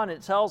goes on.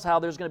 It tells how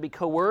there's going to be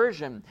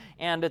coercion,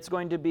 and it's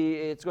going to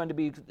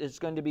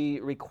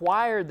be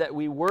required that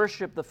we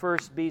worship the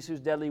first beast whose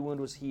deadly wound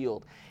was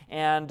healed.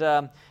 And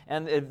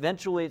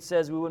eventually, it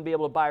says we wouldn't be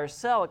able to buy or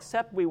sell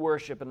except we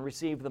worship and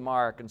receive the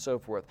mark and so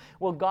forth.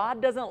 Well,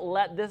 God doesn't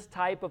let this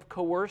type of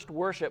coerced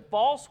worship,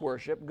 false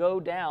worship,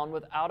 go down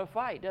without a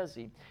fight, does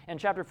He? In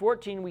chapter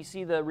 14, we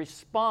see the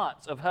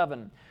response of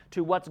heaven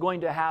to what's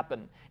going to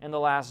happen in the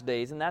last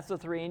days, and that's the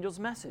three angels'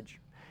 message.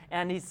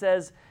 And He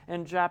says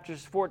in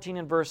chapters 14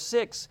 and verse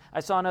 6, "I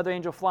saw another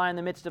angel fly in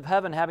the midst of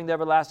heaven, having the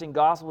everlasting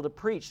gospel to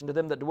preach unto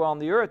them that dwell on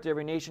the earth, to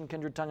every nation,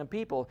 kindred, tongue, and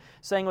people,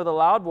 saying with a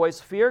loud voice,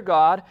 Fear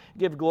God,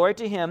 give glory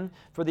to Him,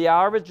 for the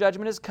hour of His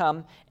judgment is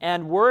come,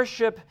 and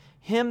worship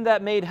Him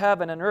that made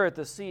heaven and earth,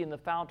 the sea, and the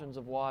fountains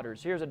of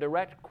waters." Here's a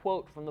direct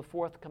quote from the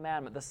fourth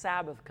commandment, the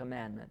Sabbath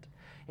commandment.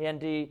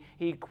 And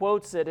he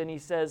quotes it, and he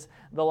says,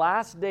 the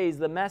last days,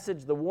 the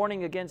message, the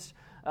warning against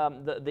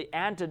the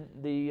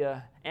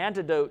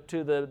antidote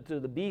to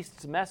the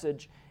beast's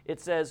message, it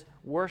says,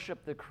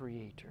 worship the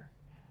Creator.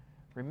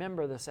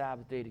 Remember the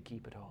Sabbath day to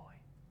keep it holy.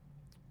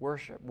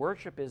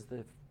 Worship is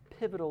the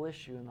pivotal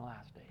issue in the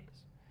last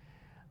days.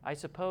 I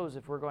suppose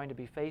if we're going to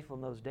be faithful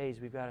in those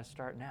days, we've got to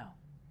start now,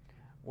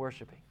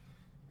 worshiping.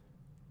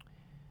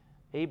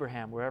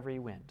 Abraham, wherever he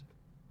went,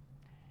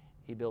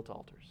 he built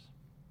altars.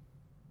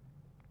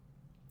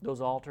 Those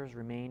altars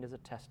remained as a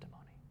testimony.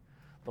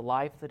 The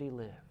life that he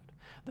lived,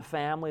 the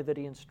family that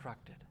he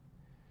instructed,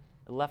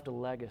 it left a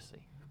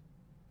legacy.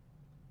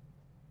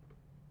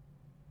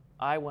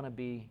 I want to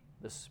be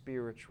the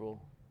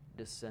spiritual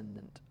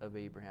descendant of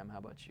Abraham. How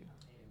about you?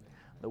 Amen.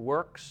 The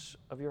works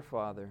of your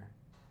father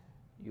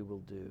you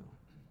will do.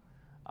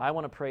 I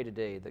want to pray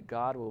today that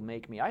God will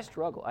make me. I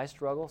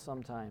struggle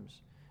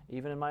sometimes,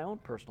 even in my own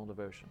personal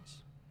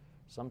devotions.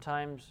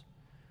 Sometimes,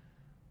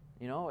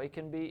 it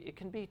can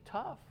be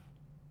tough.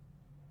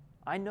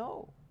 I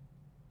know.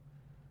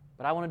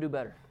 But I want to do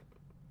better.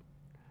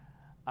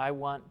 I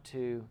want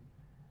to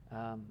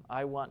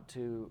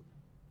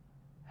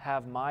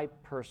have my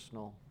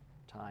personal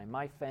time,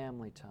 my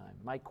family time,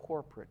 my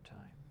corporate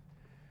time.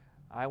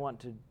 I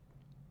want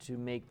to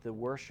make the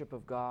worship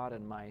of God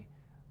and my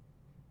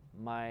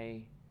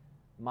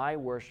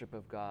worship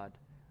of God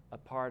a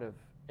part of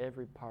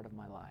every part of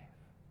my life.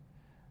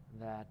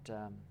 That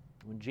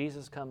when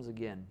Jesus comes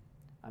again,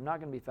 I'm not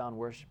going to be found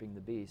worshiping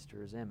the beast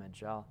or his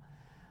image. I'll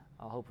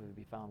hopefully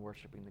be found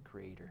worshiping the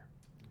Creator.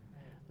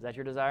 Amen. Is that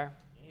your desire?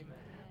 Amen.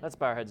 Let's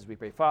bow our heads as we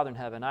pray. Father in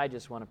heaven, I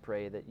just want to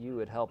pray that you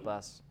would help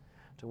us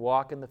to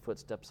walk in the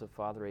footsteps of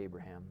Father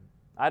Abraham.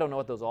 I don't know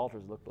what those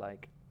altars looked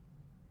like.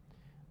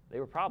 They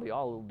were probably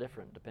all a little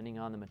different depending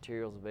on the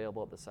materials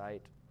available at the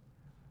site.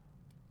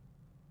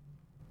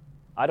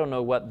 I don't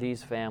know what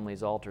these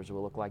families' altars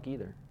will look like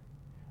either.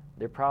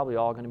 They're probably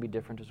all going to be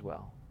different as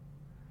well.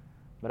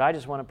 But I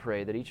just want to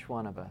pray that each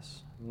one of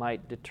us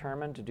might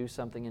determine to do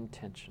something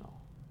intentional,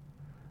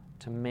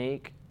 to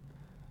make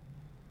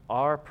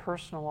our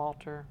personal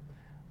altar,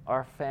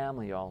 our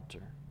family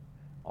altar,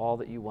 all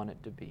that you want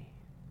it to be.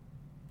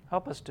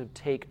 Help us to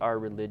take our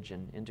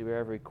religion into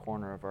every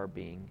corner of our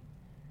being.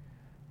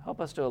 Help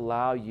us to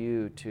allow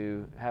you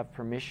to have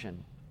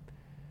permission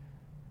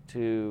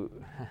to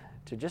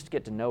just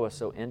get to know us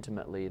so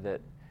intimately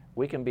that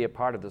we can be a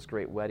part of this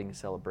great wedding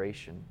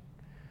celebration.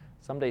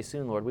 Someday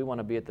soon, Lord, we want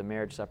to be at the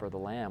marriage supper of the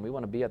Lamb. We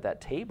want to be at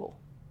that table.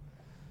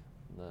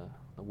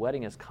 The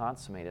wedding is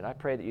consummated. I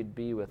pray that you'd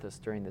be with us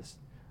during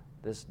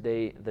this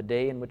day, the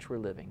day in which we're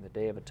living, the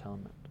Day of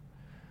Atonement,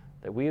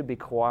 that we would be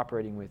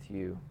cooperating with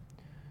you,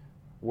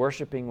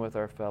 worshiping with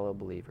our fellow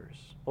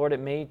believers. Lord, it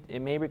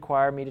may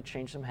require me to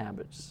change some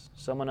habits.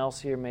 Someone else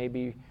here may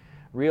be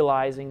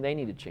realizing they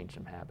need to change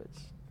some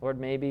habits. Lord,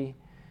 maybe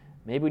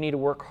Maybe we need to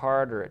work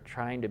harder at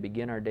trying to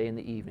begin our day in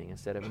the evening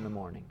instead of in the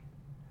morning.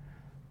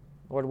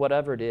 Lord,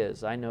 whatever it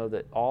is, I know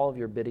that all of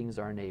your biddings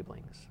are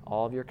enablings.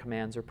 All of your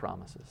commands are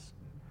promises.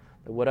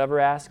 That whatever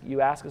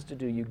you ask us to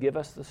do, you give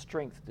us the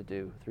strength to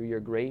do through your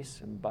grace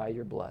and by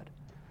your blood.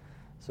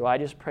 So I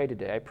just pray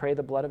today, I pray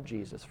the blood of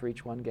Jesus for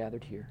each one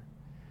gathered here.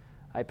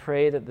 I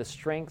pray that the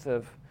strength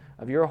of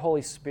your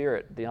Holy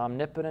Spirit, the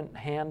omnipotent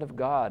hand of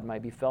God,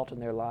 might be felt in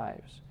their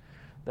lives.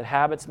 That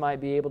habits might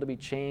be able to be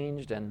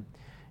changed, and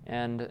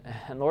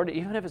Lord,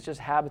 even if it's just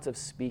habits of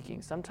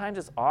speaking, sometimes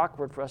it's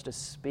awkward for us to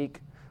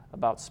speak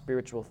about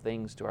spiritual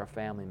things to our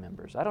family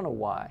members. I don't know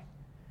why.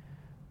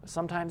 But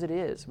sometimes it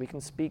is. We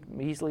can speak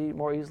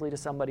more easily to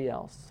somebody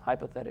else,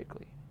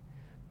 hypothetically.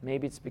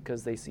 Maybe it's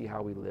because they see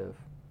how we live.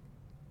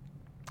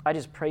 I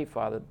just pray,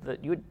 Father,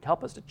 that you would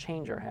help us to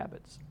change our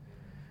habits,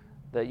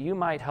 that you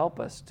might help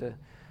us to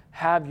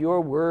have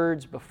your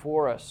words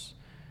before us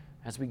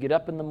as we get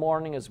up in the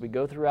morning, as we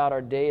go throughout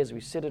our day, as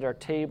we sit at our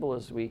table,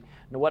 as we,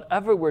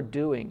 whatever we're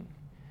doing,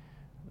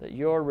 that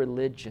your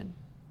religion,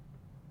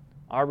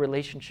 our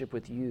relationship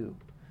with you,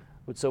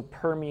 would so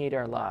permeate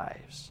our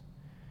lives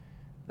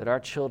that our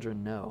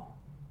children know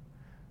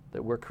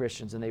that we're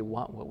Christians and they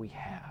want what we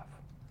have.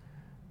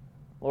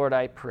 Lord,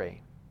 I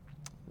pray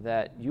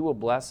that you will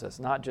bless us,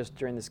 not just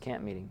during this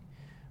camp meeting,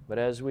 but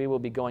as we will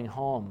be going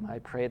home. I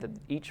pray that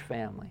each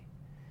family,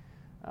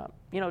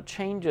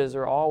 changes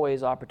are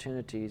always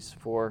opportunities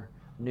for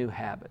new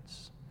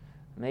habits.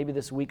 Maybe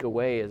this week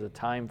away is a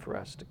time for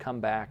us to come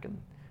back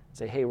and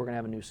say, hey, we're going to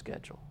have a new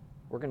schedule.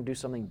 We're going to do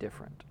something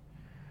different.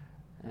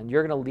 And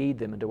you're going to lead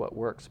them into what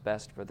works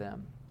best for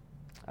them.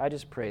 I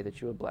just pray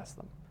that you would bless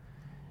them.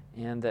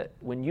 And that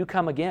when you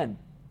come again,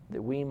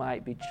 that we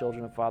might be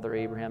children of Father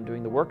Abraham,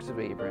 doing the works of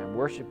Abraham,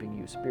 worshiping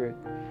you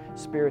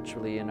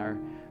spiritually in our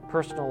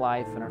personal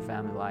life, in our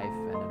family life,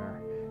 and in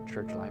our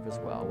church life as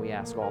well. We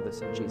ask all this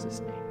in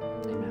Jesus' name.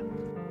 Amen.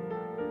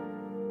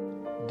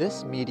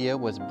 This media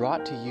was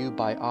brought to you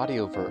by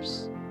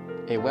Audioverse,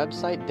 a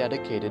website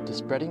dedicated to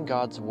spreading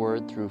God's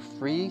Word through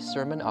free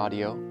sermon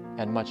audio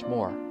and much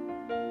more.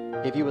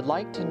 If you would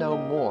like to know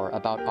more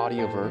about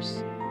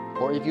Audioverse,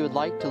 or if you would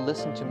like to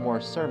listen to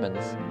more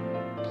sermons,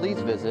 please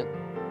visit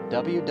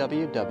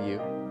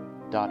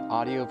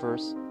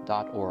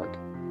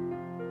www.audioverse.org.